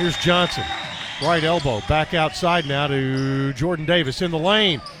 Here's Johnson, right elbow, back outside now to Jordan Davis in the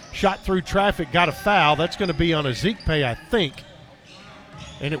lane. Shot through traffic, got a foul. That's going to be on Ezekpe, I think.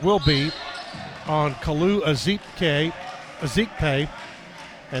 And it will be on Kalu Ezekpe,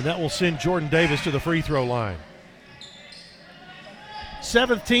 and that will send Jordan Davis to the free throw line.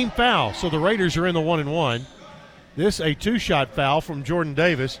 7th team foul, so the Raiders are in the 1-and-1. This a 2-shot foul from Jordan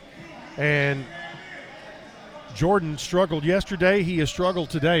Davis, and Jordan struggled yesterday. He has struggled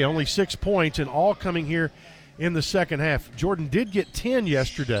today. Only 6 points, and all coming here in the second half. Jordan did get 10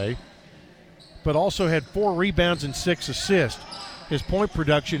 yesterday, but also had 4 rebounds and 6 assists. His point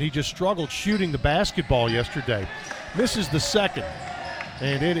production, he just struggled shooting the basketball yesterday. Misses the second,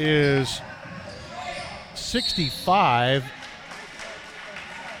 and it is 65-50.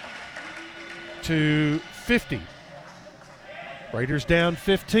 Raiders down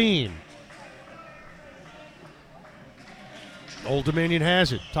 15. Old Dominion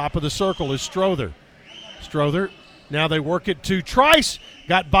has it. Top of the circle is Strother. Strother, now they work it to Trice.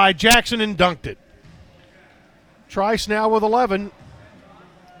 Got by Jackson and dunked it. Trice now with 11.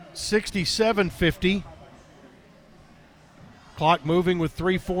 67-50. Clock moving with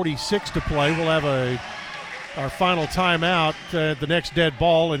 3:46 to play. We'll have our final timeout, the next dead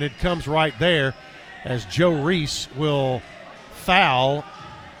ball, and it comes right there as Joe Reese will foul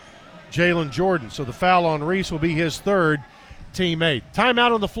Jalen Jordan. So the foul on Reese will be his 3rd, teammate.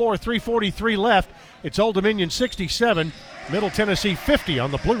 Timeout on the floor, 3:43 left. It's Old Dominion 67, Middle Tennessee 50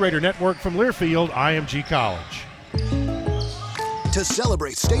 on the Blue Raider Network from Learfield, IMG College. To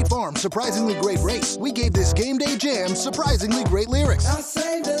celebrate State Farm's surprisingly great race, we gave this game day jam surprisingly great lyrics. I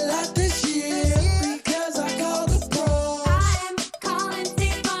saved a lot this year because I called the pros. I am calling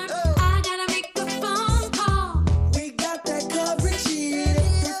State Farm. I gotta make a phone call. We got that coverage here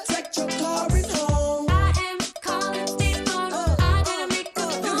to protect your car and home. I am calling State Farm. I gotta make a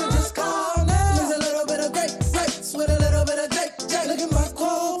phone call. You can just call now. There's a little bit of great race with a little bit of Jake. Look at my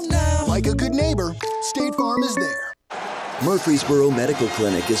quote now. Like a good neighbor, State Farm is there. Murfreesboro Medical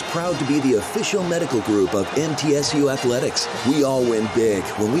Clinic is proud to be the official medical group of MTSU Athletics. We all win big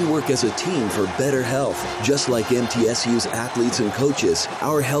when we work as a team for better health. Just like MTSU's athletes and coaches,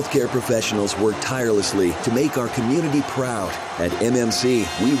 our healthcare professionals work tirelessly to make our community proud. At MMC,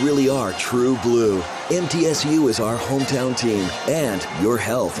 we really are true blue. MTSU is our hometown team, and your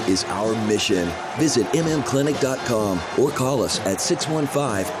health is our mission. Visit mmclinic.com or call us at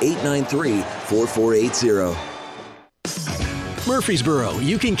 615-893-4480. Murfreesboro,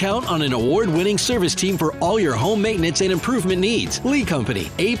 you can count on an award-winning service team for all your home maintenance and improvement needs. Lee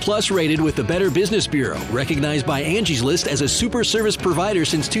Company, A+ rated with the Better Business Bureau, recognized by Angie's List as a super service provider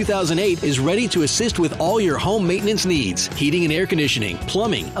since 2008, is ready to assist with all your home maintenance needs. Heating and air conditioning,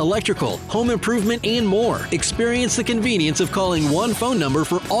 plumbing, electrical, home improvement, and more. Experience the convenience of calling one phone number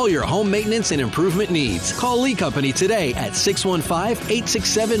for all your home maintenance and improvement needs. Call Lee Company today at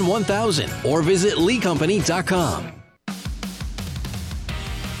 615-867-1000 or visit leecompany.com.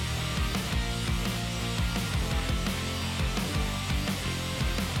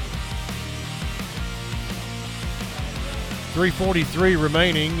 .343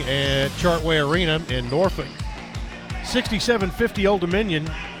 remaining at Chartway Arena in Norfolk. 67-50 Old Dominion.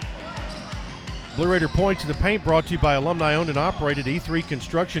 Blue Raider Points in the Paint brought to you by alumni-owned and operated E3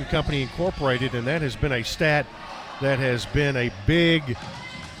 Construction Company Incorporated, and that has been a stat that has been a big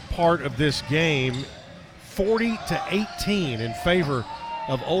part of this game. 40-18 in favor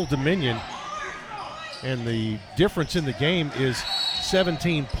of Old Dominion, and the difference in the game is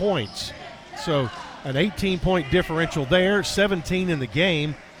 17 points. So an 18-point differential there, 17 in the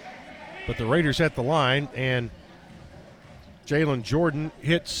game, but the Raiders at the line, and Jalen Jordan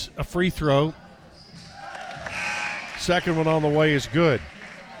hits a free throw. Second one on the way is good.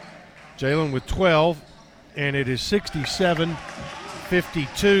 Jalen with 12, and it is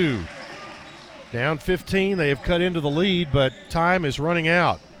 67-52. Down 15, they have cut into the lead, but time is running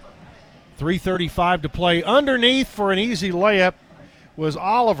out. 3:35 to play. Underneath for an easy layup was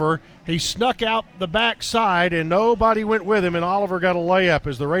Oliver. He snuck out the backside, and nobody went with him, and Oliver got a layup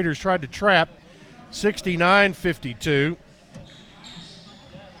as the Raiders tried to trap. 69-52.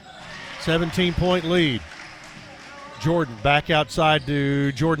 17-point lead. Jordan back outside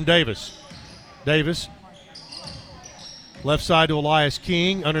to Jordan Davis. Davis, left side to Elias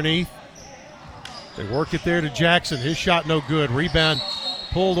King, underneath. They work it there to Jackson. His shot no good. Rebound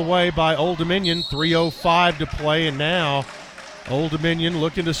pulled away by Old Dominion. 3:05 to play, and now Old Dominion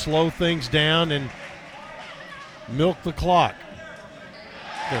looking to slow things down and milk the clock.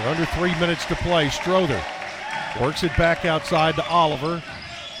 They're under 3 minutes to play. Strother works it back outside to Oliver.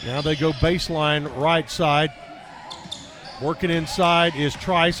 Now they go baseline right side. Working inside is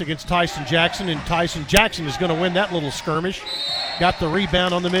Trice against Tyson Jackson, and Tyson Jackson is going to win that little skirmish. Got the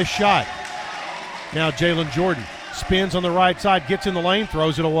rebound on the missed shot. Now Jalen Jordan spins on the right side, gets in the lane,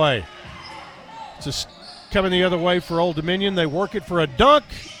 throws it away. It's just coming the other way for Old Dominion. They work it for a dunk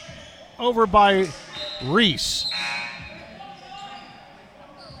over by Reese.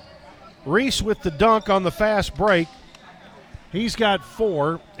 Reese with the dunk on the fast break. He's got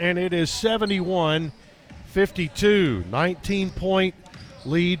 4, and it is 71-52. 19-point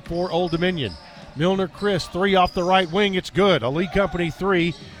lead for Old Dominion. Milner Chris, 3 off the right wing. It's good. A lead company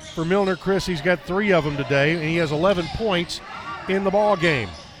 3 for Milner Chris. He's got 3 of them today, and he has 11 points in the ball game.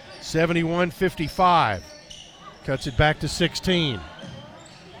 71-55. Cuts it back to 16.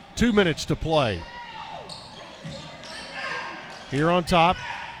 2 minutes to play. Here on top,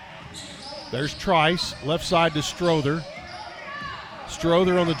 there's Trice, left side to Strother.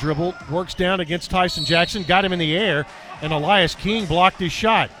 Strother on the dribble, works down against Tyson Jackson, got him in the air, and Elias King blocked his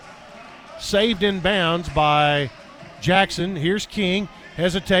shot. Saved in bounds by Jackson. Here's King,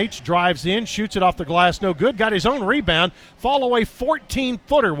 hesitates, drives in, shoots it off the glass, no good, got his own rebound. Fall away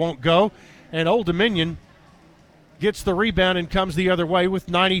 14-footer won't go, and Old Dominion gets the rebound and comes the other way with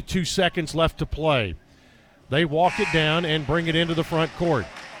 92 seconds left to play. They walk it down and bring it into the front court.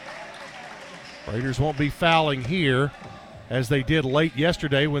 Raiders won't be fouling here, as they did late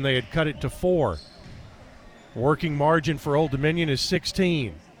yesterday when they had cut it to 4. Working margin for Old Dominion is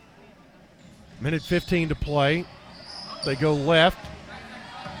 16. Minute 15 to play. They go left.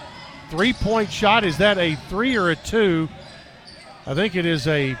 3-point shot. Is that a 3 or a 2? I think it is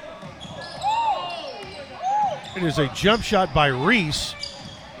a jump shot by Reese.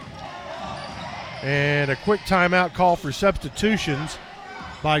 And a quick timeout call for substitutions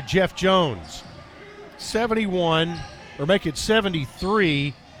by Jeff Jones. 71, or make it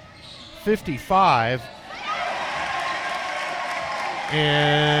 73-55.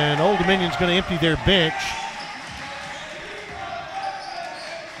 And Old Dominion's going to empty their bench.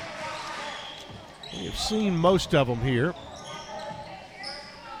 We've seen most of them here.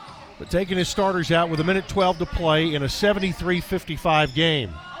 But taking his starters out with a minute 12 to play in a 73-55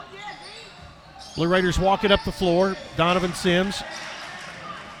 game. Blue Raiders walk it up the floor. Donovan Sims,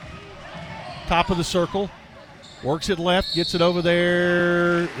 top of the circle. Works it left, gets it over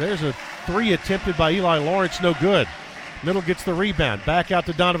there. There's a 3 attempted by Eli Lawrence, no good. Middle gets the rebound. Back out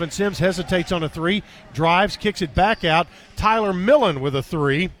to Donovan Sims, hesitates on a 3, drives, kicks it back out. Tyler Millen with a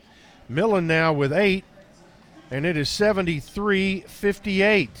 3. Millen now with 8, and it is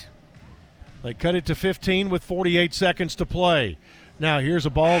 73-58. They cut it to 15 with 48 seconds to play. Now here's a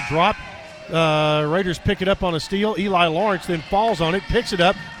ball drop. Raiders pick it up on a steal. Eli Lawrence then falls on it, picks it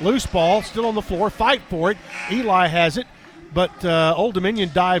up. Loose ball, still on the floor, fight for it. Eli has it, but Old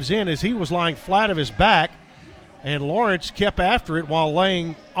Dominion dives in as he was lying flat of his back, and Lawrence kept after it while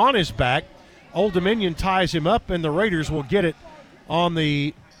laying on his back. Old Dominion ties him up, and the Raiders will get it on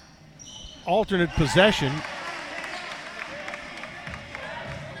the alternate possession.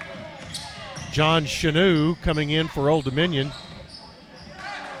 John Chanu coming in for Old Dominion.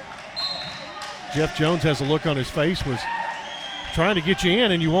 Jeff Jones has a look on his face, was trying to get you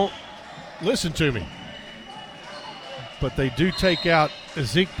in and you won't listen to me. But they do take out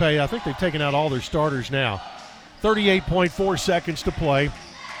Ezekpe. I think they've taken out all their starters now. 38.4 seconds to play.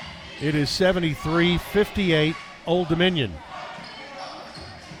 It is 73-58 Old Dominion.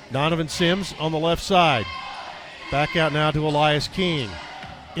 Donovan Sims on the left side. Back out now to Elias King.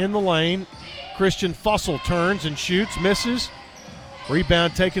 In the lane, Christian Fussell turns and shoots, misses.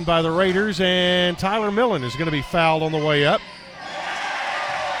 Rebound taken by the Raiders, and Tyler Millen is going to be fouled on the way up.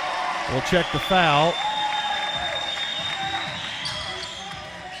 We'll check the foul.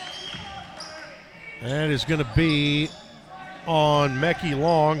 That is going to be on Mecky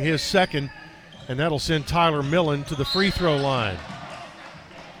Long, his second. and that'll send Tyler Millen to the free throw line.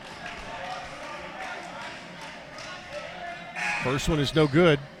 First one is no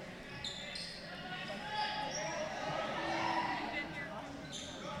good.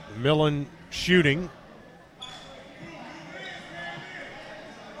 Millen shooting.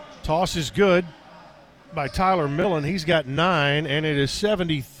 Toss is good by Tyler Millen. He's got 9, and it is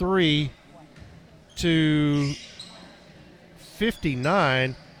 73 to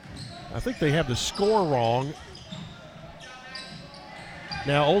 59. I think they have the score wrong.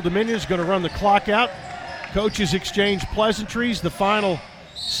 Now Old Dominion's going to run the clock out. Coaches exchange pleasantries. The final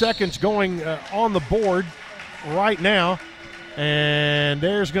seconds going on the board right now. And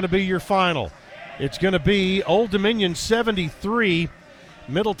there's going to be your final. It's going to be Old Dominion 73,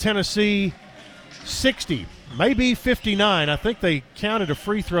 Middle Tennessee 60, maybe 59. I think they counted a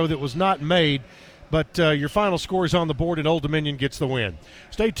free throw that was not made, but your final score is on the board and Old Dominion gets the win.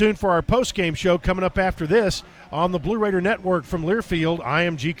 Stay tuned for our post-game show coming up after this on the Blue Raider Network from Learfield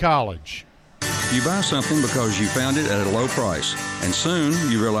IMG College. You buy something because you found it at a low price, and soon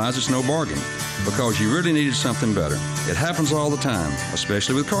you realize it's no bargain because you really needed something better. It happens all the time,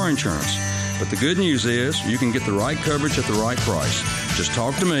 especially with car insurance. But the good news is you can get the right coverage at the right price. Just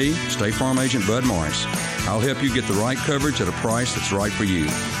talk to me, State Farm Agent Bud Morris. I'll help you get the right coverage at a price that's right for you.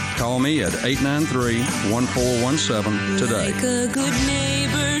 Call me at 893-1417 today. Like a good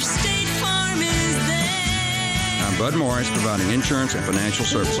neighbor, State Farm is there. I'm Bud Morris, providing insurance and financial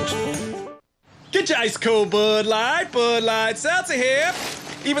services. Get your ice cold Bud Light. Bud Light Seltzer here.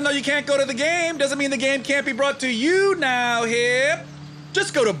 Even though you can't go to the game, doesn't mean the game can't be brought to you now here.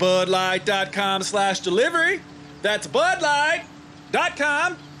 Just go to budlight.com/delivery. That's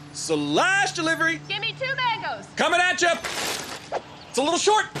budlight.com/delivery. Give me 2 mangoes. Coming at you. It's a little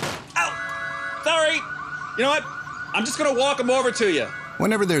short. Ow. Sorry. You know what? I'm just going to walk them over to you.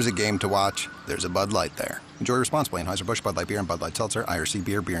 Whenever there's a game to watch, there's a Bud Light there. Enjoy responsibly. Anheuser-Busch, Bud Light Beer, and Bud Light Seltzer, IRC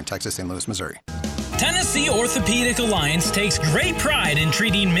Beer, beer in Texas, St. Louis, Missouri. Tennessee Orthopedic Alliance takes great pride in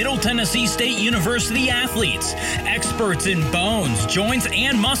treating Middle Tennessee State University athletes. Experts in bones, joints,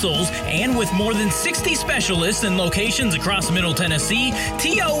 and muscles, and with more than 60 specialists in locations across Middle Tennessee,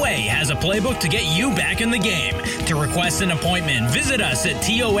 TOA has a playbook to get you back in the game. To request an appointment, visit us at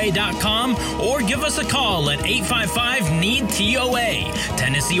TOA.com or give us a call at 855-NEED-TOA.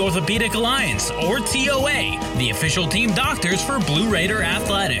 Tennessee Orthopedic Alliance, or TOA, the official team doctors for Blue Raider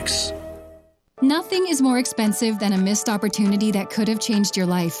Athletics. Nothing is more expensive than a missed opportunity that could have changed your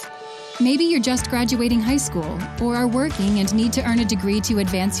life. Maybe you're just graduating high school, or are working and need to earn a degree to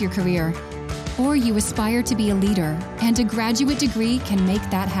advance your career. Or you aspire to be a leader, and a graduate degree can make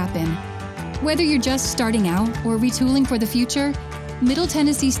that happen. Whether you're just starting out or retooling for the future, Middle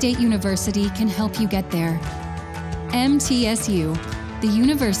Tennessee State University can help you get there. MTSU, the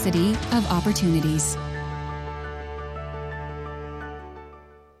University of Opportunities.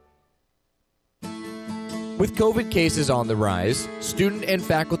 With COVID cases on the rise, student and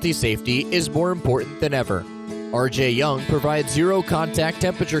faculty safety is more important than ever. RJ Young provides zero-contact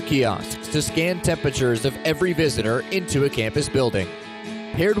temperature kiosks to scan temperatures of every visitor into a campus building.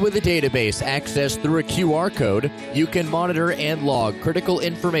 Paired with a database accessed through a QR code, you can monitor and log critical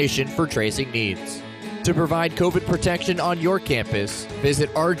information for tracing needs. To provide COVID protection on your campus,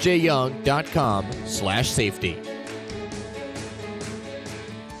 visit rjyoung.com/safety.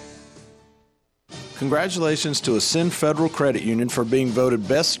 Congratulations to Ascend Federal Credit Union for being voted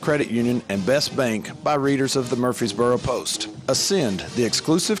Best Credit Union and Best Bank by readers of the Murfreesboro Post. Ascend, the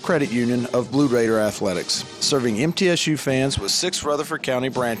exclusive credit union of Blue Raider Athletics, serving MTSU fans with 6 Rutherford County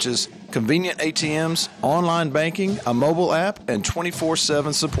branches, convenient ATMs, online banking, a mobile app, and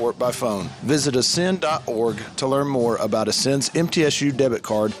 24/7 support by phone. Visit ascend.org to learn more about Ascend's MTSU debit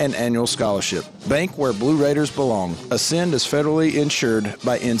card and annual scholarship. Bank where Blue Raiders belong. Ascend is federally insured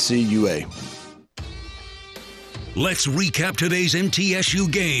by NCUA. Let's recap today's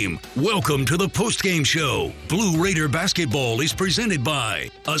MTSU game. Welcome to the postgame show. Blue Raider basketball is presented by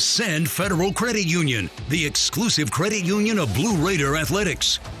Ascend Federal Credit Union, the exclusive credit union of Blue Raider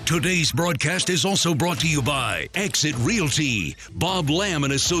Athletics. Today's broadcast is also brought to you by Exit Realty, Bob Lamb &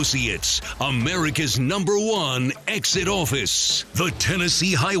 Associates, America's #1 exit office. The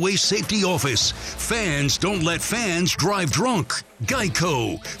Tennessee Highway Safety Office. Fans don't let fans drive drunk.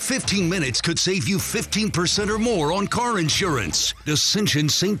 Geico. 15 minutes could save you 15% or more on car insurance. Ascension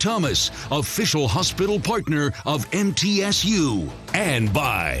St. Thomas, official hospital partner of MTSU. And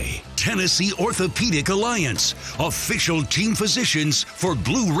by Tennessee Orthopedic Alliance, official team physicians for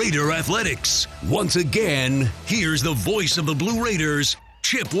Blue Raider Athletics. Once again, here's the voice of the Blue Raiders,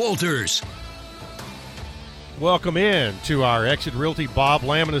 Chip Walters. Welcome in to our Exit Realty Bob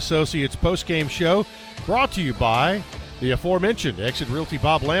Lamb & Associates postgame show, brought to you by the aforementioned Exit Realty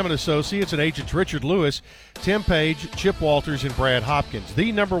Bob Lamb & Associates and agents Richard Lewis, Tim Page, Chip Walters, and Brad Hopkins,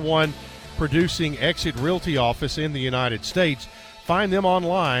 the #1 producing Exit Realty office in the United States. Find them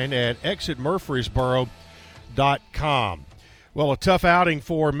online at exitmurfreesboro.com. Well, a tough outing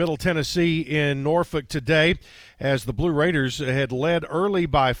for Middle Tennessee in Norfolk today, as the Blue Raiders had led early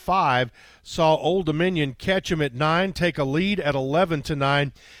by 5, saw Old Dominion catch them at 9, take a lead at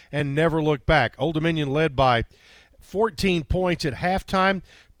 11-9, and never look back. Old Dominion led by 14 points at halftime,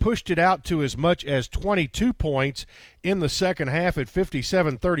 pushed it out to as much as 22 points in the second half at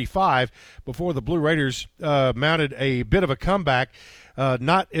 57-35 before the Blue Raiders mounted a bit of a comeback.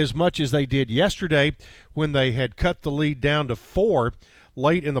 Not as much as they did yesterday when they had cut the lead down to 4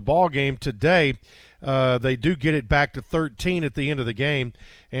 late in the ball game. Today, they do get it back to 13 at the end of the game,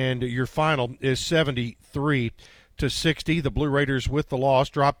 and your final is 73-60. The Blue Raiders, with the loss,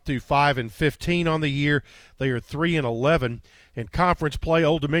 dropped to 5-15 on the year. They are 3-11 in conference play.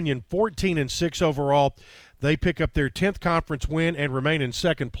 Old Dominion 14-6 overall. They pick up their 10th conference win and remain in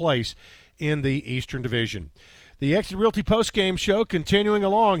second place in the Eastern Division. The Exit Realty postgame show continuing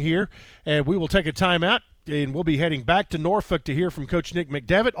along here, and we will take a timeout, and we'll be heading back to Norfolk to hear from Coach Nick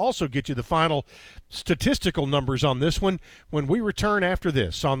McDevitt. Also get you the final statistical numbers on this one when we return after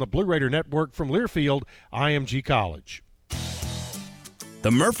this on the Blue Raider Network from Learfield, IMG College.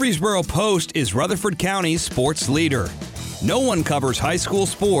 The Murfreesboro Post is Rutherford County's sports leader. No one covers high school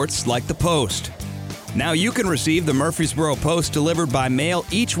sports like the Post. Now you can receive the Murfreesboro Post delivered by mail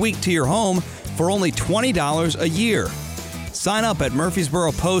each week to your home for only $20 a year. Sign up at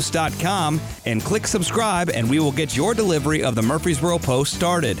murfreesboropost.com and click subscribe, and we will get your delivery of the Murfreesboro Post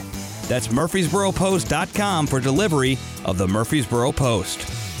started. That's murfreesboropost.com for delivery of the Murfreesboro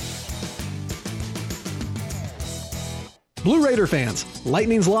Post. Blue Raider fans,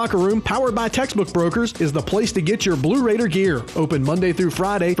 Lightning's Locker Room, powered by Textbook Brokers, is the place to get your Blue Raider gear. Open Monday through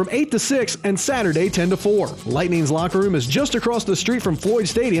Friday from 8 to 6 and Saturday 10 to 4. Lightning's Locker Room is just across the street from Floyd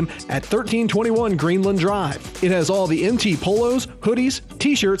Stadium at 1321 Greenland Drive. It has all the MT polos, hoodies,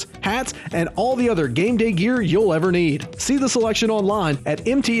 t-shirts, hats, and all the other game day gear you'll ever need. See the selection online at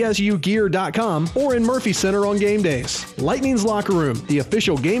mtsugear.com or in Murphy Center on game days. Lightning's Locker Room, the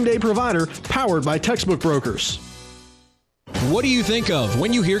official game day provider, powered by Textbook Brokers. What do you think of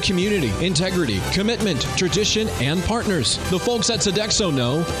when you hear community, integrity, commitment, tradition, and partners? The folks at Sodexo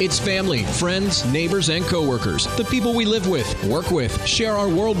know it's family, friends, neighbors, and coworkers, the people we live with, work with, share our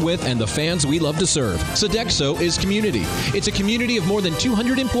world with, and the fans we love to serve. Sodexo is community. It's a community of more than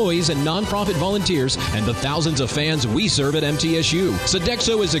 200 employees and nonprofit volunteers and the thousands of fans we serve at MTSU.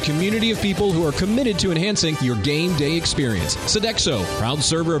 Sodexo is a community of people who are committed to enhancing your game day experience. Sodexo, proud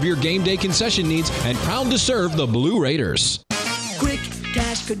server of your game day concession needs and proud to serve the Blue Raiders. Quick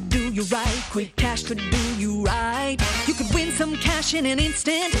Cash could do you right. Quick Cash could do you right. You could win some cash in an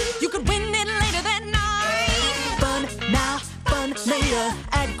instant. You could win it later that night. Fun now, fun later.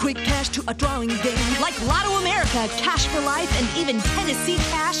 Add Quick Cash to a drawing game. Like Lotto America, Cash for Life, and even Tennessee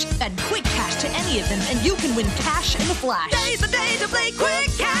Cash. Add Quick Cash to any of them, and you can win cash in a flash. Today's the day to play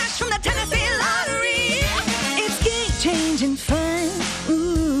Quick Cash from the Tennessee Lottery. It's game-changing fun.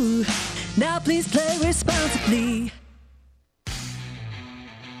 Ooh. Now please play responsibly.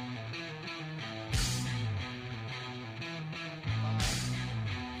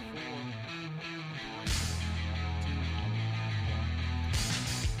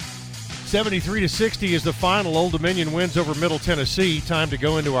 $73-60 is the final. Old Dominion wins over Middle Tennessee. Time to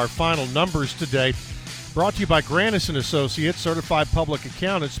go into our final numbers today. Brought to you by Grannis & Associates, certified public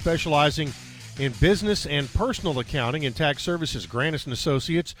accountants specializing in business and personal accounting and tax services. Grannis &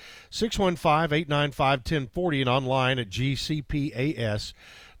 Associates, 615-895-1040 and online at gcpas.com.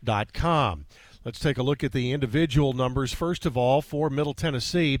 Let's take a look at the individual numbers. First of all, for Middle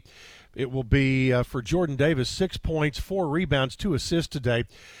Tennessee, it will be for Jordan Davis, 6 points, 4 rebounds, 2 assists today.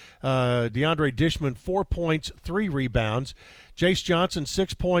 DeAndre Dishman, 4 points, 3 rebounds. Jace Johnson,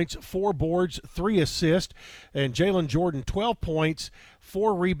 6 points, 4 boards, 3 assists. And Jalen Jordan, 12 points,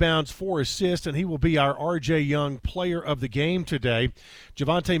 4 rebounds, 4 assists, and he will be our R.J. Young player of the game today.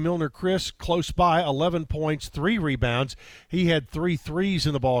 Javante Milner-Chris, close by, 11 points, 3 rebounds. He had 3 threes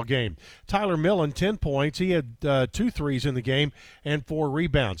in the ball game. Tyler Millen, 10 points. He had 2 threes in the game and 4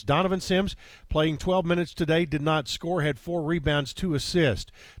 rebounds. Donovan Sims, playing 12 minutes today, did not score, had 4 rebounds, 2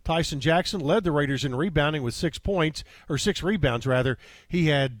 assists. Tyson Jackson led the Raiders in rebounding with 6 points, or 6 rebounds. rebounds, rather. He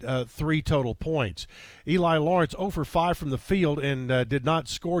had 3 total points. Eli Lawrence 0 for 5 from the field and did not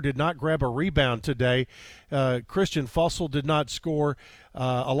score, did not grab a rebound today. Christian Fussell did not score.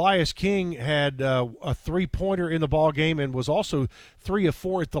 Elias King had a 3-pointer in the ball game and was also 3 of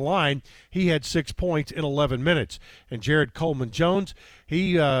 4 at the line. He had 6 points in 11 minutes. And Jared Coleman-Jones,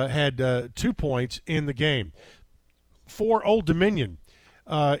 he had 2 points in the game. For Old Dominion,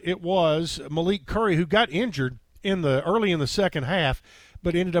 it was Malik Curry who got injured early in the second half,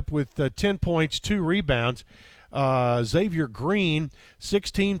 but ended up with 10 points, 2 rebounds. Xavier Green,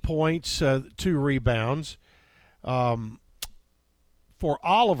 16 points, 2 rebounds. For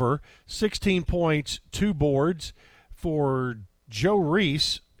Oliver, 16 points, 2 boards. For Joe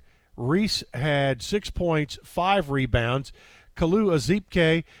Reese had 6 points, 5 rebounds. Kalu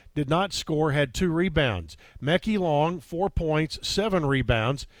Azipke did not score, had 2 rebounds. Mecky Long, 4 points, 7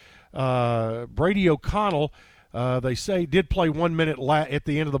 rebounds. Brady O'Connell, they say, did play 1 minute at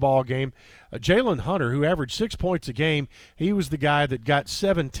the end of the ball game. Jalen Hunter, who averaged 6 points a game, he was the guy that got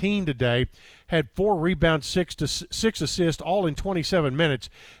 17 today, had 4 rebounds, 6 assists, all in 27 minutes.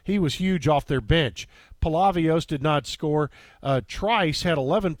 He was huge off their bench. Palavios did not score. Trice had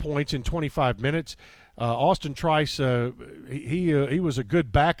 11 points in 25 minutes. Austin Trice, he was a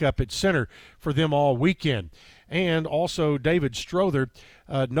good backup at center for them all weekend. And also David Strother,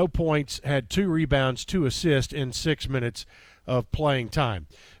 no points, had 2 rebounds, 2 assists in 6 minutes of playing time.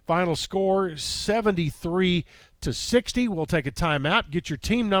 Final score, 73-60. We'll take a timeout, get your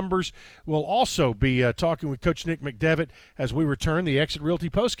team numbers. We'll also be talking with Coach Nick McDevitt as we return. The Exit Realty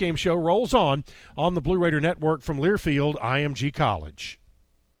postgame show rolls on the Blue Raider Network from Learfield IMG College.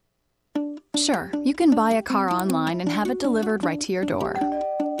 Sure, you can buy a car online and have it delivered right to your door.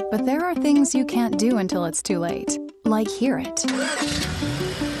 But there are things you can't do until it's too late. Like hear it.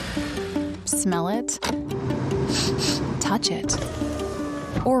 Smell it. Touch it.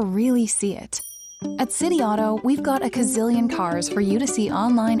 Or really see it. At City Auto, we've got a gazillion cars for you to see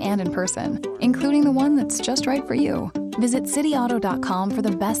online and in person, including the one that's just right for you. Visit cityauto.com for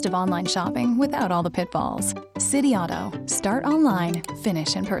the best of online shopping without all the pitfalls. City Auto. Start online,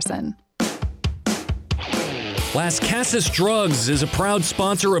 finish in person. Las Casas Drugs is a proud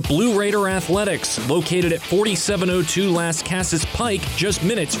sponsor of Blue Raider Athletics, located at 4702 Las Casas Pike, just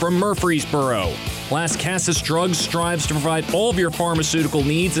minutes from Murfreesboro. Las Casas Drugs strives to provide all of your pharmaceutical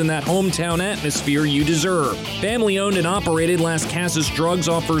needs in that hometown atmosphere you deserve. Family-owned and operated, Las Casas Drugs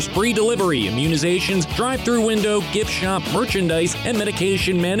offers free delivery, immunizations, drive-through window, gift shop, merchandise, and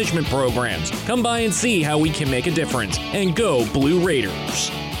medication management programs. Come by and see how we can make a difference. And go Blue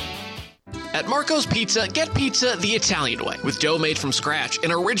Raiders. At Marco's Pizza, get pizza the Italian way, with dough made from scratch,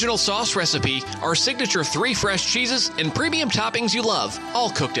 an original sauce recipe, our signature 3 fresh cheeses, and premium toppings you love, all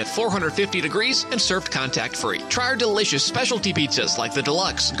cooked at 450 degrees and served contact-free. Try our delicious specialty pizzas like the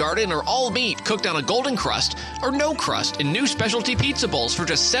Deluxe, Garden, or All Meat, cooked on a golden crust, or no crust in new specialty pizza bowls for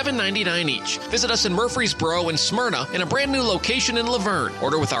just $7.99 each. Visit us in Murfreesboro and Smyrna in a brand new location in Laverne.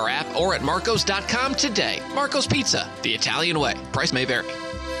 Order with our app or at marcos.com today. Marco's Pizza, the Italian way. Price may vary.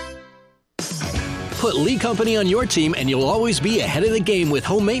 Put Lee Company on your team and you'll always be ahead of the game with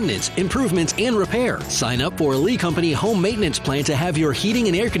home maintenance, improvements, and repair. Sign up for a Lee Company home maintenance plan to have your heating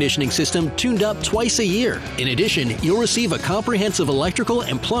and air conditioning system tuned up twice a year. In addition, you'll receive a comprehensive electrical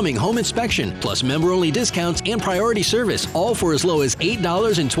and plumbing home inspection, plus member-only discounts and priority service, all for as low as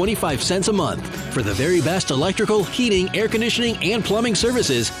 $8.25 a month. For the very best electrical, heating, air conditioning, and plumbing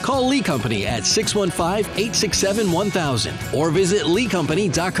services, call Lee Company at 615-867-1000 or visit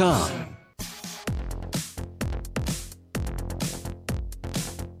leecompany.com.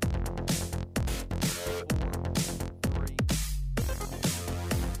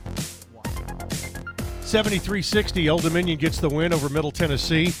 $73-60, Old Dominion gets the win over Middle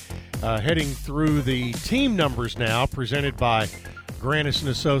Tennessee. Heading through the team numbers now, presented by Grannis &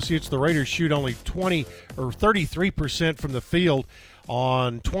 Associates. The Raiders shoot only 33% from the field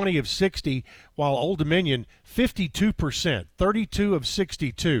on 20 of 60, while Old Dominion 52%, 32 of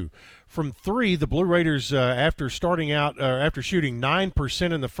 62. From 3, the Blue Raiders, after shooting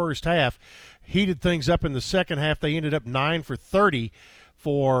 9% in the first half, heated things up in the second half. They ended up 9 for 30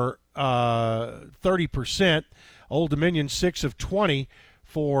 for 30%. Old Dominion 6 of 20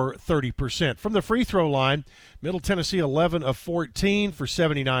 for 30%. From the free throw line, Middle Tennessee 11 of 14 for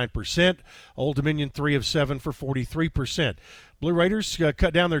 79%. Old Dominion 3 of 7 for 43%. Blue Raiders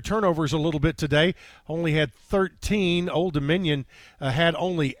cut down their turnovers a little bit today. Only had 13. Old Dominion had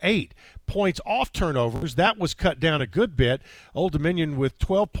only 8 points off turnovers. That was cut down a good bit. Old Dominion with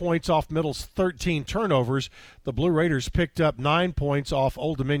 12 points off Middle's 13 turnovers. The Blue Raiders picked up 9 points off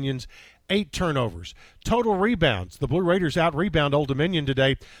Old Dominion's 8 turnovers. Total rebounds. The Blue Raiders out-rebound Old Dominion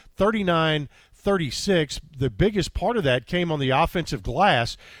today, 39-36. The biggest part of that came on the offensive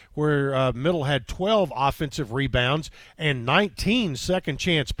glass, where Middle had 12 offensive rebounds and 19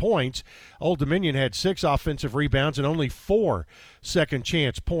 second-chance points. Old Dominion had 6 offensive rebounds and only 4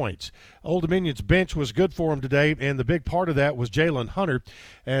 second-chance points. Old Dominion's bench was good for them today, and the big part of that was Jalen Hunter,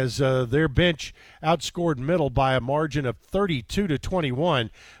 as their bench outscored Middle by a margin of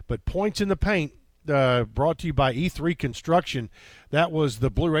 32-21. But points in the paint, brought to you by E3 Construction. That was the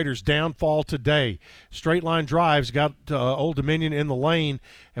Blue Raiders' downfall today. Straight line drives got Old Dominion in the lane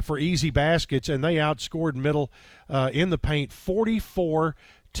for easy baskets, and they outscored Middle in the paint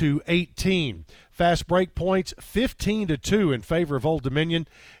 44-18. Fast break points 15-2 in favor of Old Dominion,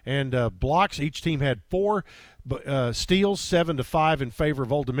 and blocks, each team had 4. Steals 7-5 in favor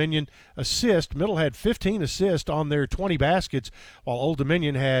of Old Dominion. Assist, Middle had 15 assists on their 20 baskets, while Old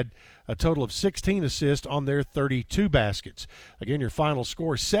Dominion had a total of 16 assists on their 32 baskets. Again, your final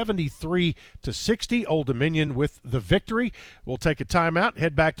score 73-60. Old Dominion with the victory. We'll take a timeout,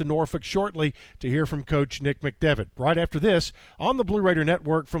 head back to Norfolk shortly to hear from Coach Nick McDevitt. Right after this, on the Blue Raider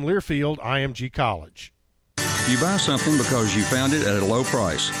Network from Learfield IMG College. You buy something because you found it at a low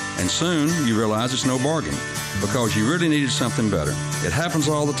price, and soon you realize it's no bargain because you really needed something better. It happens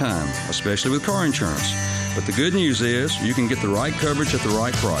all the time, especially with car insurance. But the good news is you can get the right coverage at the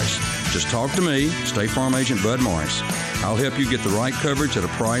right price. Just talk to me, State Farm Agent Bud Morris. I'll help you get the right coverage at a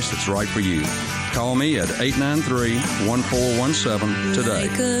price that's right for you. Call me at 893-1417 today.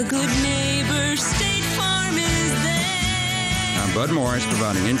 Like a good neighbor, State Farm is there. I'm Bud Morris,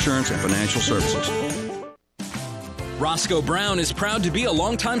 providing insurance and financial services. Roscoe Brown is proud to be a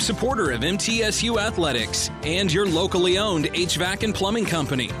longtime supporter of MTSU Athletics and your locally owned HVAC and plumbing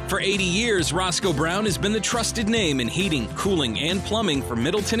company. For 80 years, Roscoe Brown has been the trusted name in heating, cooling, and plumbing for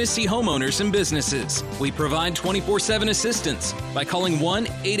Middle Tennessee homeowners and businesses. We provide 24/7 assistance by calling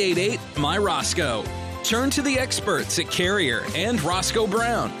 1-888-MY-ROSCOE. Turn to the experts at Carrier and Roscoe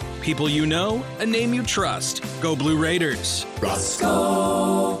Brown. People you know, a name you trust. Go Blue Raiders.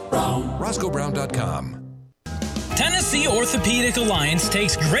 Roscoe Brown. RoscoeBrown.com. Tennessee Orthopedic Alliance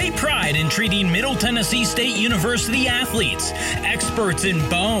takes great pride in treating Middle Tennessee State University athletes. Experts in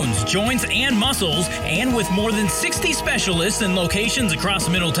bones, joints, and muscles, and with more than 60 specialists in locations across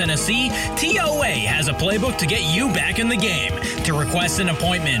Middle Tennessee, TOA has a playbook to get you back in the game. To request an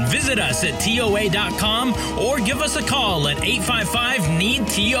appointment, visit us at TOA.com or give us a call at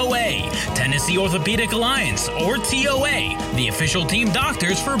 855-NEED-TOA. Tennessee Orthopedic Alliance, or TOA, the official team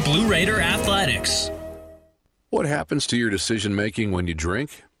doctors for Blue Raider Athletics. What happens to your decision-making when you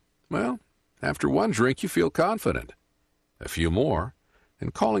drink? Well, after one drink, you feel confident. A few more,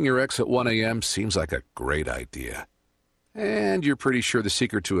 and calling your ex at 1 a.m. seems like a great idea. And you're pretty sure the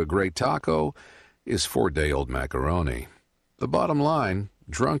secret to a great taco is 4-day-old macaroni. The bottom line,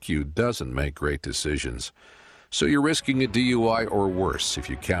 drunk you doesn't make great decisions. So you're risking a DUI or worse if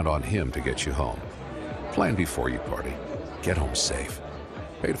you count on him to get you home. Plan before you party. Get home safe.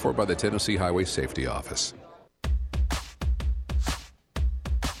 Paid for by the Tennessee Highway Safety Office.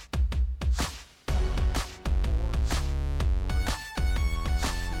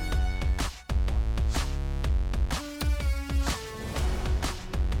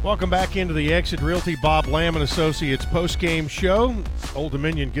 Welcome back into the Exit Realty Bob Lamb and Associates postgame show. Old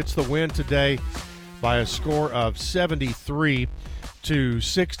Dominion gets the win today by a score of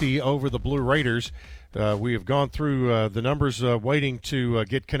 73-60 over the Blue Raiders. We have gone through the numbers, waiting to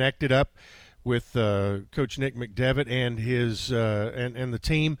get connected up with Coach Nick McDevitt and his and the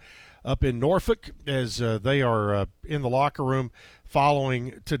team up in Norfolk as they are in the locker room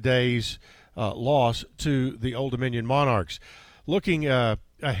following today's loss to the Old Dominion Monarchs. Looking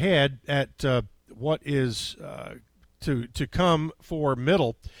ahead at what is to come for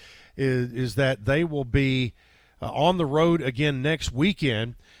Middle is that they will be on the road again next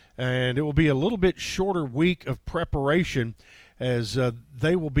weekend, and it will be a little bit shorter week of preparation as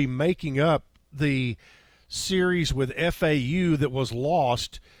they will be making up the series with FAU that was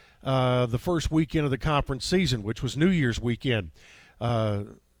lost the first weekend of the conference season, which was New Year's weekend.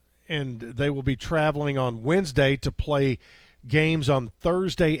 And they will be traveling on Wednesday to play games on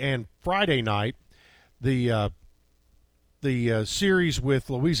Thursday and Friday night. The series with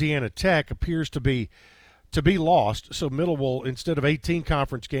Louisiana Tech appears to be lost, so Middle will, instead of 18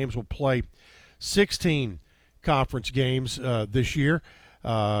 conference games, will play 16 conference games this year,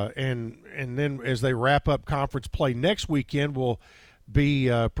 and then as they wrap up conference play next weekend, will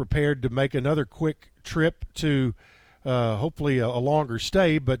be prepared to make another quick trip to hopefully a longer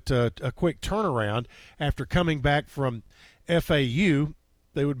stay, but a quick turnaround after coming back from FAU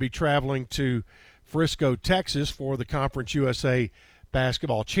they would be traveling to Frisco, Texas for the Conference USA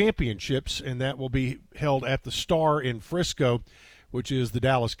Basketball Championships, and that will be held at the Star in Frisco, which is the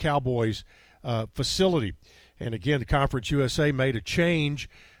Dallas Cowboys facility. And again, the Conference USA made a change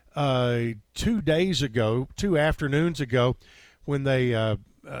 2 afternoons ago, when they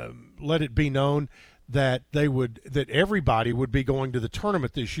let it be known that that everybody would be going to the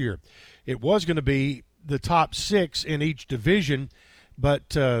tournament this year. It was going to be the top 6 in each division, but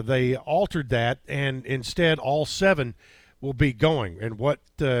they altered that, and instead all 7 will be going. And what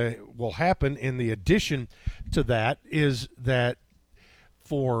will happen in the addition to that is that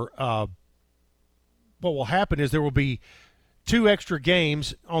what will happen is there will be 2 extra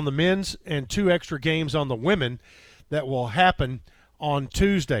games on the men's and 2 extra games on the women that will happen on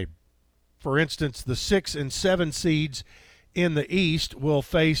Tuesday. For instance, the 6 and 7 seeds in the East will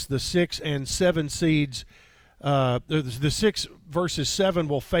face the 6 and 7 seeds. The 6 versus 7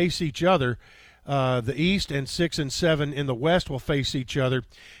 will face each other. The East, and 6 and 7 in the West will face each other,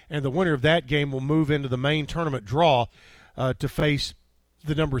 and the winner of that game will move into the main tournament draw to face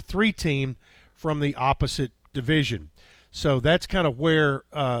the number 3 team from the opposite division. So that's kind of where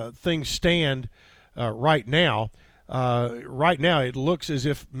things stand right now. Right now, it looks as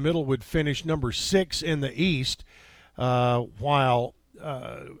if Middle would finish number 6 in the East, while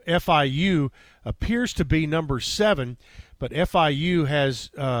FIU appears to be number 7, but FIU has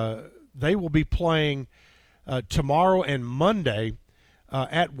they will be playing tomorrow and Monday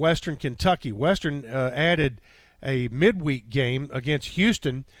at Western Kentucky. Western added a midweek game against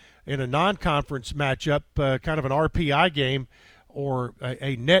Houston in a non-conference matchup, kind of an RPI game or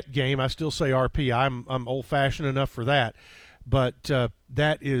a net game. I still say RPI. I'm old-fashioned enough for that. But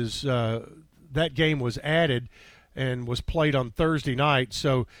that game was added and was played on Thursday night.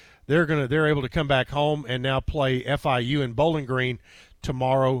 So they're able to come back home and now play FIU in Bowling Green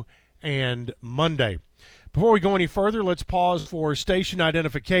tomorrow and Monday. Before we go any further, let's pause for station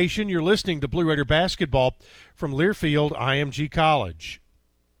identification. You're listening to Blue Raider Basketball from Learfield IMG College.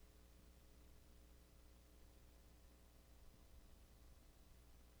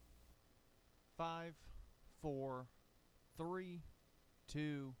 Five, 4, 3,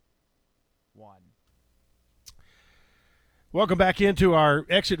 2, 1. Welcome back into our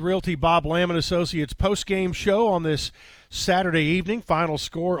Exit Realty Bob Lamb & Associates post-game show on this Saturday evening. Final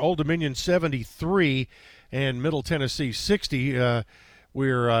score, Old Dominion 73 and Middle Tennessee 60.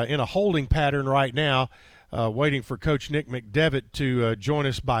 We're in a holding pattern right now, waiting for Coach Nick McDevitt to join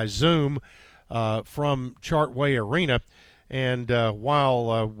us by Zoom from Chartway Arena. And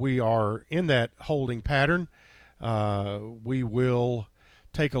while we are in that holding pattern, we will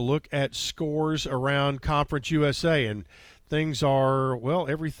take a look at scores around Conference USA. And things are, well,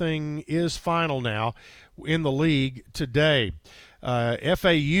 everything is final now in the league today.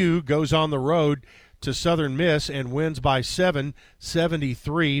 FAU goes on the road to Southern Miss and wins by 7,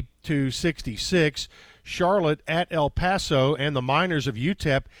 73-66. Charlotte at El Paso and the Miners of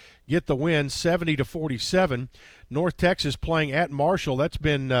UTEP get the win, 70-47. North Texas playing at Marshall. That's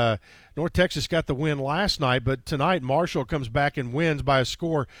been North Texas got the win last night, but tonight Marshall comes back and wins by a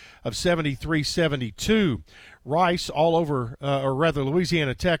score of 73-72. Rice all over, or rather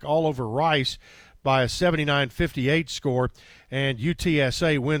Louisiana Tech all over Rice by a 79-58 score, and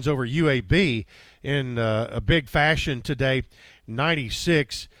UTSA wins over UAB in a big fashion today,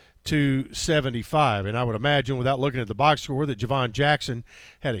 96-75. And I would imagine, without looking at the box score, that Javon Jackson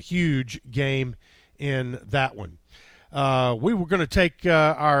had a huge game in that one. We were going to take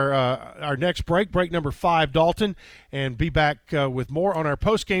our next break number 5, Dalton, and be back with more on our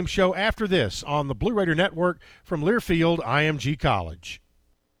post-game show after this on the Blue Raider Network from Learfield IMG College.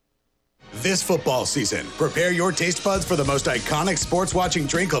 This football season, prepare your taste buds for the most iconic sports-watching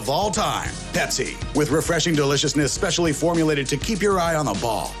drink of all time, Pepsi. With refreshing deliciousness specially formulated to keep your eye on the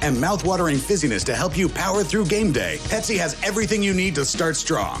ball and mouth-watering fizziness to help you power through game day, Pepsi has everything you need to start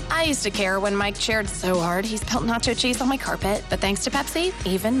strong. I used to care when Mike cheered so hard he spilled nacho cheese on my carpet, but thanks to Pepsi,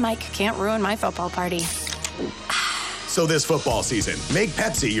 even Mike can't ruin my football party. So this football season, make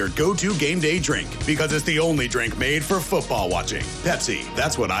Pepsi your go-to game day drink because it's the only drink made for football watching. Pepsi,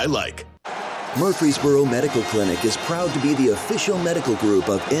 that's what I like. Murfreesboro Medical Clinic is proud to be the official medical group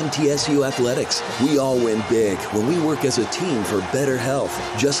of MTSU Athletics. We all win big when we work as a team for better health.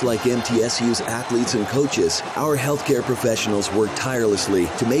 Just like MTSU's athletes and coaches, our healthcare professionals work tirelessly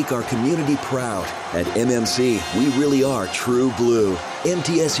to make our community proud. At MMC, we really are true blue.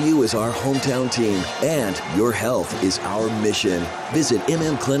 MTSU is our hometown team, and your health is our mission. Visit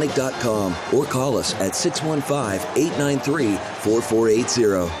mmclinic.com or call us at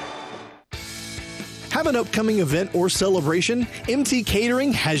 615-893-4480. Have an upcoming event or celebration? MT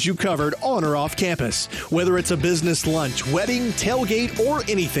Catering has you covered on or off campus. Whether it's a business lunch, wedding, tailgate, or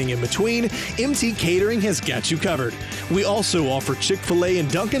anything in between, MT Catering has got you covered. We also offer Chick-fil-A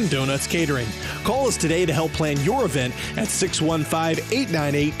and Dunkin' Donuts catering. Call us today to help plan your event at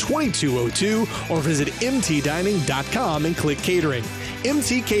 615-898-2202 or visit mtdining.com and click catering.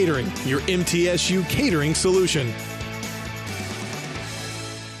 MT Catering, your MTSU catering solution.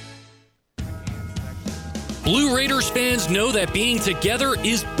 Blue Raiders fans know that being together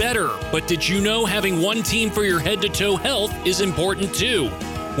is better, but did you know having one team for your head-to-toe health is important too?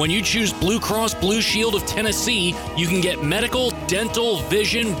 When you choose Blue Cross Blue Shield of Tennessee, you can get medical, dental,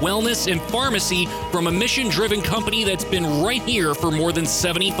 vision, wellness, and pharmacy from a mission-driven company that's been right here for more than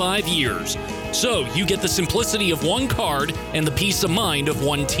 75 years. So you get the simplicity of one card and the peace of mind of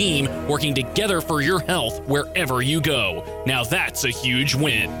one team working together for your health wherever you go. Now that's a huge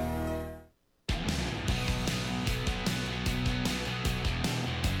win.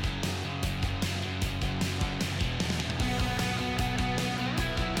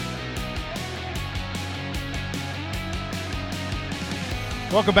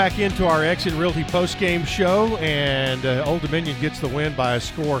 Welcome back into our Exit Realty postgame show, and Old Dominion gets the win by a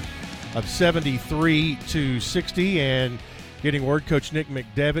score of 73-60. And getting word, Coach Nick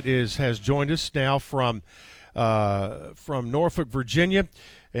McDevitt has joined us now from Norfolk, Virginia.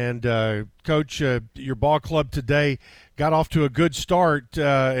 And Coach, your ball club today got off to a good start,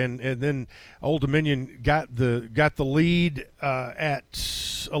 and then Old Dominion got the lead at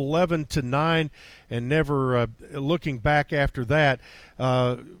 11-9, and never looking back after that.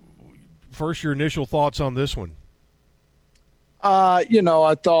 First, your initial thoughts on this one? I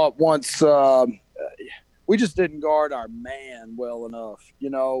thought once we just didn't guard our man well enough.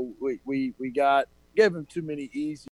 We gave him too many easy